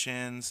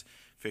extensions,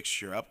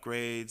 fixture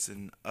upgrades,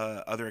 and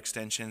other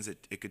extensions,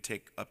 it could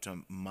take up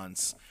to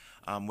months,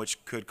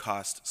 which could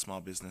cost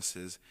small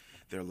businesses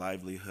their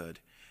livelihood.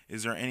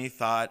 Is there any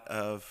thought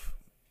of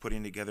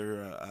putting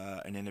together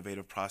an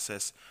innovative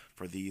process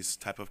for these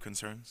type of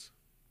concerns?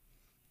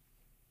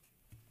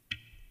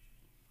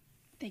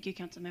 Thank you,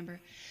 Council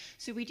Member.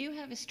 So we do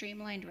have a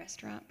streamlined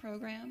restaurant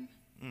program,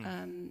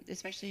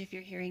 especially if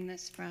you're hearing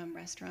this from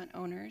restaurant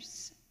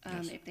owners,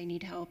 Yes. if they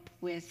need help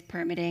with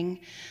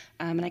permitting.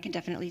 And I can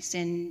definitely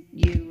send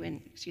you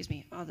and,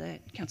 all the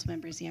council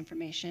members the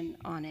information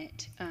on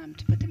it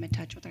to put them in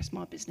touch with our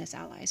small business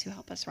allies who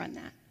help us run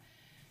that.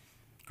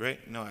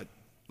 Great. No, I'd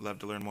love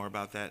to learn more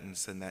about that and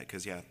send that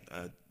because,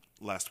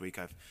 last week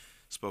I've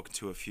spoken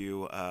to a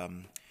few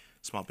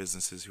small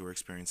businesses who are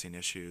experiencing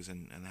issues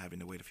and having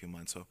to wait a few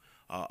months. So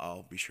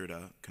I'll be sure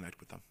to connect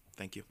with them.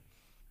 Thank you.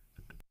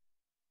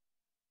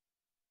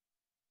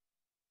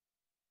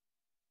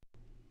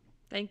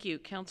 Thank you.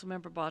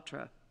 Councilmember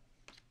Batra.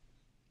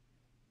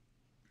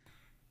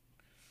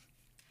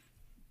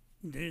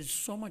 There is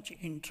so much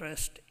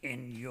interest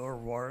in your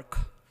work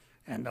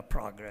and the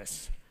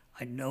progress.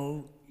 I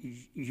know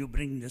you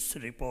bring this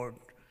report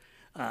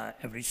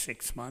every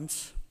 6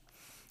 months.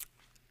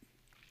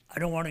 I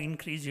don't want to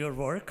increase your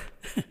work,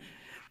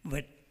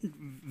 but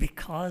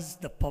because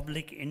the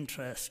public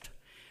interest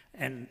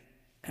and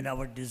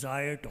our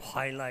desire to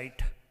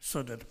highlight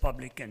so that the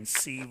public can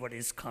see what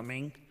is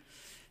coming,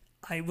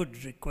 I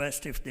would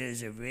request if there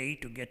is a way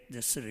to get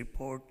this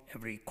report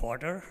every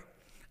quarter.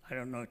 I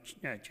don't know,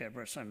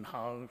 Chairperson,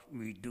 how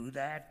we do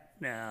that.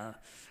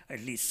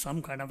 At least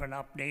some kind of an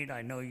update.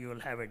 I know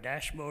you'll have a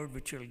dashboard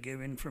which will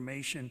give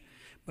information,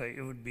 but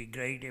it would be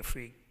great if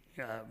we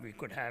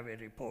could have a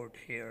report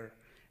here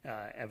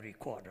every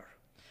quarter.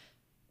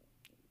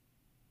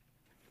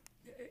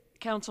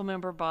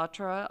 Councilmember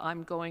Batra,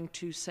 I'm going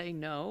to say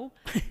no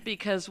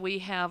because we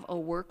have a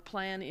work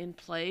plan in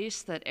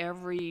place that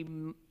every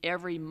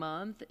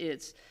month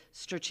it's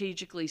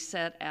strategically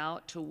set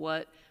out to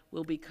what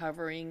we'll be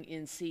covering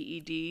in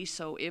CED.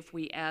 So if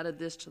we added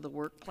this to the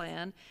work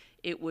plan,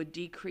 it would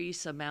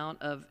decrease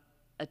amount of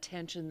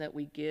attention that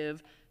we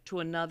give to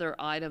another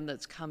item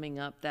that's coming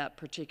up that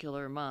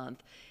particular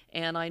month.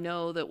 And I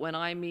know that when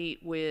I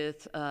meet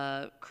with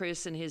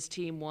Chris and his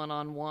team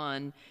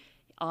one-on-one,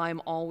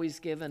 I'm always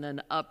given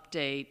an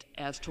update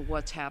as to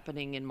what's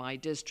happening in my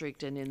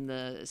district and in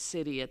the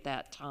city at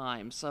that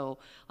time. So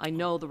I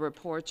know the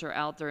reports are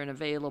out there and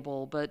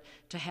available, but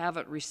to have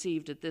it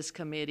received at this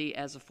committee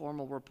as a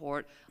formal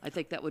report, I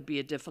think that would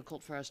be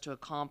difficult for us to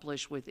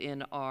accomplish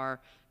within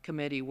our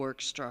committee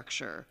work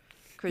structure.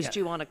 Chris, do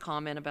you want to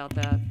comment about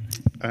that?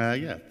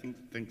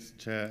 Thanks,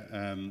 Chair.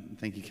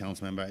 Thank you,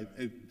 Councilmember.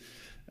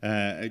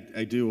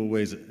 I do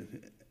always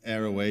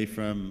err away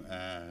from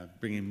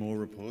bringing more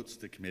reports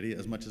to committee.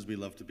 As much as we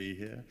love to be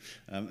here,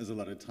 there's a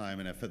lot of time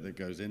and effort that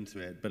goes into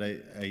it. But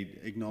I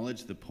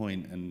acknowledge the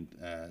point, and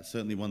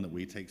certainly one that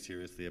we take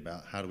seriously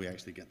about how do we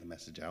actually get the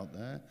message out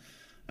there.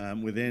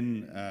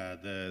 Within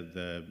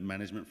the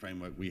management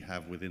framework we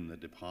have within the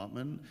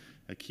department,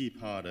 a key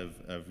part of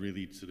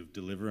really sort of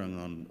delivering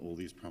on all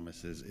these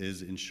promises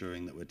is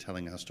ensuring that we're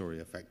telling our story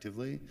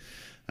effectively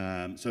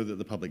so that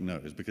the public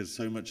knows, because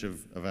so much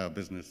of our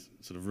business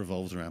sort of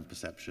revolves around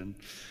perception.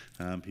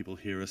 People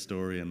hear a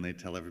story and they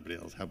tell everybody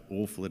else how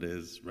awful it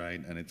is,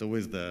 right? And it's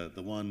always the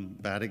one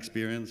bad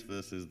experience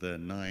versus the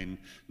 9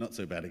 not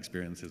so bad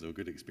experiences or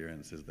good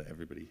experiences that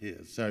everybody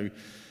hears. So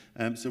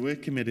we're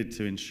committed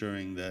to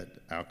ensuring that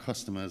our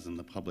customers and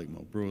the public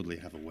more broadly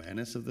have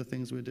awareness of the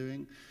things we're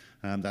doing.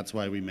 That's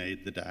why we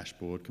made the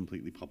dashboard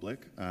completely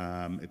public.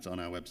 It's on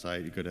our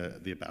website. You go to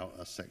the About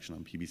Us section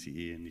on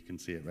PBCE and you can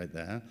see it right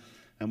there.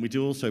 And we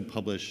do also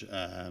publish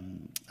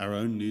our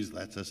own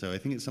newsletter. So I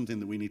think it's something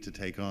that we need to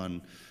take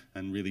on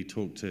and really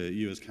talk to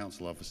you as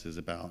council officers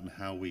about, and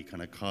how we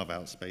kind of carve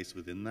out space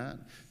within that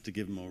to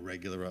give more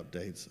regular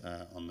updates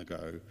on the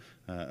go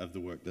of the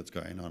work that's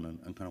going on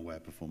and kind of where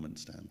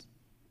performance stands.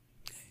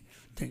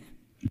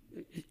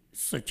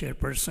 So,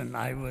 Chairperson,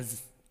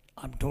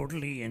 I'm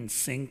totally in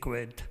sync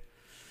with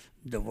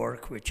the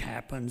work which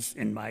happens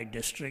in my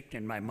district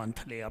in my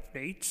monthly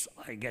updates.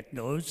 I get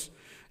those,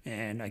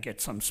 and I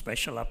get some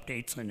special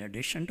updates in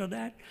addition to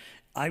that.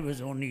 I was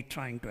only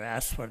trying to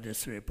ask for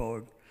this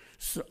report,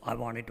 so I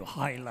wanted to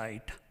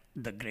highlight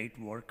the great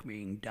work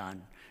being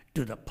done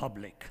to the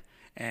public.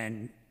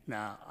 And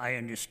I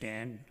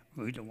understand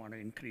we don't want to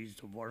increase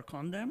the work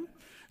on them,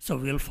 so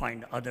we'll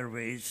find other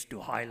ways to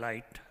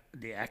highlight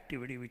the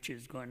activity which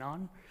is going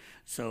on.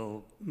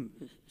 So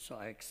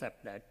I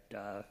accept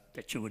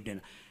that you would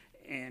do.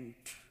 And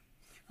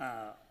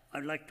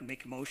I'd like to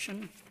make a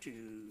motion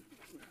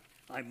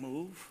I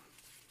move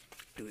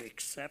to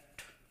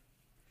accept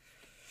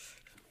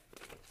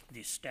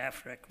the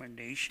staff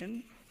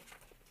recommendation.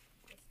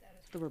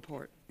 The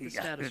report, the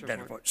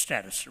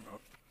status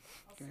report.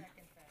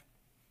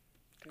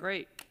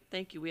 Great,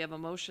 thank you. We have a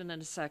motion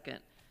and a second.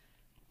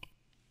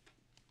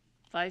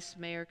 Vice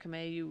Mayor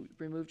Kamei, you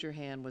removed your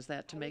hand. Was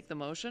that to make the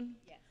motion?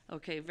 Yes.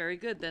 Okay, very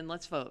good. Then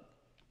let's vote.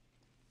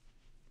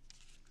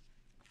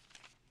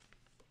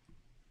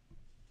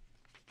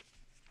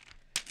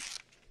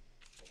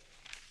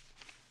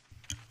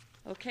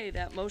 Okay,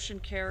 that motion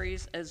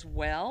carries as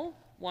well.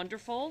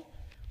 Wonderful.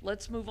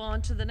 Let's move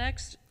on to the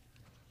next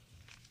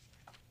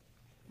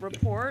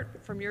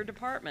report from your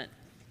department.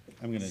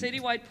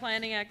 Citywide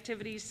Planning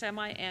Activities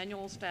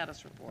Semi-Annual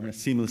Status Report. I'm going to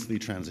seamlessly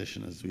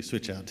transition as we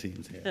switch out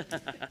teams here.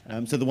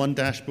 So the one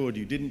dashboard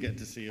you didn't get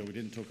to see or we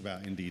didn't talk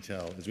about in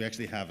detail is we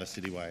actually have a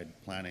citywide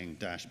planning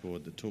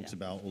dashboard that talks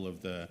about all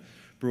of the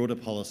broader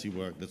policy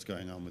work that's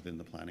going on within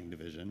the planning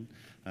division,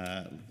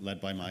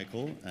 led by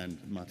Michael and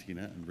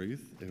Martina and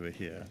Ruth, who are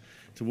here,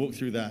 to walk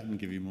through that and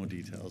give you more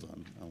details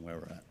on where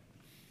we're at.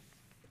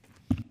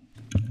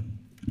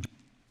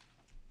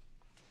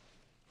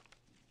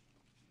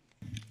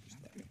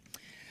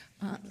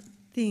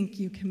 Thank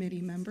you, committee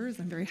members.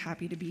 I'm very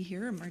happy to be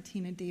here. I'm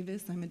Martina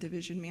Davis. I'm a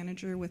division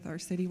manager with our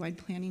citywide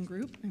planning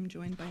group. I'm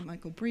joined by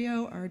Michael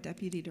Brio, our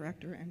deputy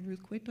director, and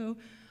Ruth Cueto,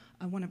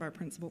 one of our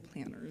principal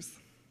planners.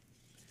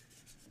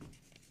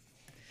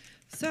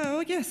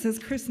 So yes, as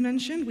Chris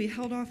mentioned, we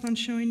held off on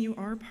showing you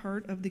our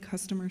part of the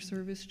customer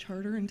service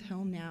charter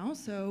until now.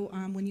 So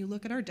when you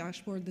look at our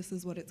dashboard, this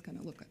is what it's going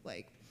to look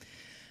like.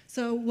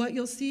 So what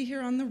you'll see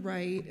here on the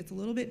right, it's a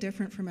little bit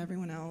different from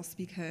everyone else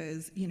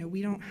because, you know,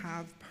 we don't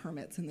have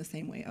permits in the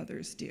same way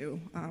others do.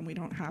 We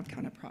don't have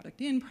kind of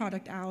product in,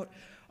 product out.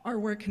 Our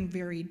work can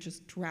vary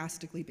just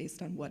drastically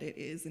based on what it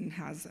is and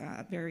has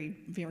very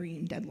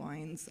varying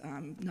deadlines.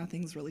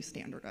 Nothing's really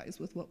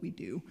standardized with what we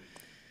do.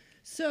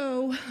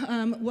 So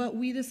what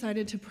we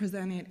decided to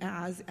present it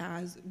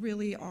as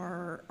really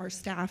our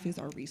staff is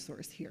our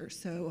resource here.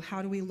 So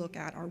how do we look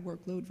at our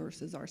workload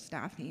versus our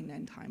staffing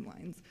and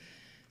timelines?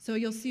 So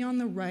you'll see on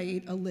the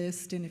right a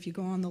list, and if you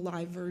go on the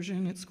live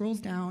version, it scrolls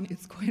down.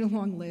 It's quite a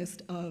long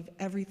list of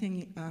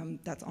everything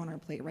that's on our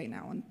plate right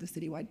now on the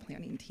citywide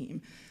planning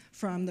team,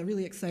 from the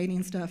really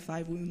exciting stuff,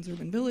 5 Wounds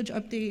Urban Village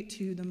update,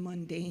 to the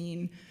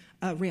mundane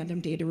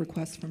random data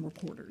requests from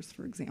reporters,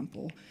 for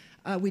example.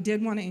 We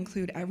did want to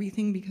include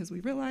everything because we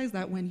realized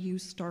that when you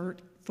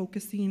start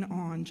focusing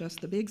on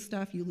just the big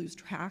stuff, you lose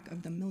track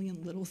of the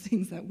million little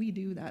things that we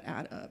do that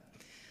add up.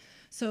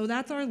 So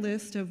that's our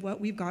list of what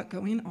we've got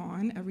going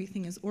on.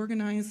 Everything is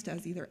organized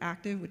as either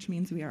active, which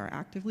means we are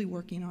actively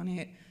working on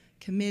it.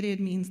 Committed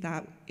means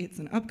that it's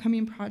an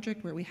upcoming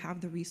project where we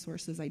have the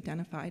resources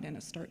identified and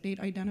a start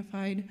date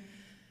identified.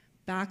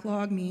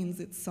 Backlog means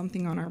it's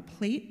something on our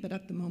plate, but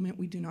at the moment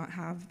we do not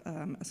have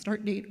a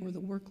start date or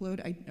the workload,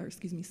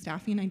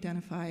 staffing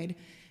identified.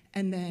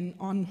 And then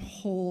on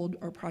hold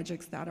are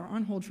projects that are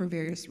on hold for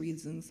various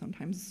reasons,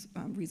 sometimes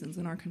reasons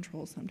in our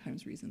control,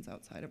 sometimes reasons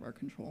outside of our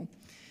control.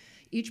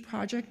 Each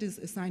project is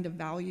assigned a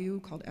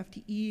value called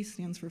FTE,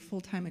 stands for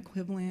full-time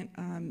equivalent.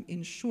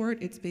 In short,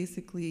 it's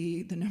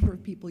basically the number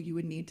of people you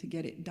would need to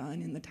get it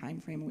done in the time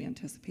frame we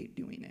anticipate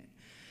doing it.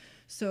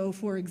 So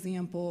for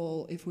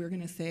example, if we're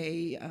gonna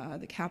say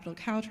the capital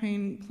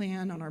Caltrain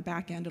plan on our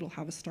back end, it'll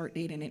have a start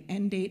date and an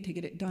end date. To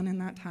get it done in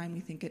that time, we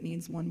think it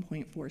needs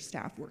 1.4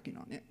 staff working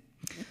on it.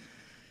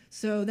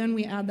 So then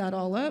we add that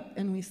all up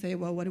and we say,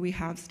 well, what do we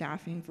have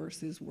staffing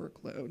versus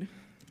workload?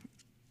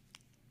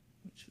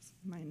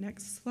 My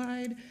next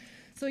slide.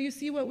 So you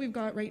see what we've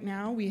got right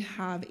now. We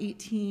have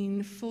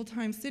 18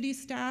 full-time city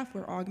staff.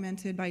 We're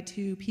augmented by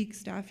 2 peak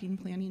staffing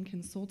planning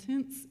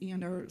consultants,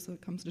 and so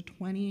it comes to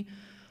 20.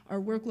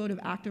 Our workload of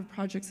active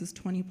projects is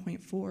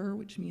 20.4,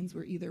 which means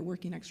we're either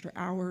working extra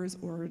hours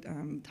or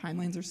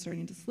timelines are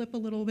starting to slip a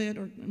little bit,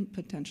 or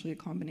potentially a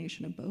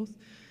combination of both.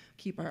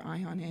 Keep our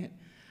eye on it.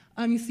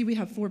 You see we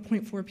have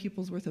 4.4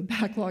 people's worth of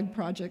backlog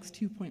projects,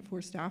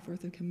 2.4 staff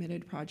worth of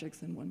committed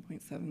projects, and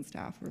 1.7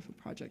 staff worth of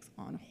projects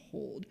on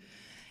hold.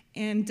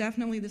 And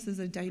definitely this is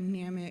a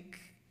dynamic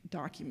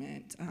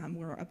document.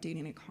 We're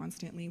updating it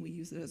constantly. We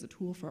use it as a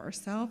tool for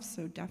ourselves,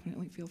 so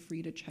definitely feel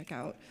free to check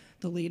out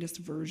the latest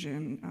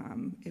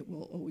version. It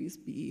will always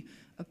be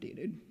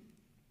updated.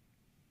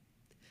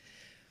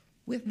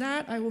 With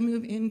that, I will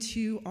move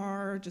into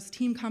our just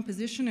team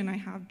composition, and I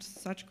have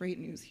such great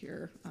news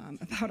here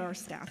about our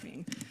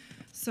staffing.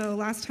 So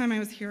last time I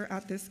was here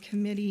at this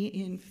committee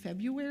in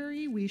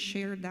February, we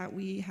shared that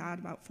we had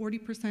about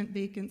 40%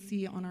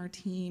 vacancy on our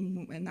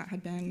team, and that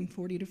had been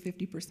 40 to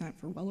 50%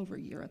 for well over a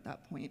year at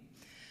that point.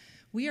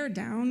 We are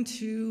down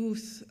to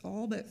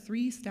all but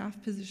 3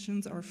 staff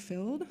positions are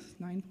filled,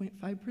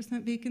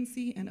 9.5%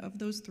 vacancy, and of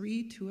those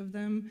 3, 2 of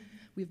them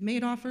we've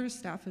made offers,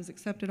 staff has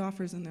accepted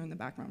offers, and they're in the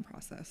background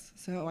process.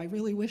 So I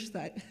really wish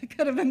that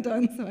could have been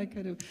done, so I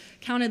could have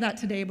counted that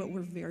today, but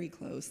we're very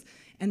close.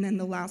 And then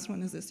the last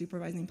one is a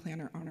supervising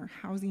planner on our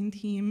housing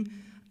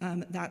team.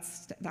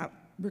 That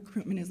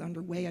recruitment is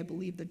underway. I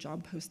believe the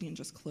job posting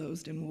just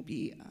closed, and we'll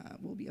be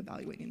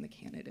evaluating the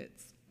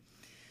candidates.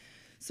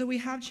 So we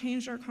have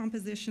changed our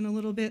composition a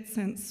little bit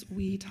since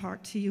we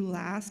talked to you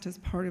last. As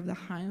part of the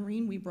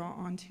hiring, we brought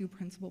on 2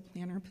 principal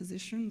planner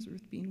positions,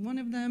 Ruth being one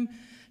of them.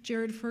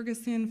 Jared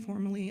Ferguson,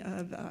 formerly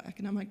of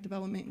Economic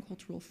Development and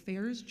Cultural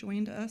Affairs,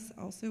 joined us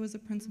also as a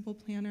principal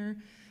planner.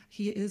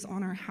 He is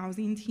on our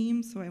housing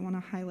team, so I want to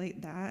highlight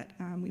that.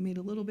 We made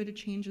a little bit of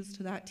changes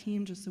to that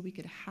team just so we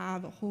could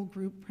have a whole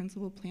group,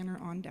 principal planner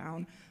on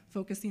down,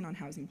 focusing on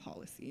housing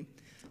policy.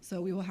 So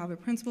we will have a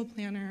principal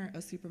planner,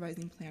 a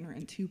supervising planner,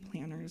 and 2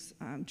 planners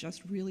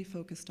just really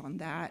focused on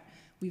that.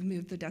 We've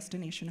moved the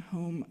destination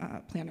home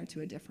planner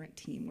to a different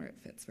team where it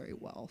fits very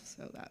well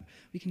so that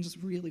we can just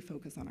really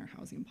focus on our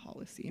housing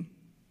policy.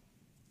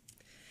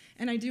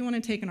 And I do want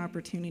to take an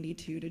opportunity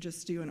to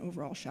just do an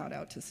overall shout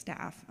out to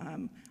staff.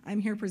 I'm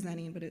here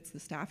presenting, but it's the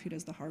staff who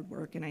does the hard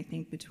work. And I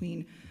think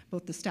between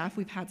both the staff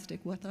we've had stick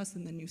with us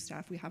and the new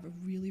staff, we have a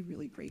really,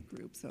 really great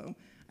group. So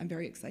I'm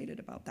very excited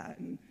about that.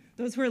 And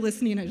those who are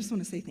listening, I just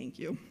want to say thank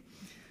you.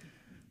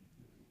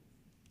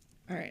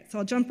 All right, so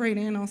I'll jump right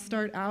in. I'll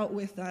start out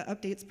with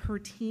updates per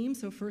team.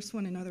 So first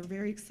one, another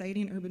very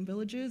exciting urban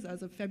villages.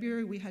 As of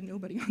February, we had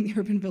nobody on the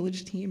urban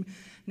village team.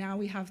 Now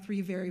we have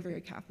 3 very,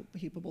 very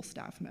capable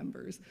staff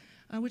members,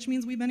 which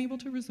means we've been able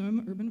to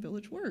resume urban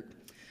village work.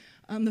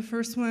 The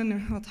first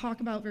one I'll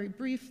talk about very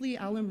briefly,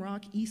 Alum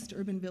Rock East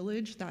Urban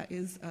Village. That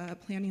is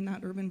planning that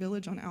urban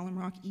village on Alum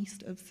Rock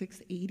east of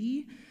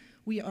 680.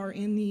 We are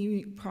in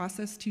the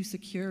process to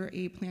secure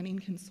a planning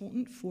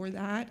consultant for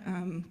that.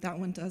 That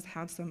one does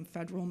have some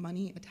federal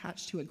money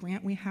attached to a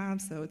grant we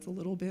have, so it's a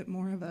little bit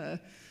more of a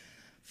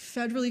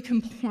federally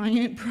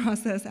compliant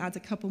process, adds a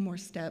couple more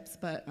steps,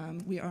 but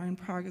we are in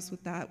progress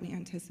with that. We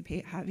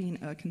anticipate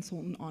having a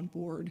consultant on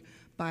board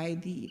by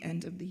the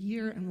end of the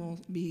year, and we'll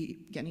be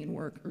getting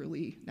work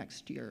early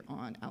next year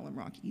on Alum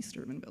Rock East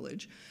Urban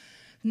Village.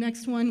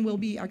 Next one will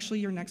be actually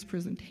your next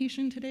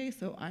presentation today,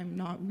 so I'm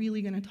not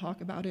really going to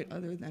talk about it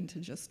other than to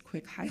just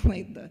quick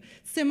highlight the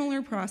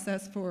similar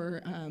process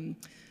for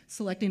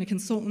selecting a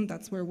consultant.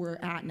 That's where we're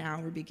at now.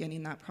 We're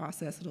beginning that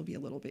process. It'll be a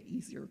little bit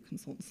easier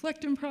consultant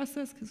selection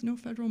process because no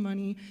federal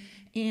money.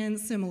 And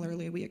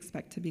similarly, we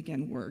expect to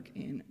begin work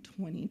in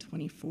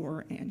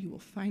 2024, and you will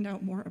find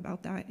out more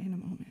about that in a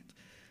moment.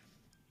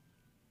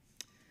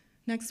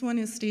 Next one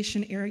is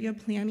station area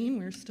planning.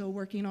 We're still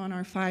working on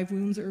our 5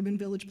 Wounds Urban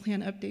Village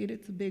Plan update.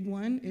 It's a big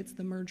one. It's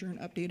the merger and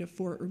update of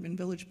 4 urban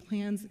village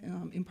plans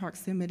in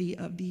proximity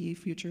of the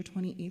future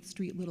 28th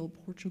Street Little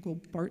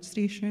Portugal BART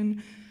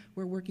station.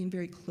 We're working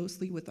very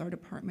closely with our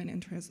Department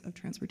of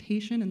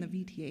Transportation and the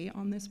VTA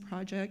on this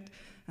project.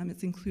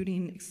 It's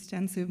including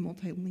extensive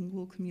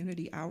multilingual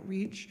community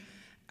outreach.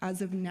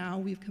 As of now,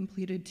 we've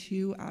completed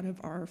 2 out of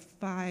our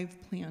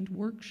 5 planned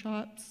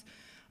workshops.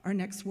 Our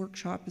next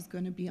workshop is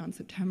going to be on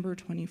September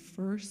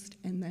 21st,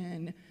 and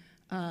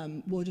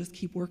then we'll just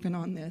keep working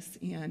on this,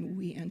 and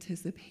we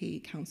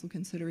anticipate council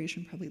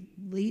consideration probably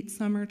late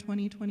summer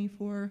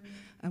 2024.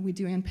 We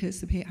do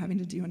anticipate having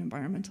to do an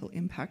environmental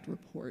impact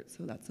report,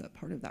 so that's a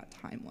part of that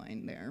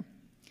timeline there.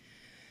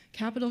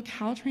 Capital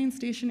Caltrain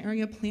Station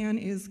Area Plan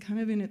is kind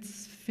of in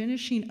its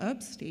finishing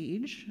up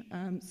stage.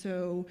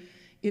 So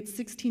it's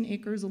 16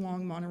 acres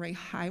along Monterey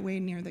Highway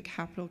near the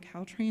Capital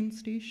Caltrain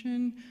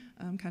Station,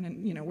 kind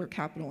of, where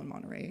Capital and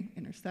Monterey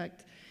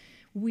intersect.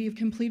 We've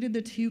completed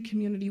the 2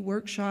 community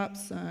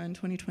workshops in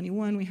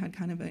 2021. We had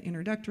kind of an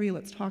introductory,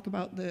 let's talk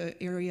about the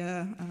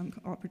area,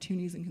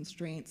 opportunities and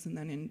constraints, and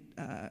then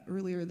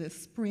earlier this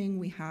spring,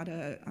 we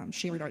had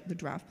shared the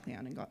draft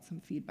plan and got some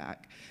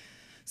feedback.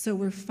 So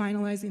we're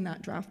finalizing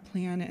that draft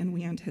plan, and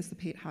we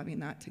anticipate having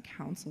that to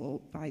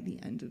council by the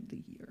end of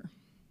the year.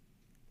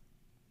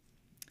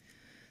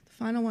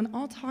 Final one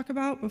I'll talk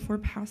about before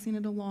passing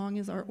it along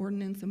is our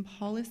ordinance and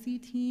policy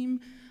team.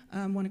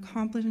 One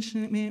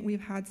accomplishment we've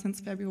had since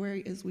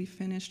February is we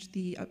finished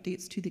the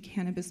updates to the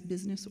cannabis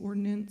business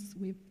ordinance.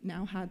 We've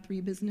now had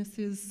 3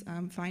 businesses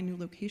find new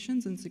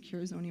locations and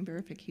secure zoning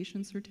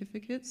verification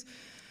certificates.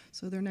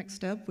 So their next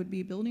step would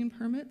be building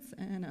permits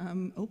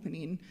and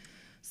opening.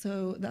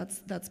 So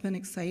that's been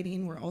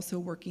exciting. We're also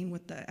working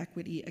with the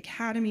Equity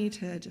Academy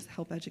to just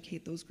help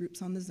educate those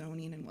groups on the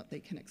zoning and what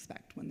they can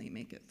expect when they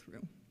make it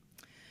through.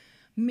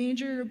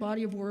 Major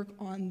body of work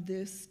on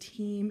this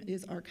team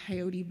is our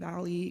Coyote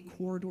Valley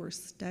corridor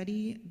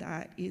study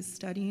that is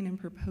studying and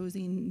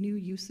proposing new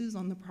uses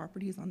on the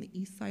properties on the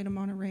east side of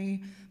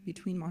Monterey,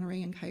 between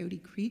Monterey and Coyote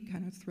Creek,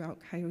 kind of throughout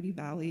Coyote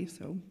Valley,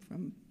 so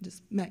from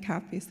just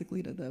Metcalf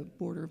basically to the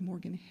border of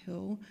Morgan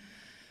Hill.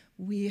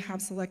 We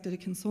have selected a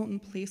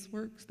consultant,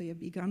 Placeworks. They have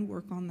begun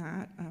work on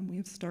that. We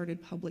have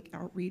started public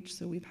outreach,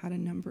 so we've had a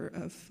number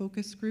of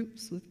focus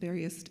groups with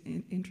various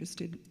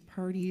interested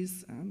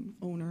parties,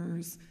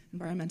 owners,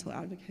 environmental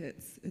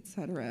advocates, et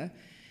cetera.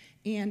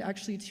 And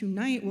actually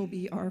tonight will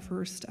be our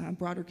first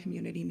broader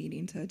community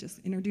meeting to just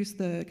introduce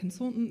the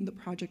consultant and the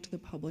project to the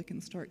public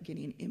and start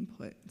getting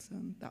input. So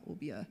that will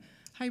be a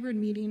hybrid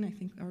meeting, I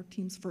think our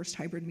team's first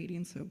hybrid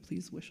meeting, so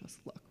please wish us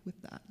luck with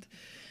that.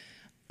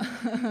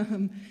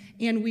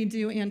 And we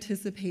do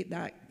anticipate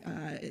that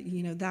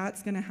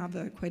That's going to have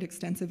a quite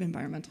extensive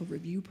environmental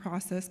review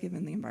process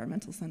given the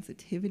environmental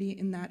sensitivity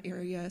in that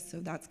area. So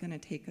that's going to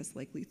take us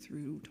likely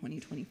through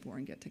 2024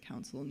 and get to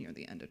council near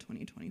the end of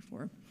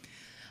 2024.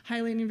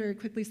 Highlighting very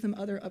quickly some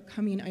other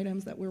upcoming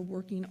items that we're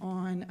working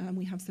on.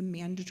 We have some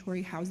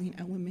mandatory housing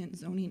element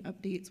zoning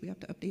updates. We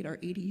have to update our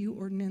ADU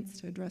ordinance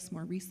to address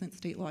more recent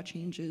state law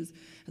changes,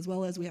 as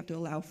well as we have to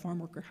allow farm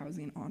worker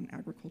housing on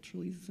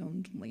agriculturally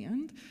zoned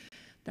land.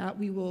 That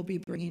we will be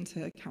bringing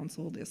to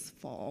council this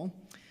fall.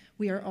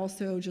 We are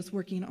also just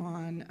working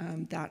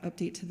on that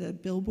update to the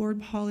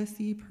billboard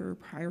policy. Per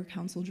prior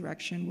council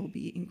direction, we'll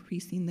be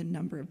increasing the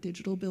number of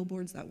digital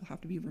billboards that will have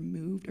to be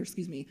removed, or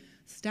excuse me,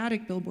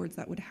 static billboards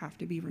that would have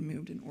to be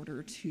removed in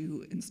order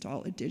to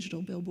install a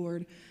digital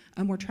billboard.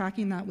 We're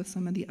tracking that with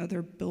some of the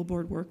other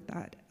billboard work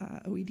that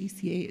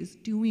OEDCA is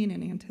doing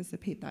and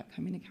anticipate that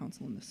coming to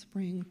council in the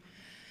spring.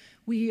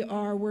 We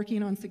are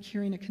working on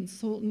securing a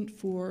consultant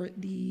for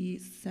the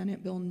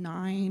Senate Bill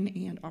 9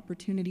 and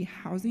Opportunity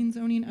Housing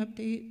Zoning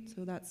update.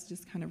 So that's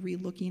just kind of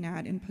re-looking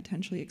at and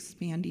potentially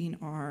expanding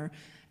our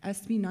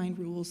SB 9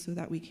 rules so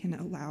that we can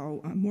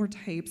allow more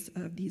types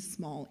of these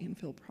small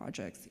infill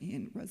projects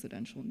in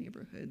residential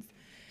neighborhoods.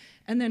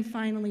 And then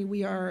finally,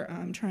 we are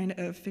trying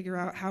to figure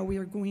out how we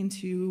are going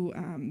to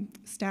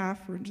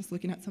staff. We're just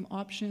looking at some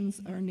options.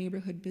 Our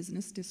neighborhood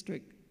business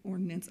district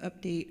ordinance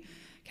update.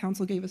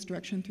 Council gave us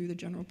direction through the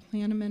general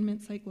plan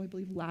amendment cycle, I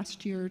believe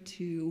last year,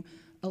 to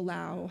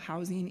allow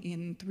housing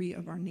in 3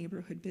 of our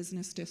neighborhood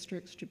business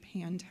districts,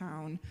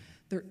 Japantown,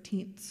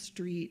 13th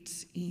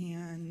Street,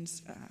 and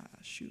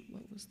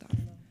what was that?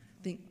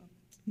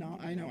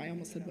 I know, I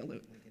almost said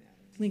Willow.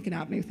 Lincoln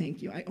Avenue,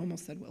 thank you. I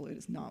almost said Willow, it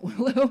is not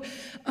Willow.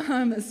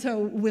 So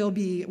we'll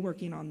be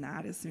working on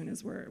that as soon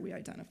as we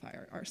identify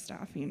our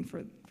staffing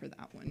for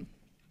that one.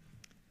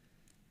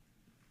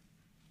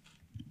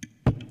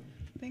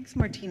 Thanks,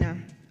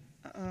 Martina.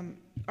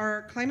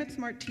 Our Climate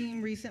Smart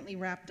team recently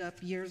wrapped up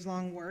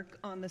years-long work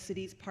on the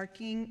city's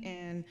parking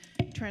and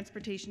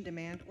transportation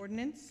demand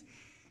ordinance.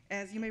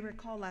 As you may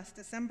recall, last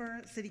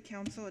December, City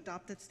Council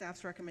adopted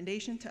staff's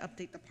recommendation to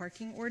update the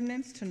parking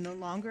ordinance to no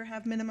longer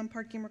have minimum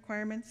parking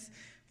requirements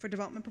for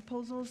development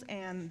proposals,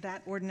 and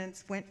that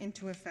ordinance went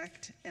into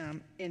effect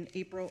in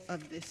April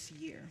of this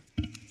year.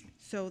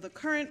 So the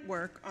current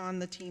work on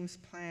the team's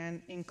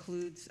plan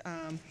includes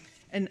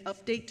an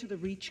update to the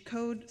REACH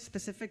code,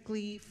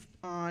 specifically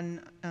on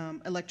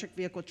electric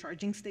vehicle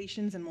charging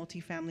stations and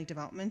multifamily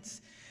developments.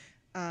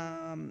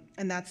 And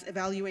that's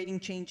evaluating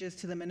changes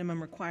to the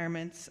minimum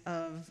requirements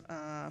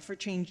for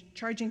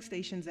charging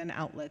stations and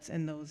outlets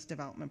in those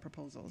development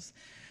proposals.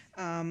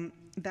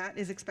 That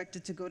is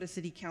expected to go to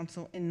City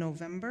Council in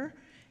November.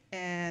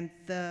 And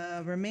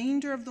the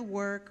remainder of the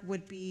work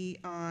would be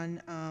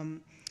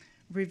on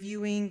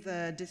reviewing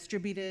the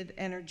distributed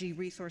energy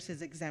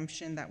resources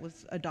exemption that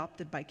was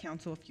adopted by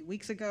council a few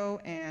weeks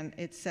ago, and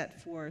it's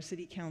set for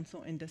City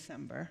Council in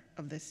December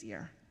of this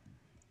year.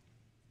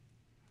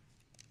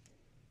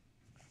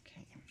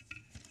 Okay.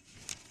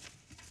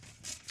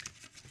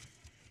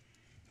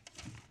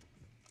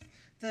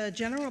 The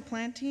general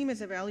plan team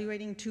is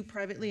evaluating 2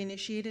 privately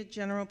initiated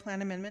general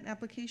plan amendment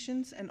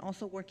applications and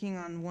also working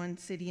on 1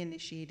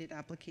 city-initiated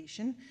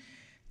application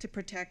to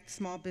protect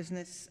small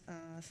businesses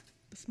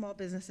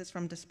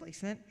from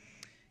displacement.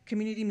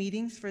 Community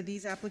meetings for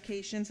these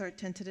applications are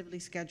tentatively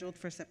scheduled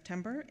for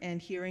September,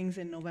 and hearings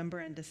in November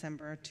and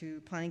December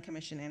to Planning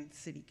Commission and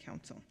City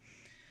Council.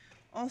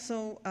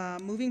 Also,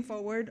 moving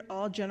forward,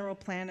 all general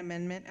plan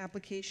amendment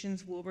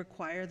applications will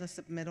require the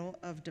submittal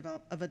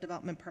of a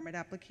development permit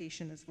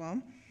application as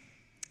well.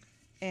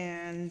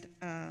 And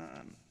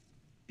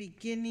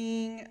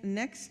beginning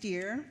next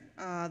year,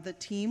 the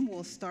team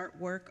will start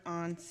work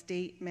on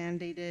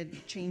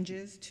state-mandated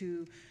changes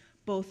to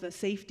both the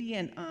safety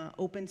and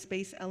open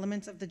space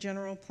elements of the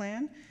general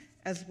plan,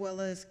 as well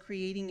as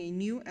creating a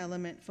new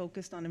element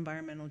focused on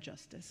environmental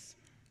justice.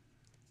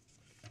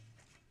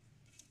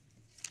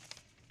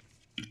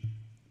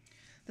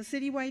 The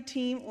citywide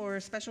team, or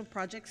special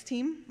projects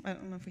team, I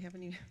don't know if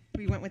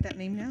we went with that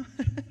name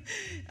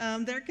now.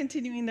 They're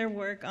continuing their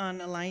work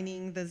on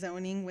aligning the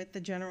zoning with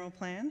the general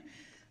plan.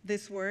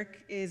 This work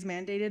is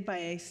mandated by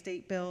a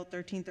State Bill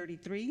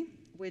 1333,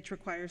 which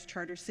requires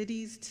charter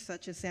cities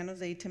such as San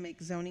Jose to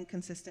make zoning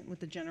consistent with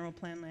the general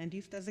plan land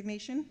use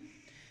designation.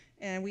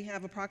 And we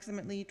have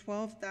approximately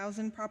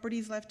 12,000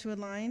 properties left to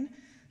align.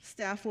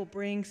 Staff will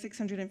bring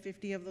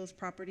 650 of those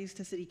properties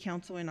to City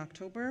Council in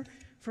October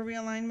for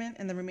realignment,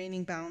 and the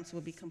remaining balance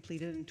will be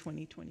completed in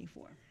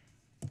 2024.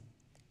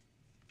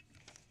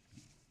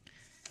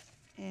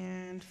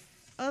 And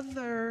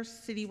other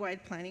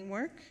citywide planning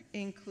work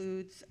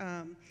includes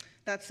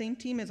that same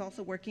team is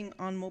also working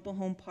on mobile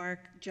home park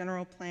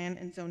general plan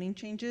and zoning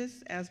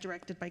changes as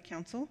directed by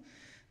council.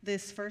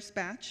 This first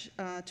batch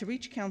to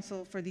reach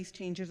council for these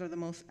changes are the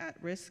most at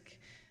risk.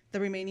 The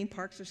remaining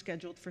parks are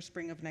scheduled for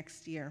spring of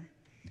next year.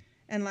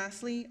 And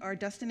lastly, our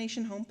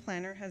destination home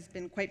planner has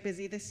been quite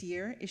busy this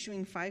year,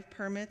 issuing 5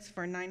 permits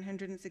for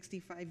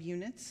 965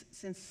 units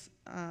since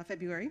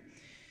February.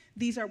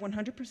 These are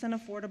 100%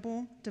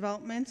 affordable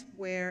developments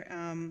where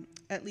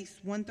at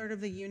least 1/3 of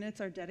the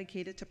units are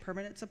dedicated to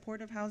permanent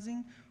supportive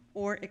housing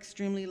or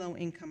extremely low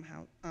income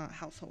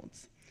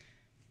households.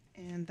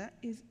 And that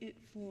is it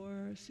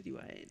for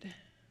citywide.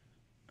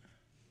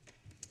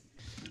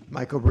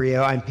 Michael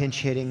Brio, I'm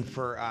pinch hitting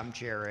for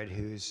Jared,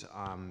 who's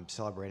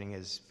celebrating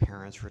his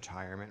parents'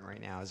 retirement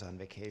right now, is on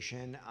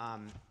vacation.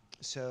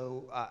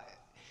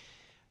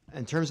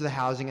 In terms of the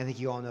housing, I think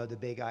you all know the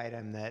big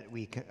item that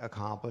we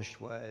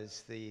accomplished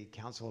was the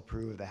council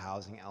approved the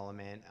housing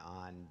element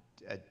on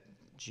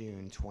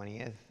June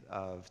 20th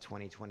of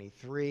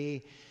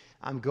 2023.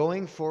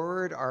 Going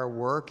forward, our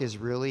work is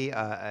really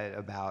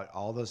about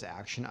all those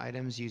action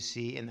items you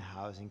see in the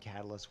Housing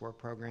Catalyst Work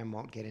Program.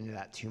 Won't get into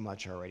that too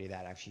much already.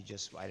 That actually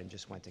item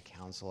just went to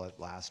council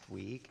last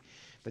week.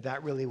 But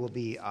that really will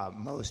be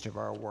most of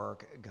our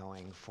work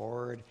going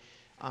forward.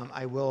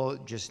 I will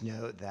just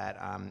note that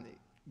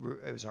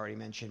it was already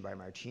mentioned by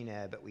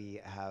Martina, but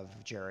we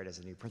have Jared as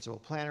a new principal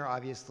planner,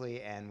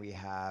 obviously, and we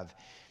have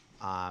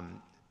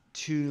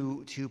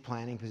two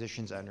planning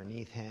positions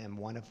underneath him,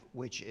 one of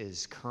which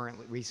is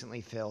recently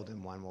filled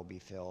and one will be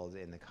filled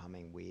in the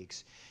coming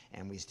weeks.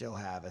 And we still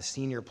have a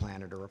senior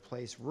planner to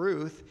replace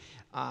Ruth,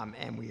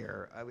 and we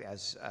are,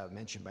 as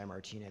mentioned by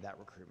Martina, that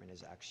recruitment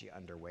is actually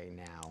underway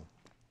now.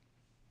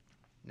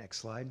 Next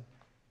slide.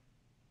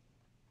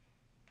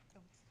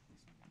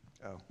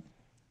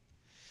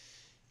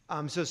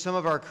 So some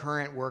of our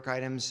current work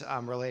items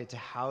related to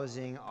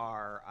housing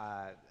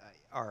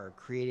are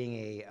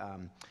creating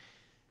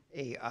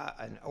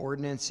an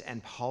ordinance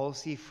and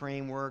policy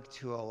framework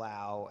to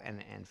allow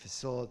and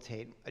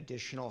facilitate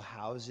additional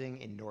housing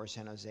in North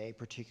San Jose,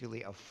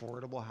 particularly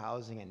affordable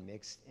housing and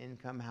mixed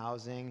income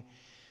housing.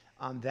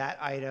 That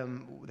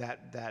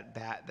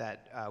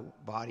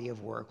body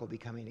of work will be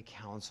coming to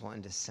council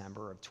in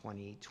December of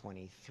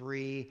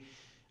 2023.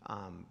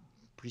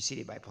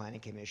 Preceded by Planning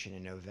Commission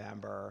in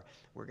November.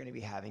 We're going to be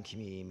having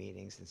community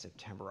meetings in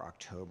September,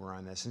 October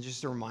on this. And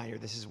just a reminder,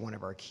 this is one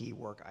of our key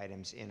work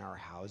items in our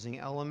housing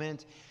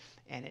element,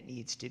 and it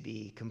needs to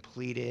be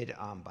completed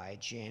by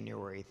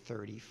January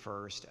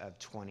 31st of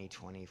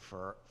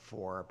 2024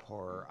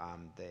 per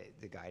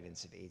the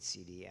guidance of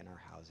HCD and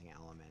our housing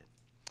element.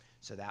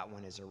 So that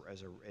one is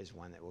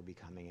one that will be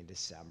coming in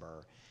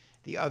December.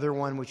 The other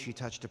one, which we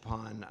touched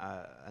upon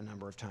a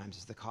number of times,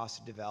 is the cost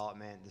of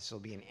development. This will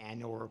be an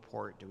annual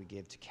report that we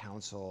give to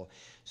council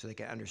so they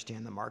can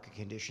understand the market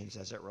conditions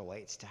as it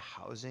relates to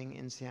housing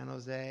in San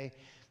Jose.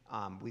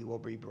 We will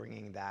be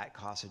bringing that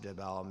cost of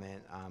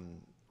development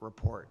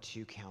report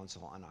to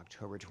council on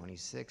October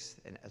 26th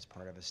and as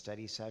part of a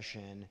study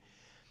session.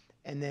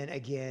 And then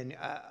again,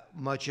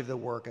 much of the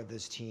work of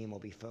this team will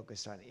be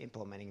focused on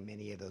implementing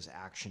many of those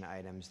action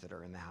items that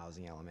are in the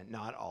housing element.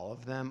 Not all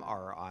of them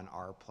are on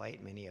our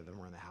plate. Many of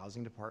them are in the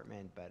housing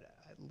department, but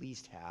at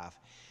least half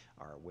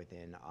are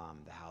within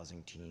the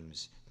housing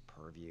team's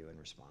purview and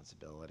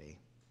responsibility.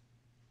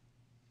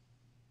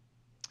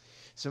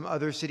 Some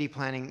other city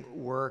planning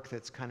work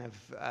that's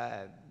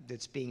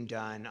that's being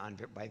done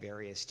by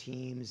various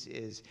teams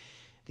is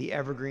the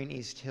Evergreen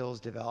East Hills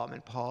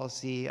development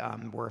policy.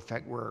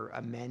 We're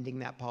amending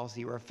that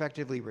policy. We're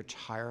effectively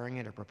retiring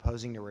it or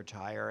proposing to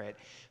retire it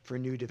for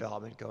new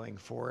development going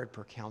forward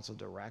per council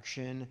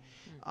direction.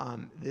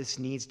 This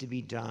needs to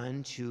be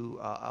done to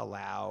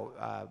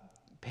allow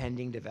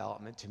pending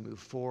development to move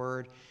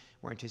forward.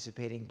 We're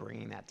anticipating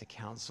bringing that to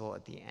council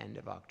at the end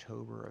of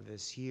October of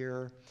this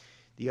year.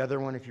 The other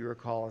one, if you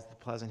recall, is the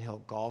Pleasant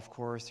Hill Golf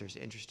Course. There's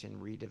interest in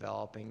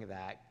redeveloping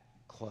that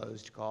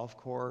closed golf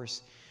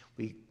course.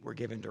 We were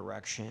given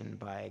direction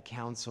by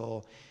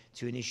council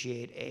to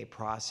initiate a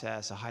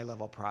process, a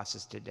high-level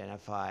process to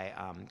identify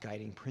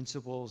guiding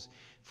principles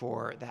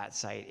for that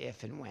site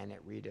if and when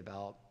it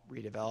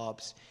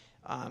redevelops.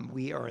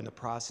 We are in the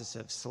process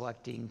of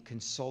selecting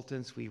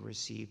consultants. We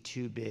received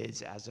 2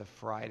 bids as of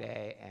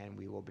Friday, and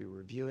we will be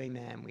reviewing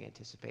them. We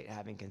anticipate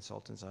having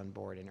consultants on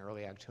board in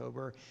early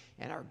October,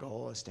 and our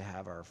goal is to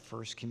have our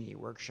first community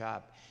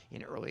workshop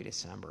in early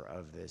December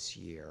of this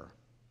year.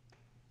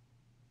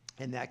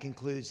 And that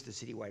concludes the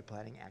citywide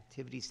planning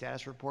activity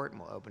status report, and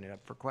we'll open it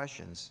up for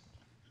questions.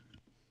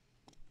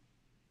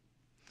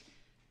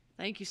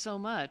 Thank you so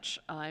much.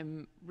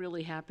 I'm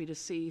really happy to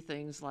see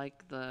things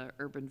like the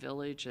urban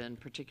village and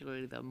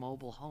particularly the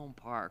mobile home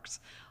parks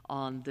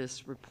on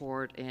this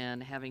report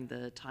and having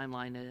the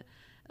timeline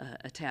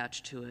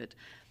attached to it.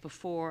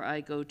 Before I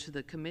go to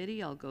the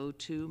committee, I'll go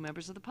to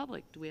members of the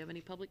public. Do we have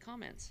any public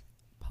comments?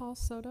 Paul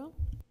Soto?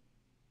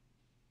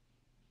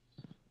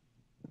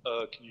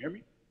 Can you hear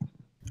me?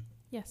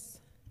 Yes.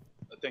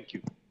 Thank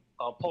you.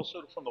 Paul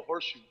Soto from the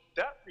Horseshoe.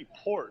 That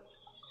report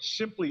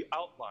simply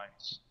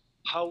outlines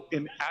how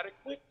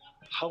inadequate,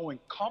 how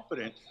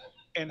incompetent,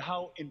 and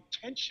how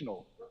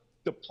intentional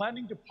the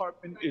planning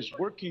department is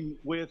working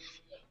with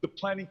the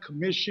planning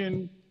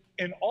commission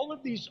and all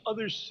of these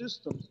other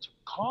systems to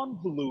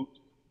convolute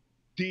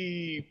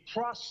the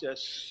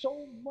process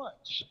so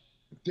much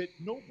that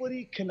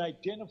nobody can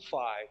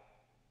identify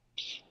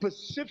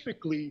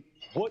specifically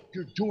what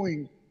you're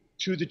doing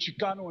to the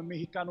Chicano and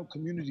Mexicano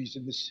communities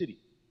in the city.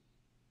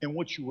 And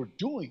what you were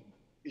doing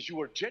is you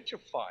were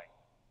gentrifying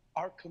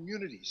our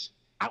communities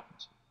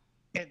out.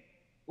 And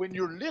when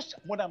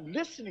I'm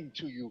listening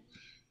to you,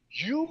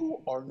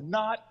 you are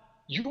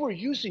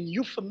using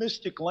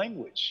euphemistic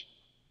language.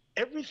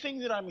 Everything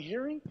that I'm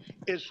hearing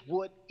is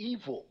what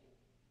evil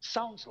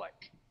sounds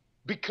like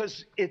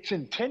because it's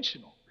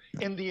intentional.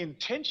 And the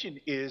intention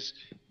is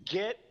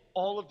get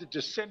all of the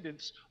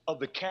descendants of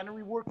the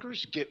cannery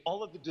workers, get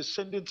all of the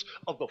descendants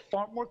of the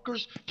farm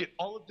workers, get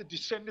all of the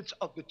descendants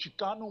of the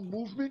Chicano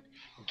movement,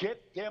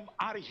 get them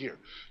out of here.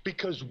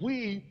 Because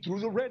we,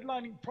 through the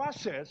redlining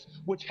process,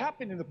 which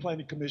happened in the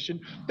Planning Commission,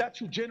 that's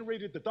who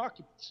generated the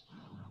documents.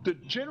 The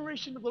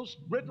generation of those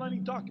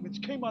redlining documents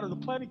came out of the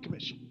Planning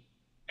Commission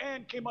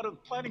and came out of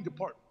the Planning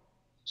Department.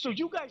 So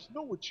you guys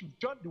know what you've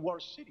done to our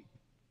city.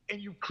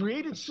 And you've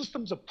created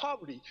systems of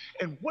poverty.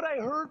 And what I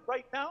heard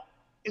right now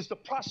is the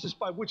process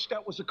by which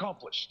that was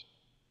accomplished.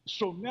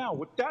 So now,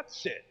 with that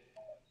said,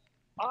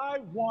 I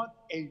want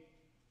a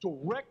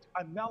direct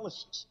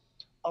analysis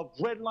of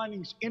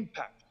redlining's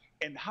impact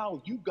and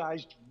how you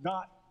guys do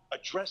not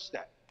address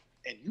that.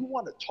 And you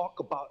want to talk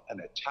about an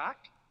attack?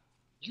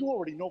 You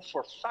already know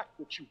for a fact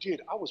what you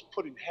did. I was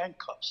put in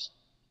handcuffs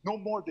no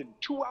more than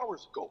 2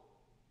 hours ago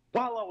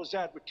while I was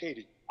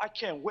advocating. I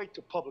can't wait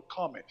to public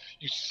comment.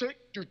 You sick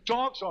your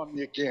dogs on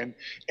me again,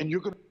 and you're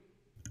going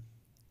to...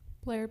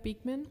 Blair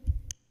Beekman.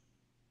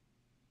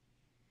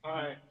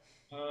 Hi,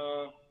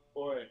 Blair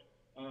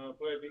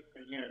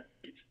Beekman here.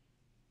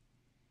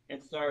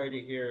 And sorry to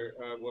hear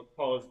what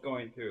Paul is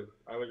going through.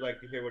 I would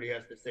like to hear what he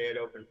has to say at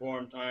open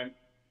forum time.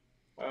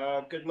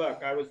 Good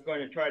luck. I was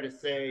going to try to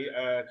say,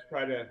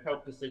 try to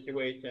help the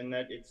situation,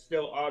 that it's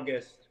still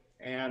August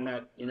and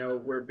that, you know,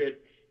 we're a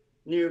bit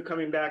new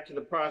coming back to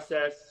the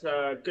process.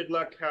 Good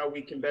luck how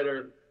we can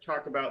better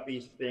talk about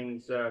these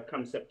things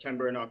come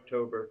September and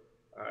October.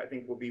 I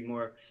think we'll be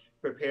more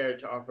prepared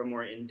to offer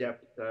more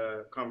in-depth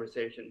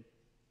conversation,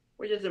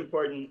 which is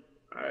important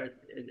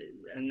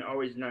and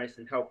always nice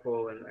and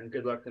helpful, and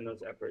good luck in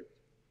those efforts.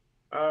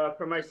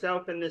 For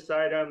myself in this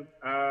item,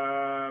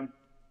 I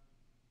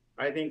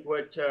think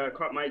what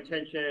caught my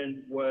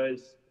attention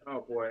was,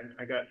 oh boy,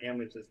 I got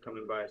ambulances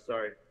coming by,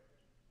 sorry.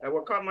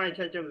 What caught my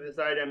attention with this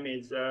item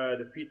is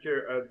the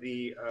future of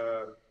the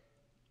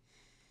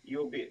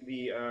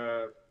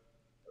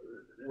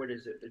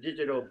the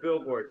digital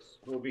billboards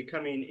will be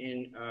coming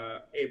in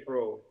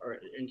April or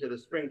into the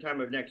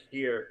springtime of next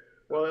year.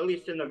 Well, at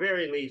least in the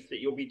very least, that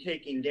you'll be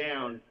taking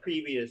down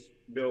previous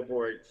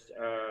billboards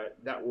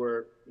that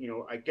were, you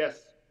know, I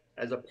guess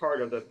as a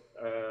part of the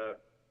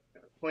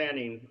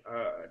planning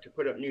to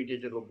put up new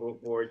digital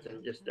billboards,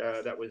 and just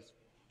that was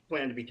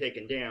planned to be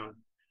taken down.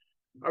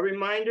 A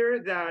reminder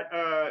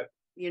that,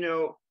 you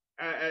know,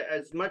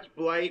 as much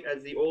blight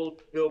as the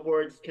old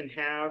billboards can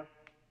have,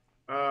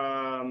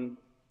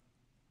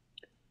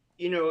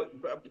 you know,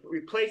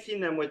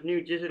 replacing them with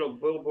new digital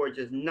billboards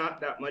is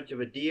not that much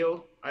of a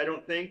deal, I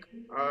don't think.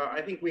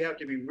 I think we have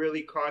to be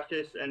really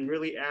cautious and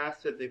really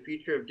ask that the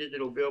future of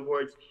digital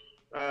billboards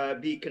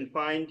be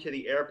confined to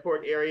the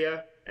airport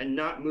area and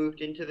not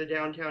moved into the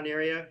downtown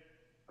area.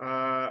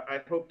 I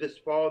hope this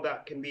fall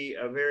that can be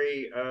a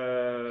very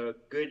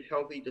good,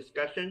 healthy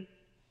discussion,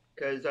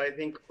 because I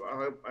think,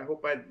 I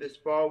hope by this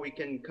fall we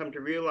can come to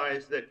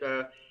realize that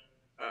a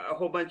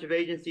whole bunch of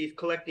agencies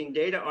collecting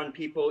data on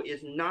people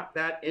is not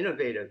that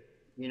innovative.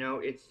 You know,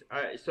 it's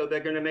so they're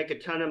going to make a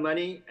ton of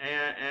money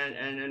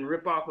and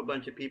rip off a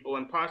bunch of people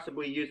and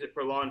possibly use it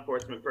for law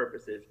enforcement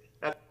purposes.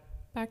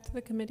 Back to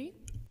the committee.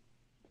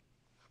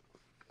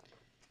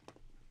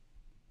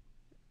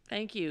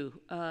 Thank you.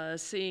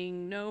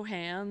 Seeing no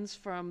hands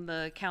from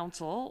the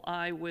council,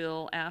 I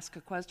will ask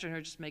a question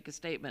or just make a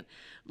statement.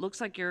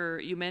 Looks like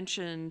you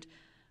mentioned,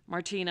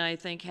 Martina, I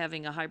think,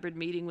 having a hybrid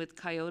meeting with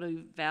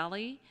Coyote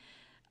Valley.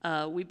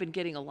 We've been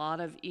getting a lot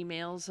of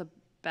emails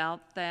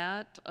about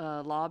that,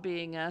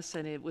 lobbying us,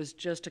 and it was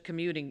just a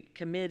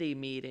committee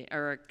meeting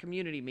or a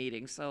community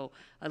meeting. So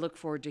I look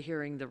forward to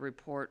hearing the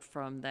report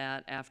from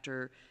that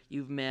after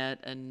you've met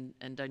and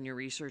done your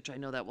research. I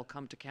know that will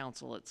come to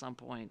council at some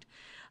point.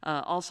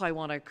 Also, I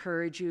want to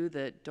encourage you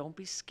that don't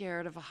be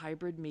scared of a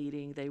hybrid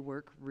meeting. They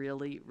work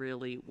really,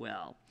 really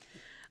well.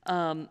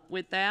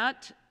 With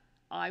that,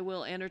 I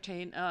will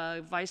entertain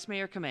Vice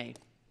Mayor Kamei.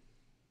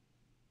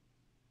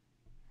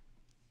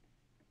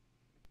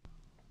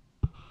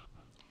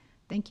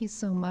 Thank you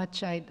so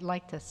much. I'd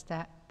like to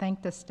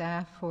thank the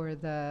staff for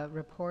the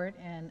report,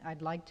 and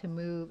I'd like to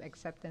move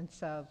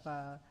acceptance of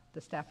the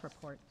staff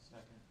report.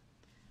 Second.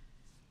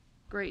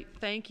 Great,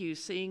 thank you.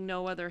 Seeing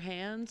no other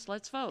hands,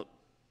 let's vote.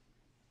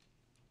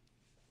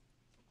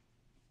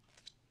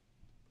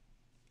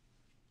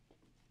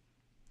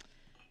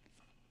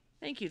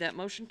 Thank you, that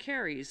motion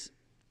carries.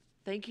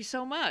 Thank you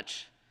so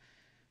much.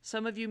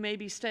 Some of you may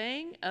be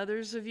staying,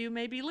 others of you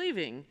may be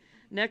leaving.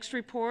 Next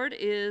report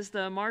is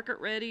the Market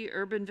Ready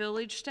Urban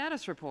Village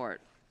Status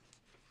Report.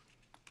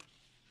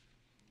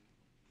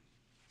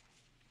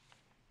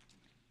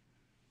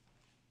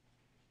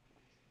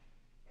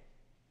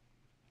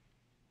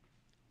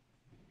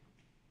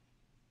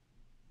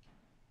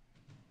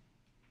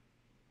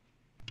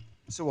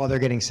 So while they're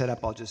getting set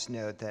up, I'll just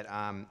note that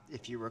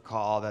if you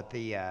recall that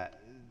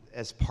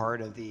as part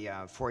of the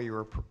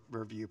four-year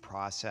review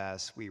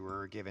process, we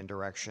were given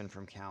direction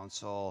from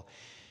council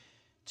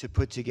to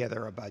put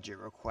together a budget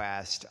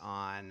request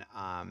on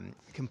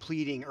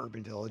completing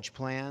urban village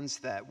plans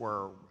that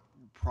were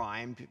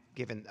primed,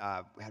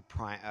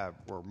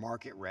 were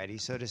market ready,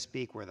 so to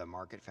speak, where the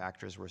market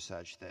factors were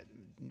such that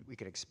we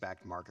could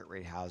expect market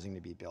rate housing to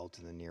be built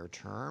in the near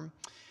term.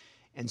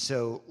 And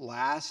so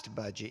last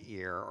budget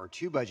year, or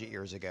 2 budget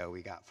years ago,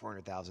 we got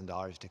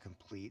 $400,000 to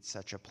complete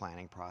such a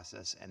planning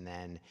process, and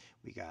then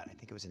we got, I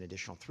think it was an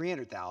additional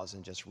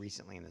 $300,000 just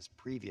recently in this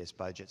previous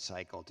budget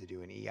cycle to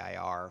do an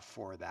EIR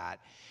for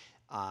that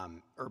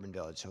urban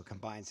village, so a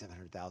combined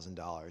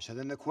 $700,000. So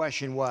then the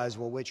question was,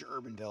 well, which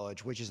urban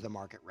village, which is the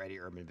market-ready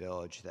urban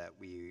village that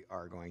we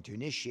are going to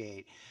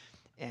initiate?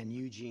 And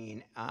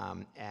Eugene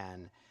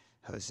and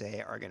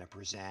Jose are going to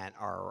present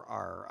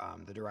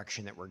the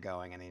direction that we're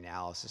going and the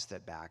analysis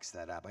that backs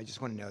that up. I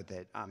just want to note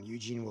that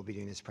Eugene will be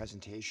doing this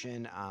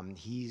presentation.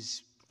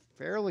 He's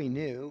fairly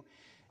new,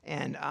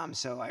 and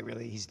so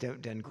he's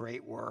done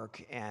great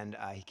work, and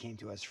he came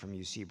to us from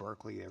UC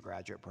Berkeley, their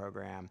graduate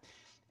program.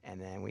 And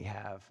then we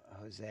have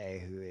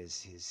Jose, who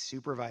is his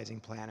supervising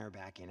planner,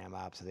 backing him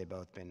up. So they've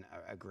both been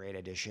a great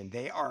addition.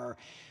 They are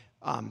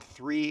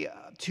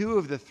two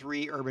of the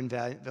 3 urban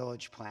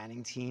village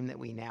planning team that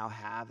we now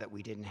have that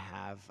we didn't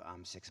have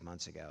 6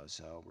 months ago.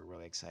 So we're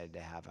really excited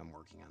to have them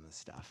working on this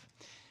stuff.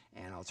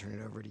 And I'll turn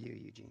it over to you,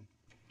 Eugene.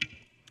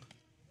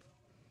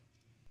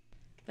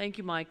 Thank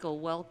you, Michael.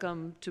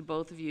 Welcome to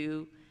both of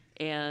you,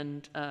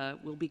 and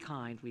we'll be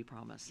kind, we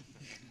promise.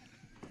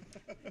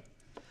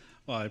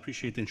 Well, I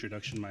appreciate the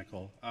introduction,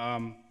 Michael.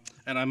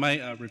 And I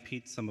might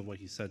repeat some of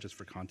what you said just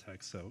for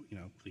context, so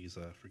please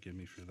forgive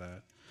me for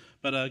that.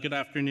 But good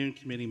afternoon,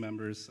 committee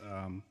members.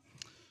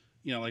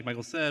 Like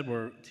Michael said,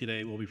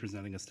 today we'll be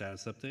presenting a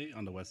status update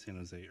on the West San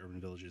Jose Urban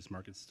Villages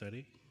Market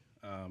Study.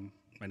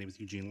 My name is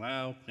Eugene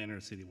Lau, planner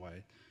of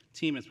citywide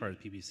team as part of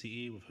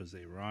PBCE with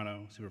Jose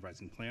Verano,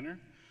 supervising planner.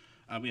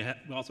 We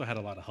also had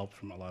a lot of help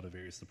from a lot of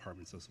various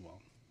departments as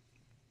well.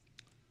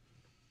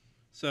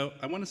 So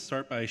I want to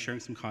start by sharing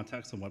some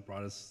context on what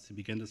brought us to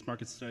begin this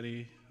market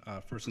study.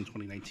 First, in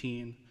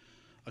 2019,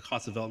 a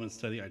cost development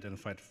study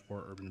identified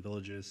 4 urban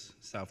villages: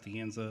 South De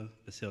Anza,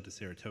 Paseo de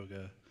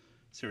Saratoga,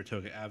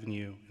 Saratoga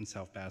Avenue, and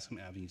South Bascom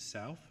Avenue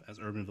South as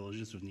urban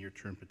villages with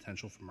near-term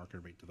potential for market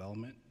rate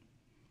development.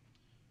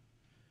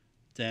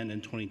 Then in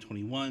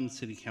 2021,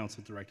 City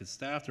Council directed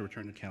staff to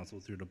return to Council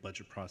through the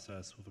budget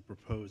process with a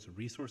proposed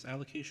resource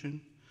allocation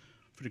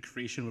for the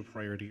creation of a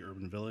priority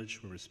urban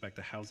village with respect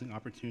to housing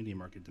opportunity and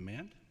market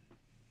demand.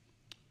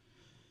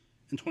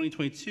 In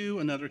 2022,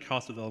 another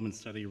cost development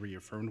study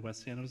reaffirmed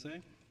West San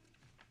Jose.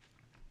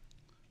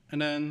 And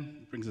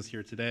then brings us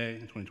here today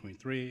in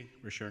 2023.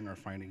 We're sharing our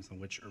findings on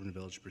which urban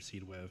village to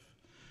proceed with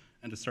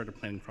and to start a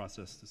planning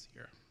process this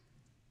year.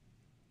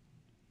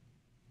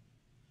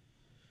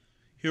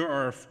 Here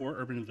are our 4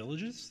 urban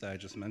villages that I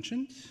just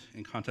mentioned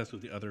in context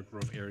with the other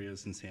growth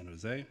areas in San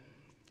Jose.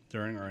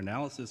 During our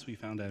analysis, we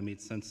found that it made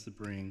sense to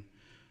bring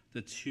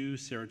the 2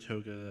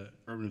 Saratoga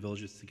urban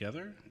villages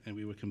together, and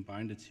we would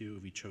combine the 2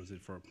 if we chose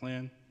it for our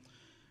plan.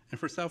 And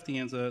for South De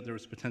Anza, there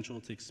was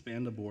potential to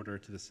expand the border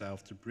to the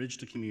south to bridge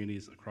the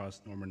communities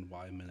across Norman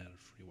Y. Mineta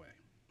Freeway.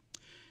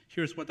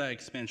 Here's what that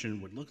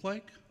expansion would look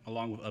like,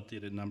 along with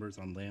updated numbers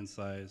on land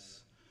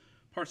size,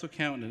 parcel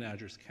count, and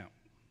address count.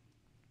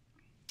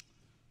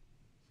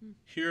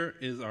 Here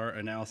is our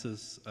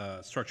analysis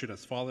structured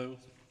as follows.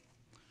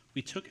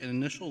 We took an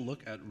initial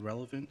look at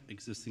relevant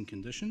existing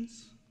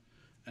conditions,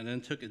 and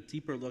then took a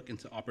deeper look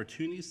into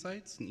opportunity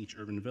sites in each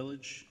urban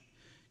village,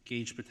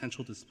 gauged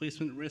potential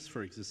displacement risks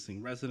for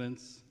existing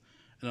residents,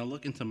 and a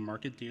look into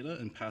market data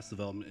and past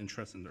development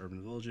interest in the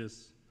urban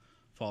villages,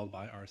 followed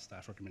by our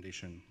staff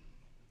recommendation.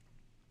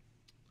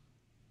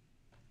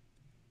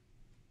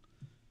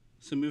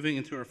 So moving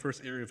into our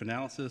first area of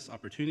analysis,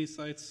 opportunity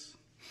sites.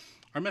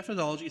 Our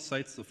methodology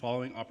cites the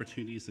following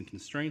opportunities and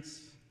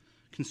constraints.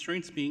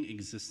 Constraints being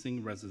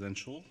existing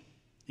residential,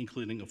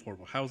 including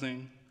affordable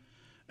housing,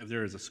 if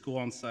there is a school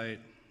on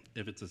site,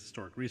 if it's a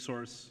historic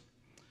resource,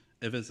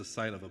 if it's a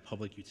site of a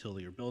public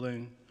utility or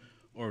building,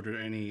 or if there are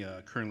any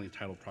currently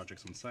entitled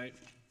projects on site.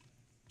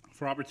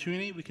 For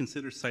opportunity, we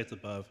consider sites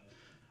above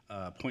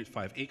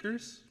 0.5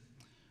 acres,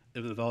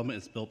 if the development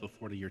is built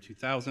before the year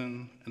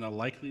 2000, and a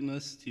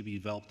likeliness to be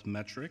developed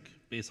metric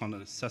based on the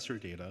assessor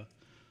data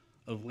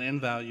of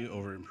land value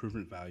over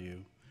improvement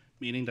value,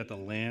 meaning that the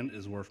land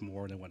is worth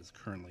more than what is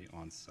currently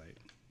on site.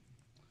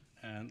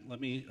 And let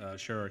me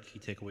share our key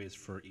takeaways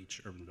for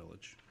each urban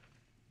village.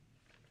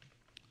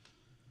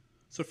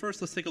 So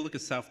first, let's take a look at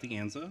South De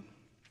Anza.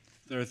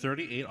 There are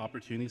 38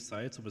 opportunity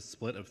sites with a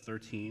split of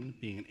 13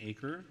 being an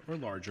acre or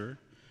larger,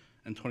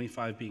 and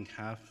 25 being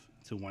half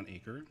to 1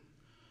 acre.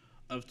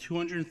 Of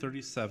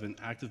 237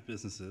 active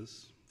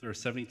businesses, there are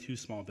 72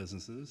 small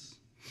businesses,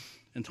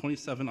 and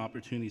 27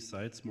 opportunity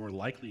sites more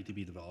likely to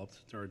be developed.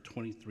 There are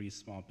 23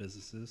 small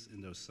businesses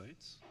in those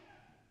sites.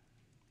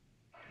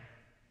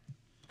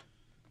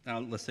 Now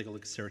let's take a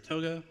look at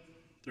Saratoga.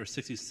 There are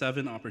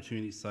 67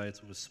 opportunity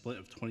sites with a split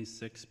of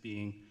 26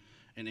 being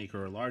an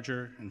acre or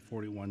larger and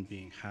 41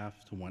 being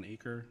half to 1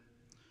 acre.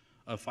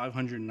 Of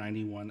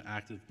 591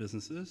 active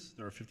businesses,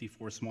 there are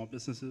 54 small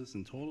businesses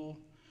in total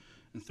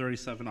and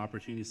 37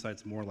 opportunity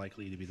sites more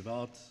likely to be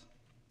developed.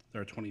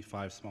 There are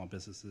 25 small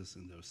businesses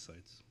in those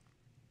sites.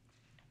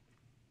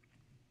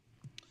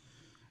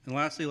 And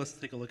lastly, let's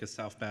take a look at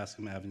South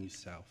Bascom Avenue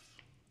South.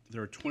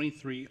 There are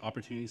 23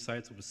 opportunity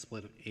sites with a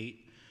split of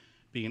 8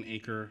 being an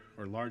acre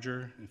or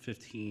larger and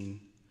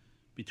 15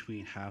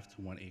 between half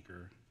to 1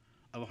 acre.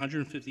 Of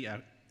 150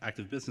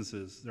 active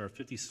businesses, there are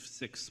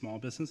 56 small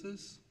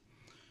businesses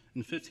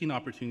and 15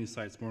 opportunity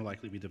sites more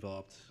likely to be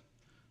developed.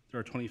 There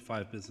are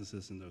 25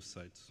 businesses in those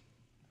sites.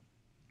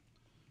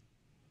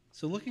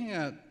 So looking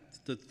at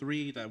the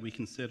 3 that we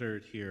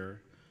considered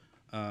here,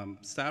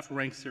 staff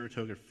ranks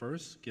Saratoga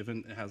first,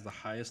 given it has the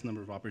highest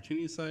number of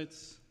opportunity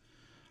sites,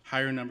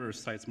 higher number of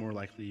sites more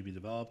likely to be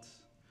developed,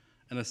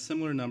 and a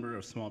similar number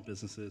of small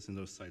businesses in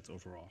those sites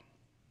overall.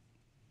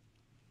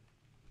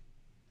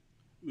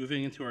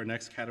 Moving into our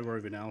next category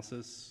of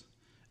analysis,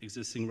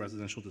 existing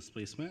residential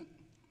displacement.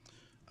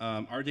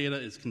 Our data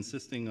is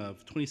consisting of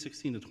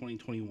 2016 to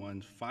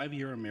 2021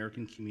 5-year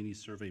American Community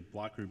Survey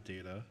block group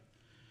data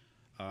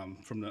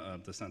from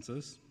the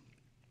census.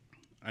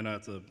 I know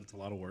it's a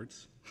lot of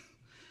words.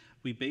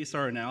 We based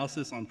our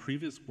analysis on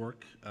previous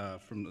work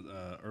from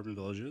the urban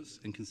villages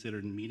and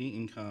considered median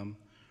income,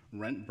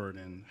 rent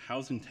burden,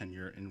 housing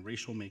tenure, and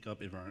racial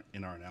makeup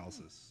in our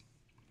analysis.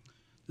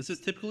 This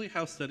is typically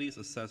how studies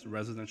assess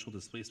residential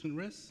displacement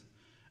risks,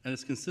 and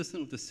is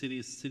consistent with the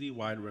city's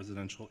citywide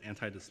residential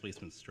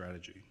anti-displacement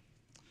strategy.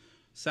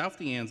 South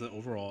De Anza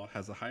overall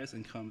has the highest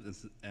income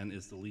and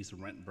is the least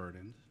rent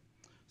burdened.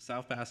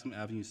 South Bascom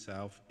Avenue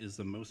South is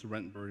the most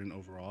rent burdened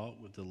overall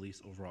with the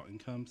least overall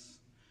incomes,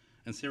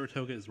 and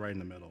Saratoga is right in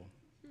the middle.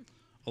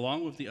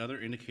 Along with the other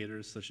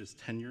indicators such as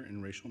tenure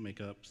and racial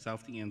makeup,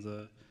 South De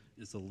Anza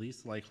is the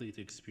least likely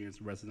to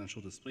experience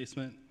residential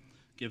displacement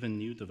given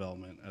new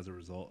development as a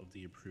result of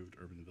the approved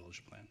urban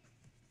village plan.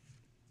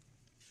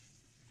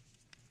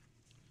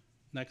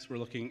 Next, we're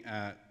looking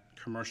at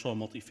commercial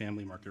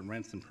multifamily market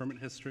rents and permit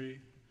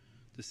history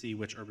to see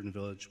which urban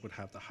village would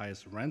have the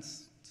highest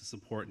rents to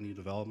support new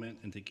development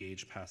and to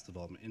gauge past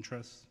development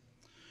interests.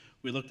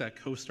 We looked at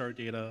CoStar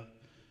data.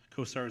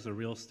 CoStar is a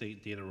real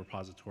estate data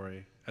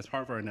repository as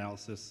part of our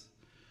analysis,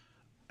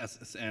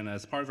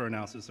 as part of our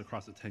analysis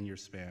across a 10-year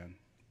span.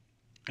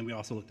 And we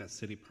also looked at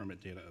city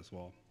permit data as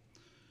well.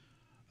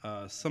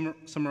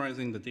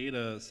 Summarizing the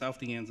data, South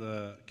De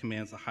Anza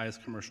commands the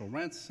highest commercial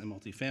rents and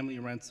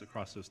multifamily rents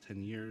across those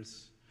 10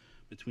 years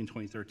between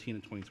 2013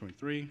 and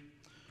 2023,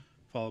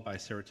 followed by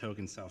Saratoga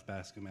and South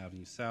Bascom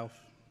Avenue South.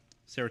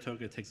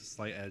 Saratoga takes a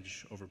slight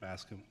edge over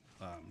Bascom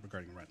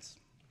regarding rents.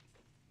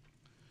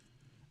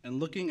 And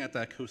looking at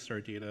that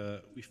CoStar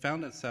data, we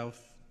found that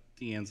South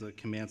De Anza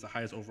commands the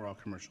highest overall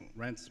commercial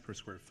rents per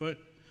square foot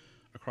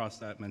across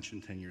that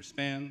mentioned 10-year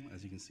span,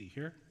 as you can see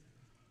here.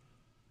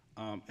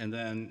 And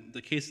then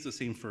the case is the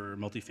same for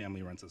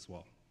multifamily rents as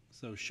well.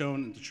 So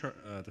shown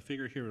in the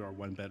figure here are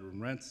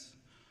 1-bedroom rents,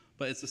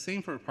 but it's the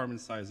same for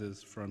apartment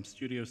sizes from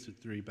studios to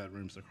 3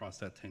 bedrooms across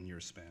that 10-year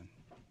span.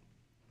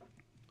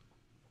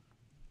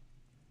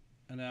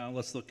 And now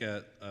let's look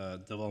at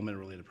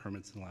development-related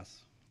permits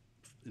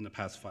in the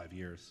past 5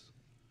 years.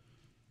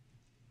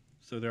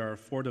 So there are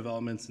 4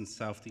 developments in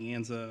South De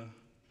Anza,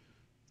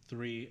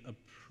 3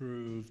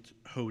 approved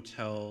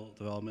hotel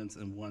developments,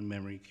 and 1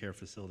 memory care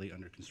facility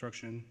under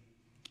construction.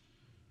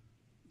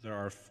 There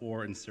are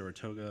 4 in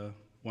Saratoga,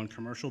 1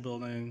 commercial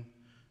building,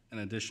 in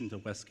addition to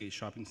Westgate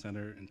Shopping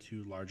Center, and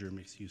 2 larger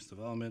mixed-use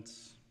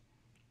developments.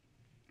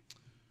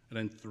 And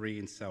then 3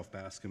 in South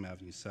Bascom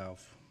Avenue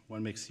South,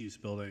 1 mixed-use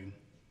building,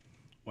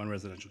 1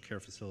 residential care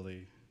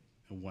facility,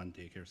 and 1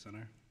 daycare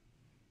center.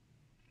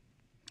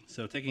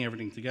 So taking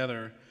everything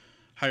together,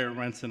 higher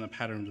rents and a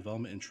pattern of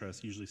development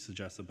interest usually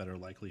suggests a better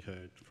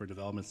likelihood for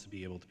developments to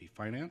be able to be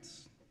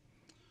financed.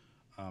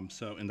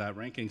 So in that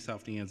ranking,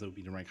 South De Anza would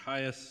be the rank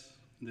highest,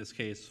 in this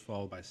case,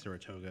 followed by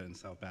Saratoga and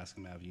South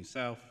Bascom Avenue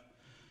South,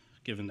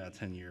 given that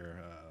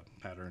 10-year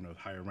pattern of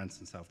higher rents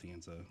in South De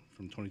Anza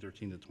from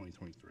 2013 to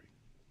 2023.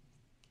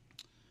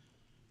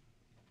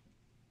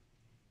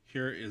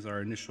 Here is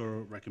our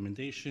initial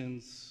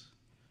recommendations,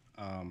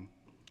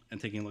 and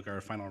taking a look at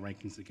our final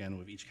rankings again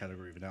with each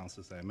category of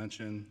analysis that I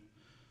mentioned.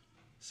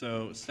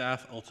 So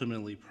staff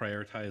ultimately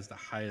prioritized the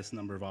highest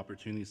number of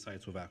opportunity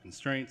sites without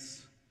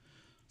constraints,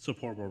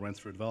 supportable rents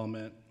for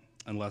development,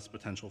 and less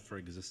potential for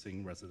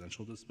existing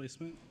residential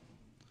displacement.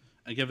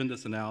 And given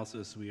this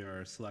analysis, we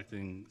are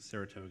selecting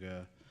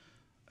Saratoga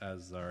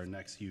as our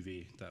next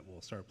UV that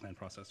we'll start a plan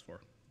process for.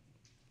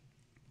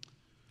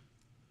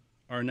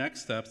 Our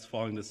next steps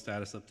following this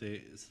status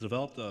update is to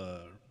develop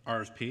the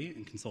RFP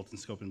and consultant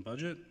scope and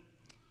budget,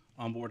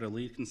 onboard a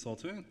lead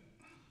consultant,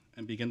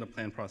 and begin the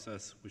plan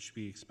process, which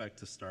we expect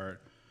to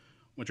start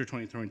winter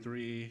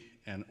 2023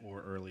 and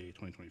or early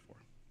 2024.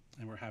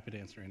 And we're happy to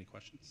answer any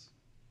questions.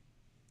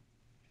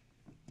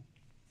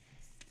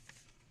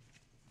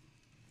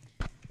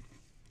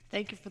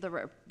 Thank you for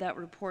that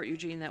report,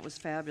 Eugene. That was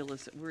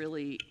fabulous.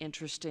 Really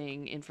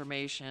interesting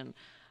information.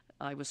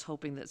 I was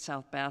hoping that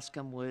South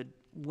Bascom would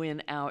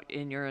win out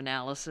in your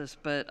analysis,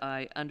 but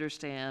I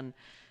understand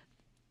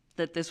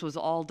that this was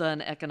all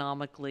done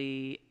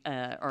economically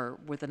or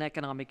with an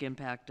economic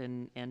impact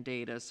and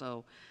data.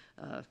 So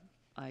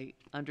I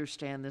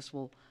understand this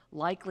will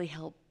likely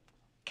help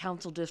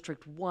Council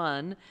District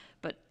 1,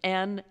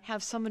 and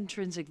have some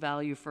intrinsic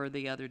value for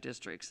the other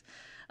districts.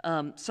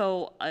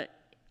 So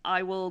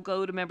I will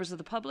go to members of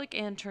the public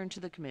and turn to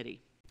the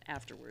committee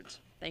afterwards.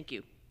 Thank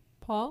you.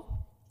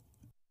 Paul?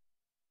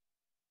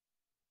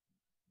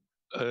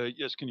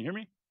 Yes, can you hear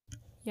me?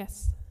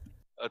 Yes.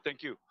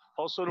 Thank you.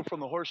 Paul Soto from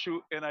the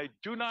Horseshoe, and I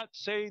do not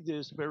say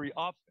this very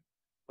often,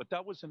 but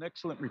that was an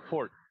excellent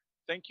report.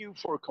 Thank you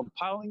for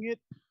compiling it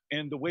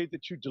and the way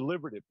that you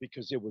delivered it,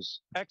 because it was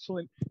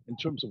excellent in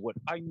terms of what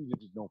I needed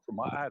to know for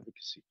my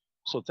advocacy.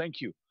 So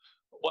thank you.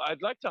 Well,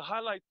 I'd like to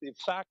highlight the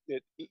fact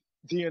that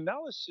the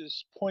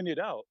analysis pointed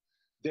out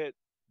that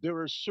there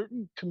are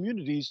certain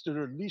communities that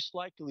are least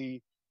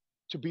likely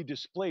to be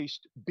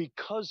displaced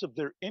because of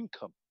their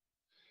income.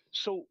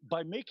 So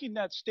by making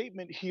that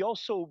statement, he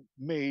also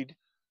made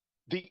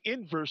the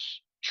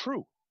inverse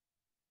true,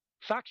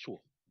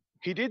 factual.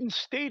 He didn't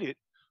state it,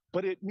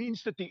 but it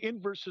means that the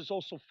inverse is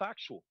also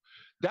factual.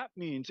 That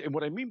means, and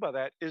what I mean by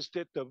that is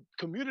that the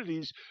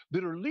communities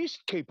that are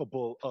least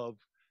capable of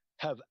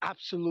have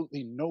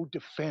absolutely no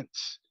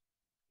defense.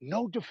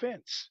 No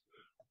defense.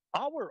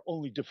 Our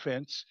only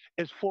defense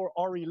is for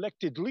our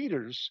elected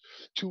leaders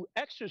to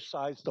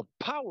exercise the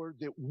power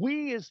that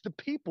we as the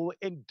people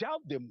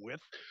endowed them with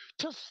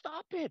to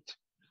stop it,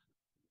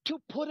 to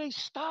put a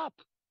stop.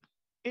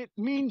 It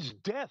means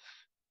death.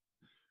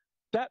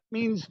 That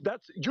means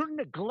that's your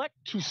neglect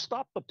to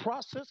stop the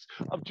process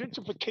of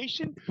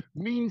gentrification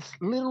means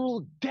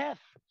literal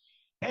death.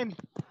 And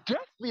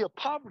death via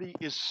poverty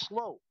is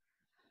slow.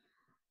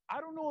 I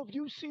don't know if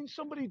you've seen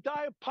somebody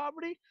die of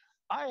poverty.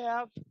 I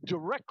have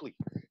directly.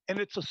 And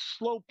it's a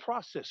slow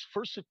process.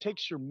 First, it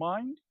takes your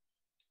mind,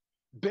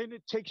 then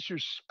it takes your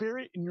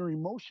spirit and your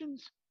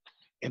emotions,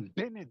 and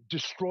then it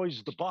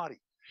destroys the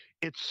body.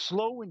 It's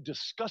slow and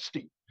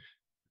disgusting.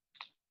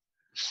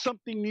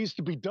 Something needs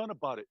to be done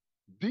about it.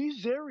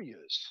 These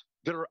areas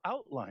that are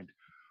outlined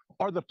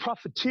are the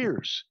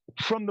profiteers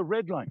from the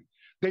red line.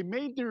 They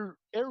made their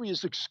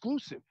areas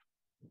exclusive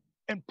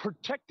and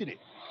protected it.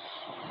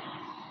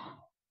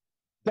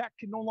 That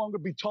can no longer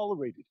be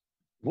tolerated.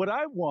 What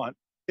I want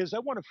is I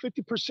want a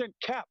 50%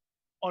 cap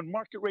on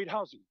market rate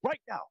housing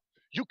right now.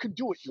 You can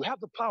do it. You have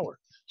the power.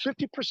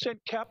 50%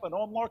 cap on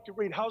all market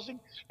rate housing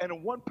and a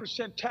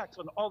 1% tax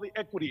on all the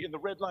equity in the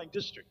red line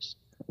districts.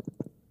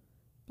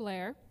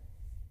 Blair?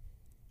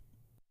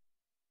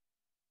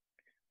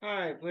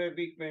 Hi, Blair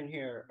Beekman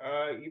here.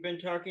 You've been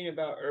talking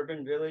about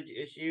urban village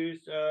issues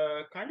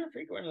kind of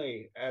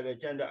frequently at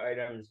agenda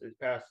items this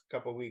past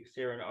couple weeks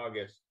here in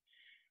August.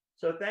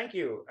 So thank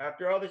you.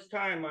 After all this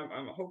time,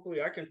 I'm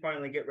hopefully I can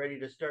finally get ready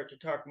to start to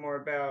talk more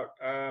about,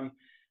 a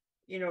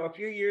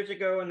few years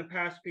ago, in the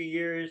past few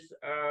years,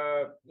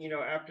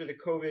 after the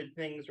COVID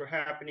things were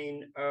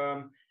happening,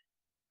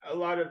 a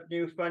lot of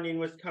new funding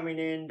was coming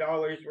in.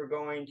 Dollars were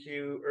going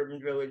to urban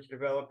village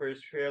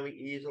developers fairly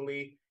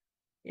easily.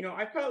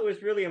 I felt it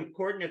was really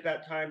important at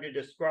that time to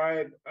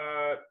describe,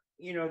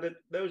 that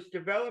those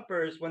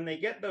developers, when they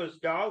get those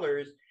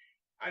dollars,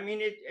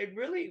 it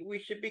really, we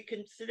should be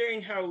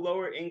considering how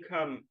lower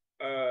income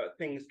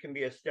things can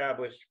be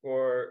established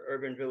for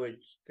urban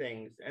village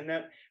things, and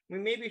that we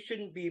maybe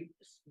shouldn't be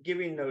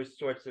giving those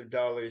sorts of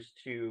dollars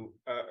to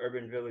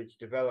urban village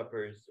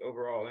developers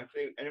overall.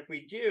 And if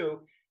we do,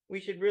 we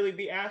should really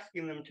be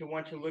asking them to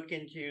want to look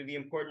into the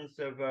importance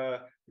of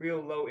real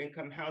low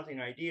income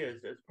housing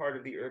ideas as part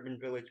of the urban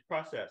village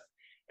process,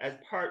 as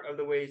part of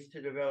the ways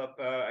to develop,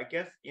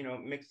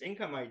 mixed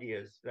income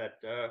ideas that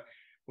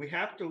we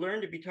have to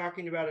learn to be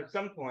talking about at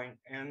some point,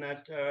 and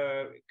that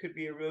could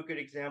be a real good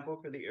example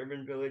for the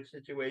urban village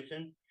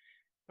situation.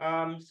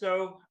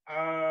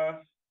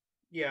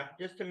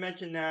 Just to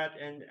mention that,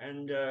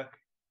 and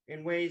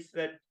in ways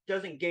that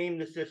doesn't game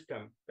the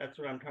system. That's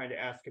what I'm trying to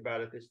ask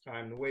about at this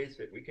time, the ways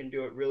that we can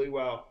do it really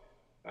well.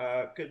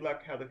 Good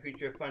luck how the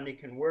future funding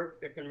can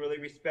work that can really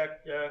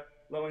respect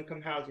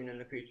low-income housing in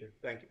the future.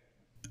 Thank you.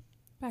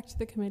 Back to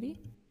the committee.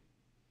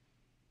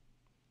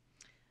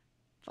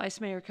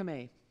 Vice Mayor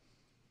Kamei.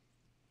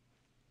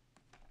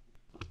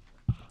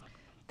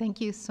 Thank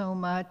you so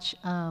much.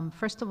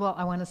 First of all,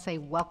 I want to say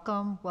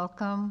welcome,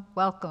 welcome,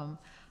 welcome.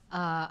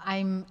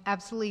 I'm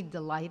absolutely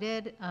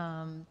delighted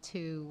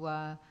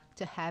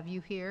to have you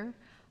here,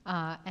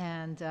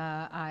 and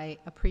I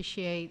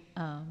appreciate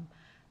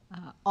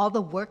all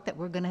the work that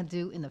we're going to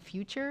do in the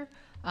future.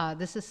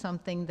 This is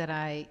something that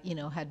I,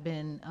 had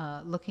been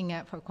looking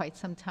at for quite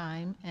some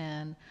time,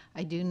 and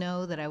I do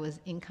know that I was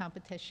in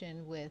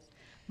competition with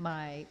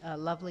my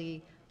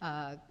lovely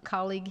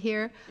colleague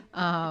here,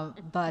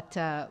 but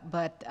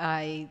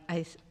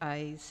I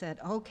said,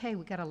 okay,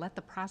 we got to let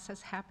the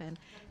process happen,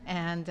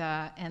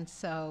 and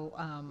so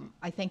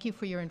I thank you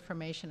for your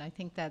information. I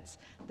think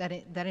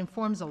that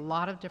informs a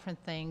lot of different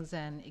things,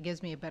 and it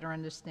gives me a better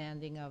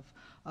understanding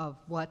of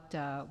what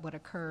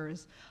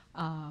occurs.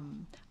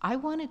 I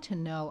wanted to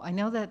know. I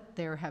know that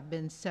there have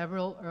been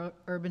several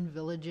urban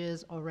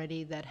villages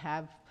already that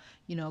have,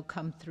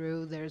 come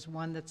through. There's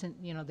one that's in,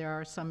 there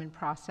are some in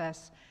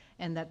process,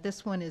 and that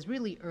this one is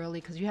really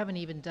early because you haven't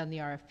even done the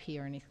RFP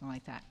or anything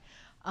like that.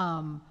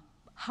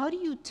 How do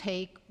you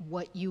take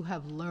what you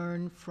have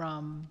learned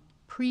from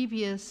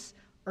previous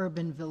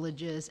urban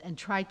villages and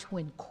try to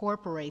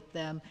incorporate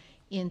them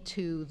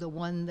into the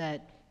one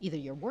that either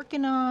you're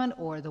working on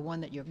or the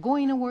one that you're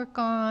going to work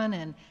on,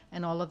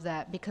 and all of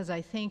that? Because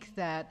I think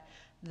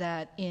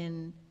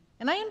and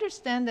I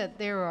understand that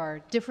there are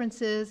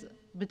differences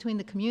between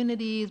the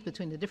communities,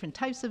 between the different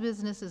types of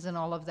businesses and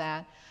all of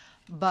that,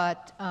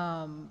 but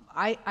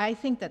I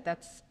think that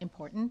that's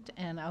important,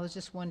 and I was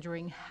just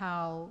wondering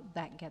how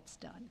that gets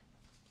done.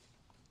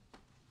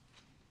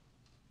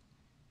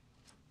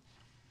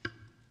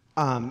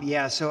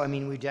 Yeah, so I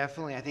mean, we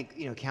definitely, I think,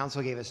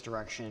 council gave us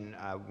direction.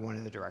 One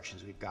of the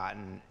directions we've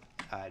gotten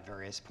at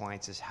various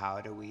points is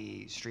how do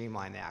we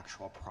streamline the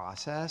actual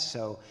process.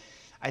 So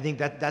I think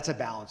that's a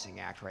balancing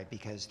act, right?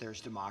 Because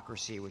there's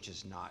democracy, which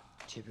is not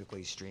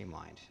typically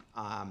streamlined.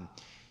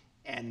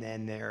 And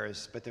then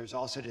there's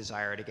also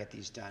desire to get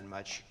these done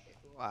much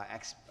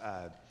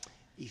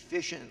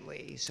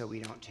efficiently, so we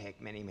don't take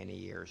many, many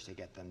years to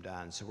get them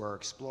done. So we're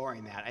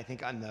exploring that. I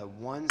think on the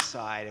one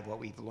side of what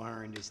we've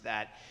learned is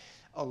that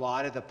a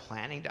lot of the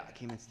planning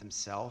documents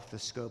themselves, the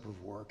scope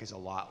of work is a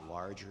lot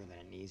larger than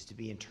it needs to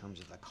be in terms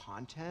of the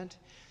content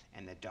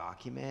and the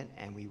document,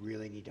 and we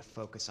really need to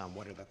focus on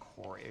what are the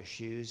core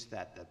issues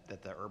that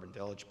the urban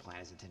village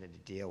plan is intended to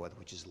deal with,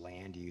 which is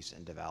land use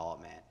and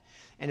development.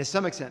 And to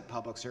some extent,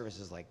 public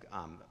services like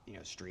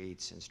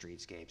streets and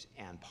streetscapes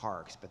and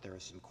parks, but there are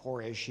some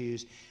core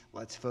issues.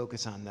 Let's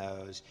focus on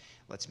those.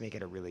 Let's make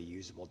it a really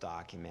usable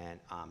document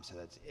so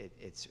that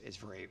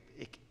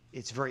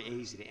it's very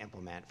easy to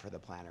implement for the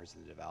planners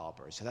and the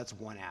developers. So that's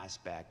one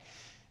aspect.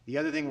 The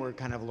other thing we're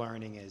kind of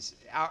learning is,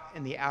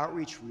 and the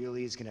outreach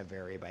really is going to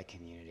vary by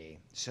community.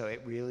 So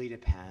it really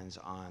depends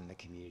on the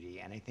community,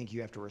 and I think you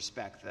have to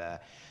respect the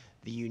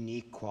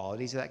unique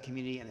qualities of that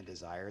community and the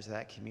desires of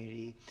that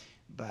community.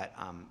 But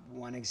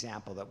one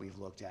example that we've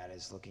looked at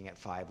is looking at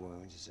 5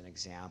 Wounds as an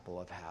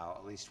example of how,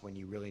 at least when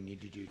you really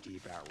need to do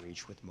deep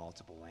outreach with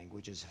multiple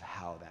languages, of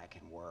how that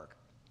can work.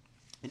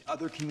 In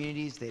other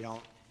communities,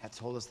 have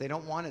told us they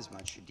don't want as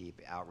much deep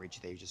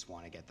outreach, they just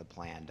want to get the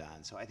plan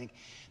done. So I think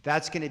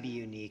that's going to be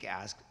a unique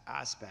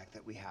aspect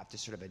that we have to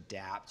sort of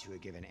adapt to a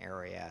given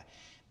area.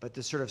 But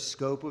the sort of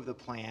scope of the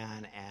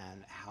plan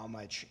and how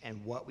much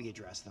and what we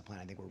address in the plan,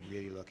 I think we're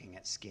really looking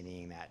at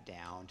skinnying that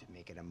down to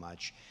make it a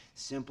much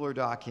simpler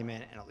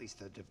document, and at least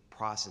the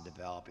process of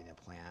developing the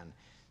plan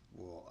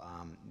will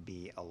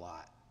be a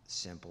lot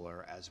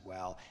simpler as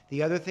well.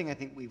 The other thing I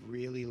think we've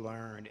really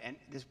learned, and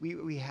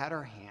we had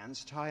our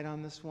hands tied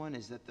on this one,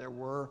 is that there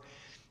were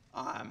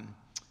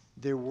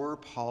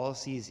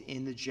policies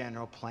in the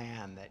general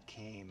plan that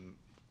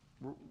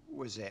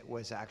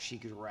was actually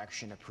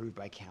direction approved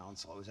by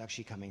council. It was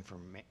actually coming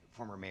from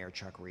former Mayor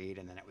Chuck Reed,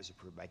 and then it was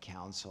approved by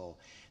council,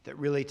 that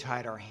really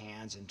tied our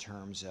hands in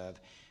terms of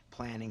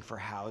planning for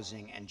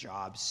housing and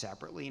jobs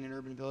separately in an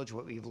urban village.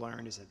 What we've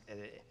learned is that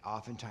it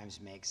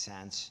oftentimes makes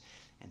sense,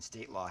 and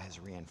state law has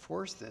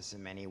reinforced this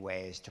in many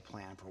ways, to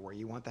plan for where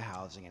you want the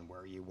housing and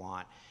where you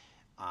want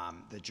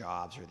the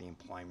jobs or the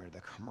employment or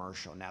the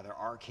commercial. Now, there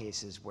are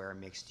cases where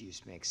mixed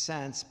use makes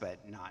sense, but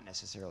not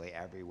necessarily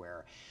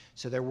everywhere.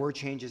 So there were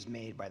changes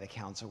made by the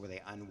council where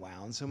they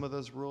unwound some of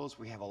those rules.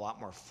 We have a lot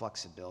more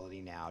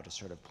flexibility now to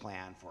sort of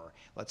plan for,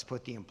 let's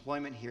put the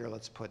employment here,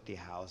 let's put the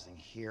housing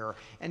here,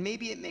 and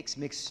maybe it makes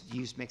mixed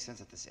use make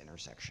sense at this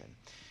intersection.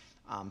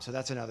 So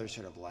that's another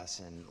sort of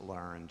lesson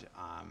learned.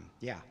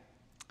 Yeah.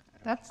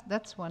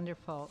 That's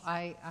wonderful.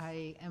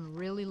 I am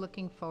really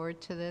looking forward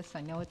to this.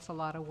 I know it's a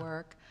lot of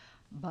work,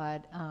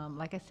 but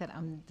like I said,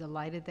 I'm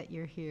delighted that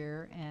you're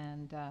here.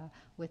 And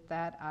with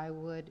that, I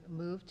would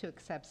move to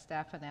accept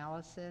staff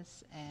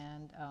analysis.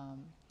 And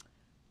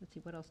let's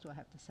see, what else do I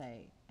have to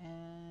say?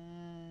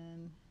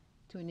 And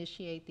to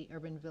initiate the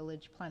urban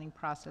village planning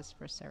process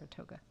for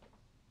Saratoga.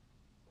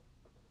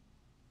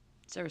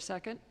 Is there a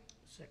second?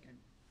 Second.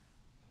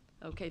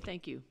 Okay,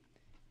 thank you.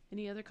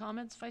 Any other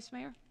comments, Vice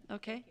Mayor?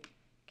 Okay.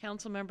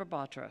 Councilmember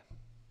Batra.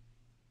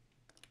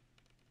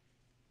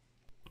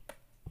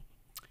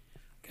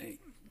 Okay,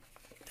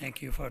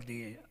 thank you for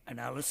the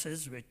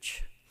analysis,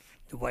 which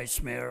the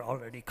Vice Mayor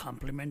already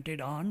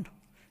complimented on,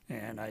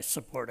 and I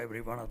support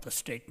every one of the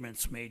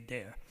statements made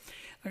there.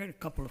 I got a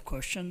couple of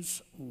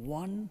questions.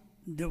 One,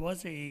 there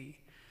was a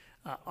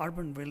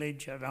urban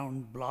village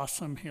around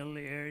Blossom Hill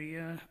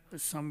area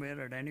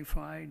somewhere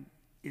identified.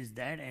 Is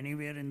that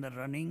anywhere in the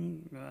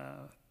running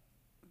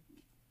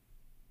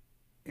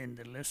in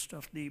the list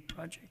of the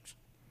projects?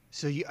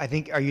 So I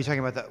think, are you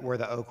talking about where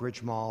the Oak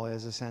Ridge Mall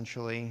is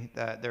essentially?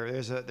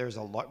 There's a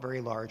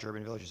very large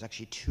urban village. There's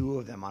actually two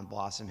of them on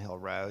Blossom Hill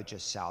Road,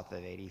 just south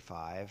of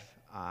 85.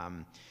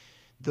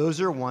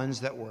 Those are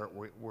ones that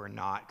we're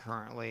not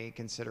currently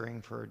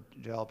considering for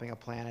developing a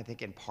plan. I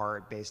think in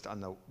part based on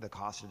the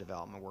cost of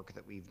development work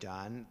that we've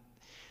done,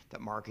 the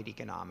market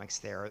economics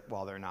there,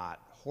 while they're not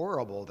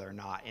horrible, they're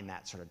not in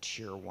that sort of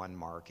tier 1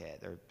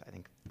 market.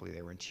 I believe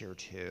they were in tier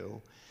 2.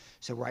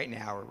 So right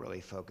now we're really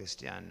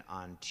focused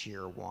on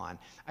tier 1.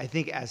 I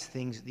think as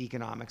the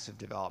economics of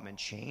development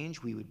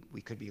change, we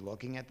could be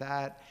looking at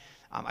that.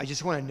 I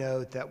just want to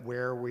note that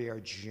where we are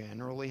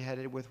generally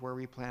headed with where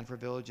we plan for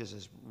villages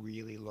is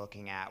really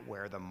looking at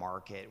where the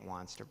market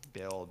wants to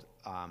build,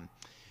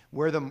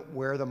 where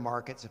the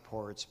market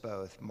supports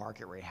both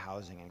market rate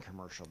housing and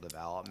commercial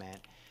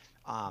development.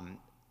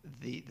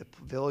 The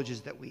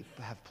villages that we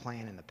have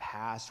planned in the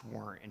past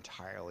weren't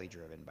entirely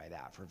driven by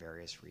that for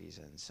various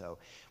reasons. So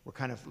we're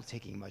kind of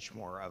taking much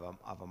more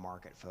of a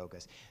market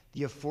focus.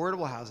 The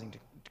affordable housing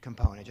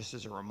component, just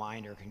as a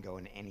reminder, can go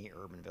in any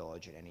urban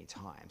village at any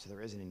time. So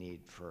there isn't a need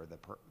for the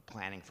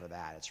planning for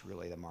that. It's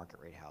really the market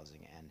rate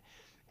housing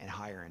and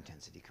higher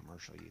intensity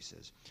commercial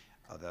uses.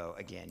 Although,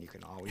 again, you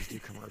can always do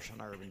commercial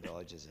in urban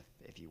villages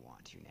if you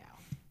want to now.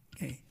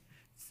 Okay,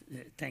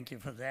 thank you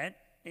for that.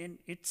 And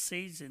it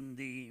says in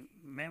the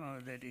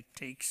memo that it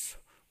takes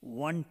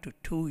 1 to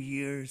 2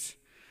 years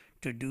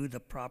to do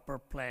the proper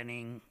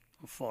planning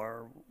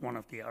for one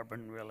of the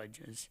urban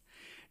villages.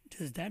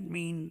 Does that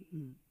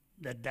mean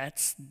that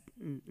that's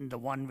the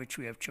one which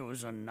we have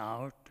chosen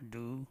now to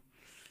do?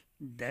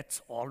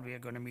 That's all we are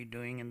going to be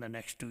doing in the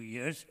next 2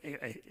 years?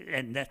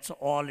 And that's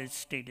all is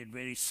stated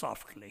very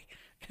softly.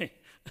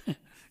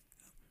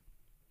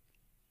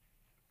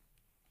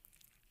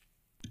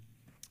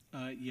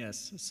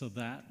 Yes, so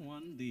that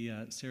one, the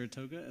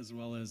Saratoga, as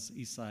well as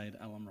Eastside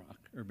Alum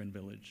Rock Urban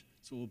Village.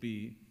 So we'll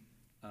be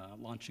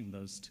launching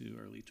those two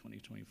early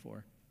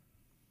 2024.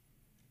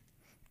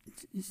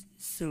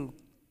 So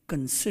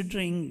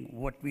considering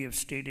what we have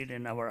stated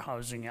in our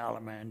housing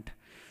element,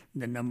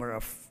 the number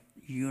of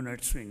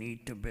units we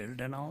need to build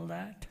and all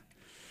that,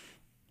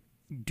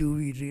 do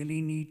we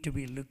really need to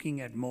be looking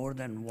at more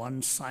than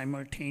one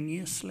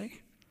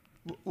simultaneously?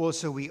 Well,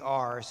 so we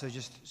are. So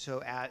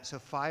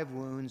 5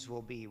 Wounds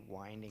will be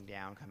winding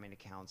down, coming to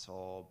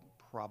council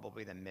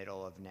probably the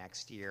middle of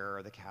next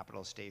year. The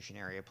Capital Station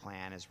area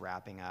plan is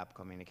wrapping up,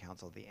 coming to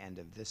council at the end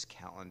of this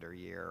calendar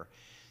year.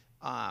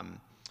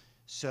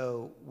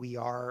 So we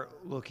are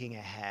looking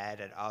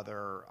ahead at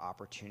other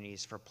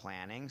opportunities for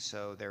planning.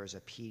 So there's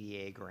a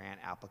PDA grant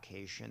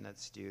application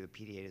that's due. The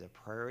PDA is a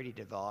Priority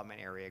Development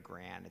Area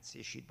Grant. It's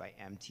issued by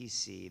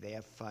MTC. They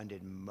have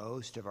funded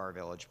most of our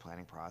village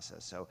planning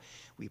process. So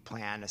we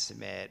plan to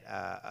submit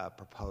a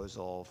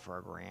proposal for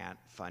a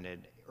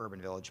grant-funded urban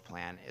village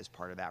plan as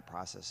part of that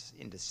process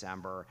in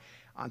December.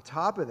 On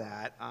top of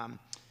that,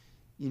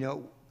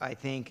 I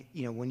think,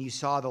 when you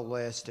saw the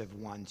list of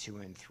 1, 2,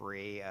 and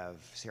 3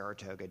 of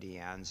Saratoga, De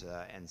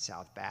Anza, and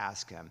South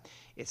Bascom,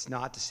 it's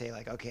not to say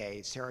like,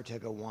 okay,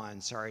 Saratoga won,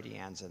 sorry, De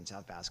Anza and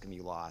South Bascom,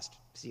 you lost,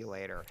 see you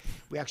later.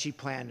 We actually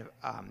plan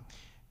to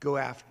go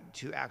after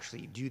to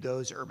actually do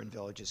those urban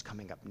villages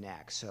coming up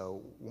next.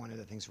 So one of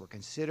the things we're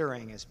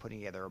considering is putting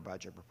together a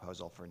budget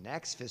proposal for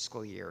next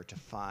fiscal year to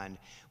fund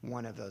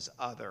one of those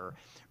other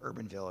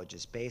urban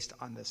villages. Based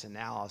on this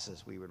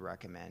analysis, we would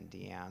recommend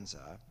De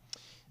Anza.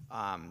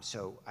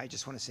 So I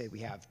just want to say we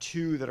have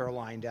 2 that are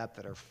lined up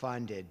that are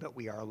funded, but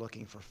we are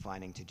looking for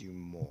funding to do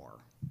more.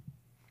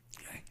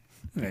 Okay,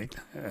 right,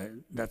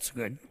 that's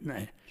good.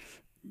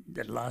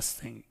 The last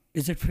thing,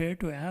 is it fair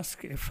to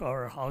ask if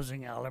our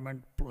housing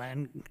element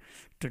plan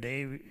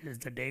today is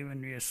the day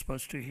when we are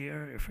supposed to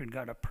hear if it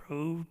got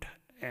approved?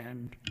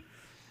 And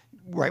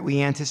right,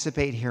 we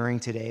anticipate hearing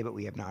today, but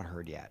we have not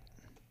heard yet.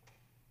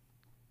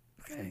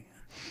 Okay.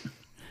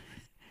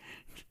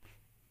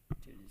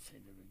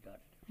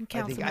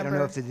 I don't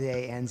know if the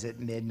day ends at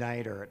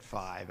midnight or at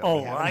 5. But Oh,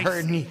 we haven't I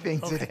heard see.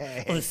 anything Okay.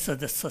 today. Oh, so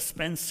the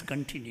suspense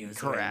continues.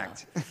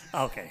 Correct. Right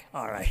now. Okay,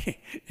 all right.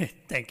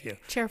 Thank you.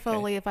 Chair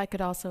Foley, if I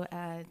could also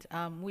add,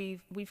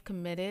 we've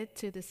committed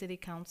to the City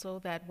Council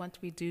that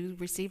once we do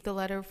receive the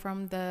letter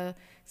from the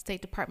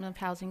State Department of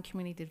Housing and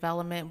Community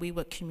Development, we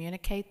would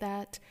communicate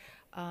that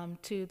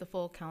to the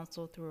full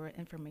council through an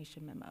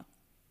information memo.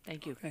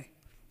 Thank you. Okay,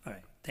 all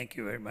right. Thank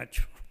you very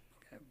much.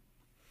 Okay.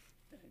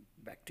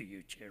 Back to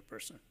you,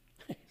 Chairperson.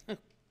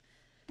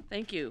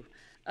 Thank you.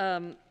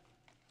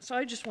 So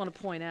I just want to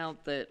point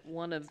out that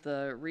one of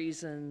the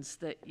reasons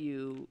that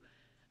you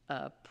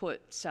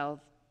put South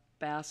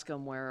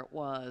Bascom where it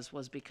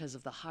was because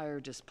of the higher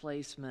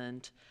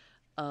displacement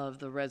of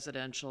the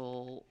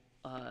residential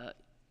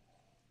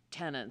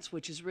tenants,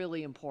 which is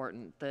really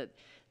important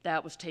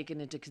that was taken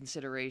into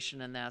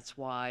consideration, and that's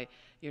why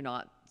you're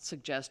not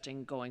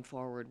suggesting going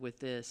forward with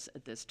this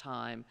at this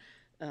time.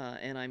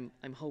 And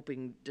I'm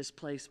hoping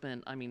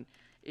displacement,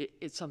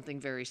 it's something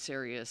very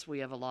serious. We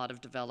have a lot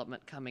of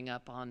development coming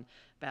up on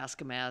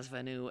Bascom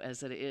Avenue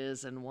as it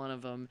is, and one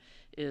of them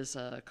is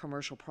a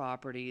commercial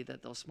property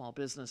that those small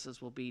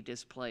businesses will be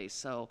displaced.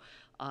 So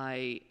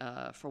I,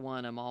 for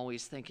one, am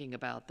always thinking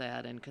about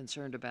that and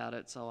concerned about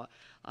it. So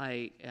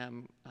I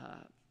am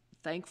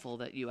thankful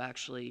that you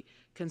actually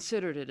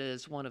considered it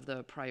as one of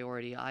the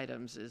priority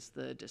items, is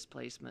the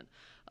displacement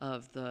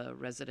of the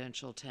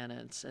residential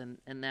tenants and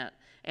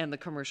the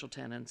commercial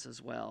tenants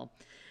as well.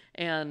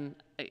 And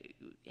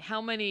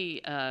how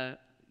many,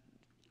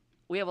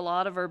 we have a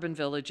lot of urban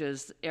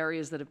villages,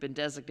 areas that have been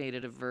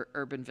designated as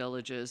urban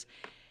villages.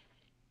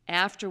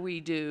 After we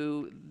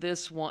do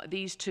this one,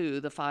 these two,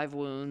 the Five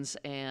Wounds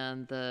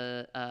and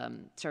the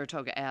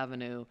Saratoga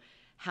Avenue,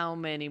 how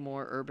many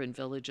more urban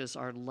villages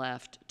are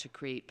left to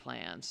create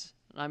plans?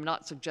 I'm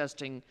not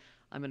suggesting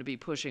I'm going to be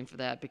pushing for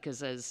that,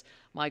 because as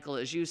Michael,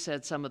 as you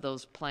said, some of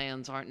those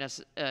plans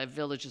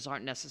villages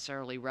aren't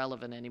necessarily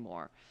relevant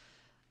anymore.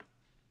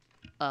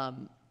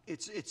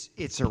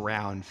 It's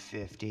around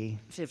 50.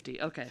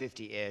 50, okay.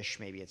 50-ish,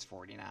 maybe it's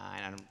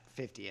 49,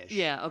 50-ish.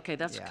 Yeah, okay,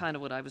 that's kind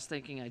of what I was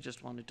thinking. I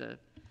just wanted to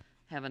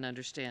have an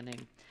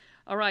understanding.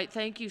 All right,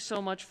 thank you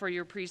so much for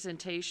your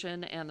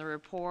presentation and the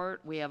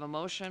report. We have a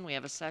motion, we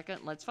have a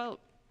second, let's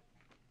vote.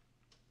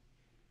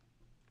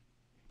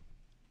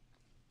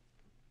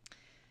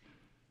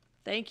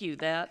 Thank you,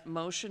 that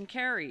motion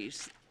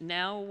carries.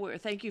 Now,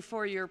 thank you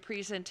for your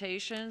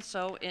presentation.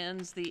 So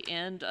ends the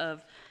end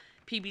of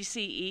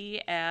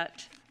PBCE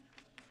at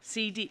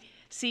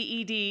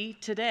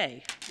CED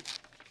today.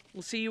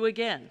 We'll see you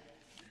again.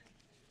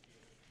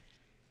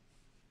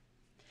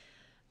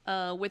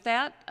 With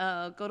that,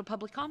 go to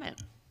public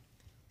comment.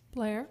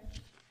 Blair?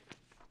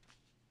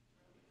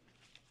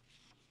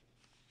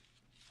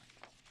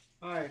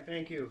 Hi,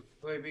 thank you.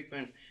 Blair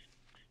Beekman.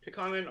 To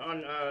comment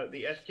on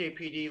the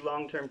SJPD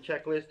long-term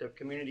checklist of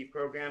community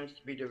programs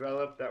to be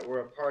developed that were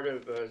a part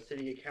of a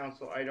City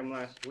Council item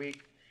last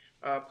week,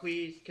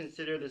 please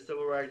consider the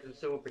civil rights and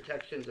civil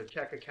protections of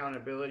check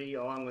accountability,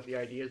 along with the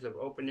ideas of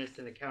openness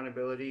and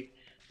accountability,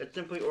 that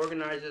simply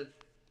organizes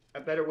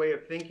a better way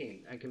of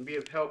thinking and can be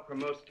of help for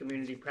most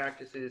community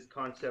practices,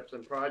 concepts,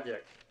 and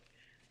projects.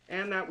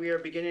 And that we are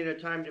beginning a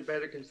time to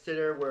better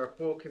consider where a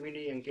full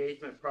community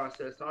engagement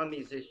process on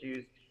these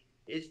issues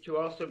is to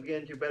also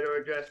begin to better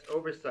address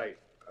oversight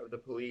of the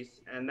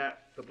police, and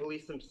that the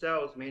police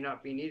themselves may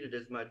not be needed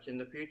as much in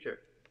the future.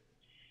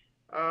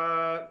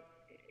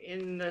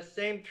 In the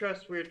same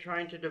trust, we're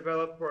trying to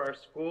develop for our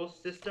school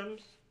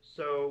systems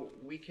so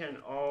we can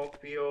all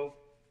feel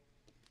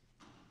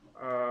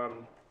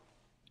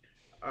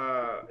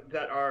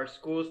that our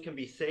schools can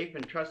be safe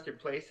and trusted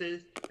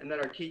places, and that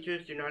our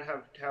teachers do not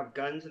have to have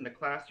guns in the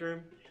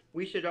classroom.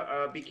 We should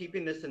be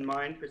keeping this in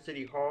mind for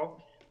City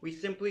Hall. We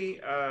simply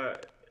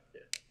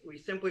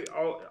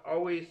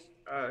always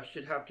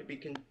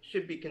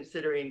should be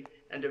considering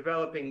and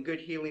developing good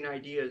healing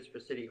ideas for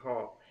City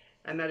Hall,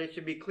 and that it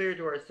should be clear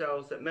to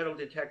ourselves that metal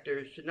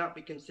detectors should not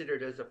be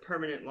considered as a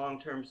permanent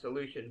long-term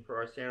solution for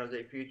our San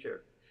Jose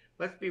future.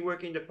 Let's be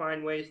working to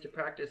find ways to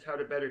practice how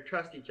to better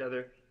trust each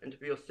other and to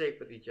feel safe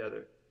with each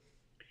other.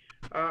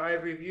 I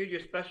have reviewed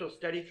your special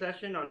study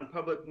session on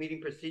public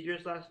meeting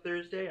procedures last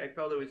Thursday. I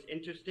felt it was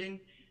interesting.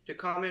 To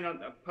comment on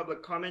the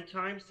public comment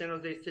time, San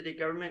Jose City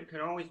government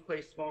can always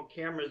place small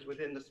cameras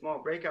within the small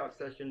breakout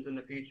sessions in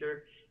the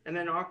future, and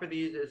then offer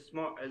these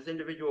as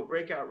individual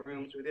breakout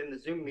rooms within the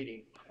Zoom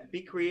meeting.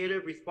 Be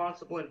creative,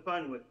 responsible, and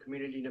fun with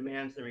community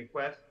demands and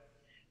requests.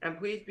 And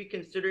please be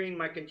considering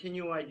my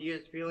continual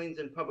ideas, feelings,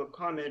 and public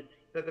comment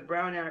that the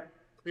Brown Act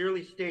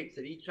clearly states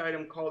that each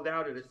item called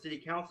out at a city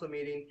council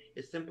meeting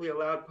is simply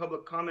allowed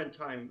public comment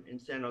time in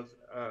San Jose,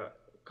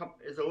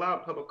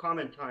 public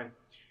comment time.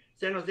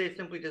 San Jose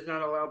simply does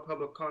not allow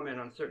public comment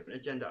on certain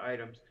agenda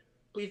items.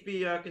 Please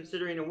be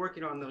considering and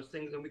working on those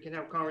things, and we can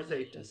have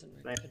conversations.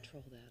 Doesn't really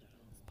control that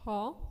at Paul?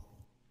 all.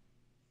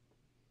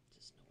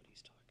 Just know what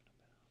he's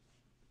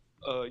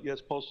talking about.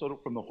 Yes, Paul Soto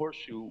from the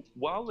Horseshoe.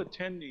 While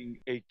attending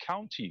a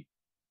county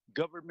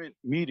government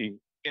meeting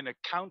in a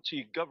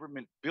county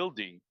government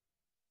building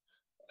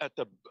at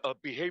the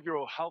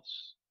Behavioral Health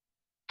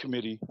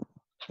Committee,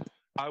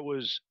 I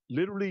was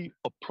literally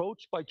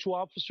approached by two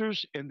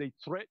officers, and they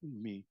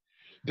threatened me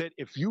that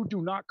if you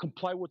do not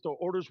comply with our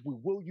orders, we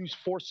will use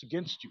force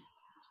against you.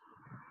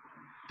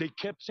 They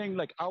kept saying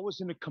like I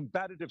was in a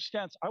combative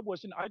stance. I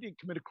wasn't. I didn't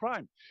commit a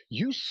crime.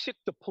 You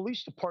sicked the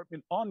police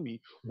department on me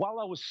while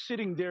I was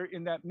sitting there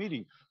in that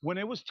meeting. When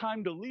it was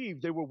time to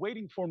leave, they were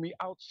waiting for me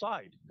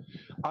outside.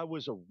 I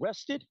was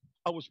arrested.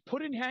 I was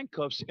put in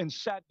handcuffs and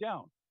sat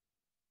down.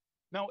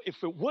 Now,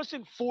 if it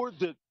wasn't for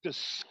the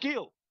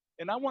skill,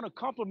 and I want to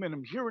compliment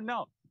him here and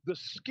now, the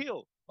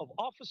skill of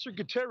Officer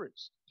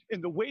Gutierrez in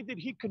the way that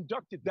he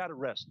conducted that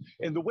arrest,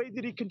 and the way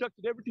that he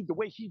conducted everything, the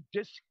way he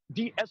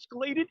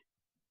de-escalated,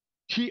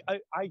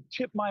 I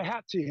tip my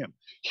hat to him.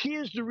 He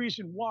is the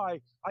reason why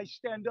I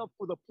stand up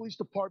for the police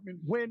department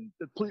when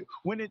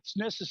it's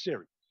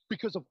necessary,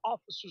 because of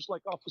officers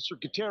like Officer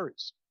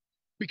Gutierrez.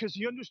 Because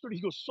he understood,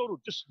 he goes, Soto,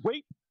 just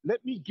wait,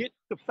 let me get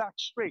the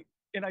facts straight.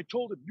 And I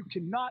told him, you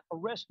cannot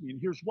arrest me. And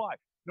here's why.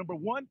 Number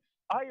one,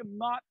 I am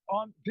not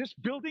on, this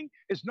building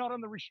is not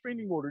on the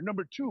restraining order.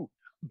 Number two,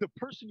 the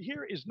person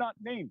here is not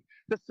named.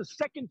 That's the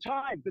second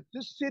time that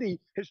this city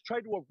has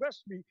tried to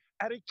arrest me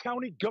at a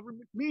county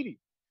government meeting.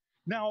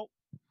 Now,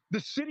 the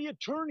city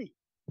attorney,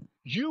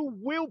 you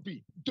will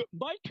be.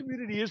 My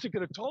community isn't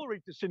going to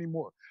tolerate this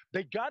anymore.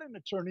 They got an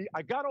attorney.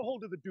 I got a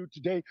hold of the dude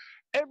today.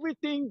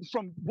 Everything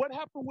from what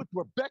happened with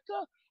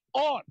Rebecca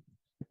on,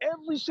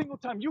 every single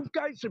time. You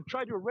guys have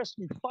tried to arrest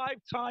me 5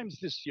 times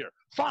this year.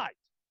 5.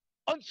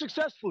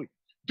 Unsuccessfully.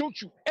 Don't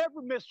you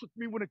ever mess with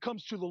me when it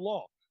comes to the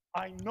law.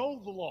 I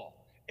know the law.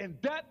 And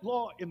that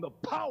law and the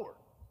power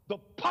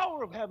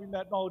of having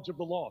that knowledge of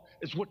the law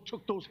is what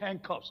took those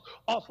handcuffs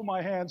off of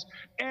my hands,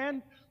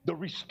 and the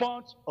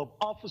response of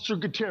Officer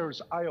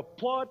Gutierrez. I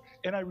applaud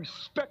and I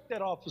respect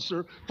that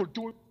officer for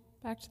doing.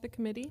 Back to the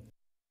committee.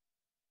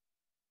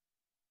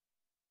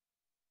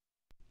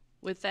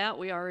 With that,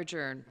 we are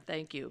adjourned.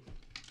 Thank you.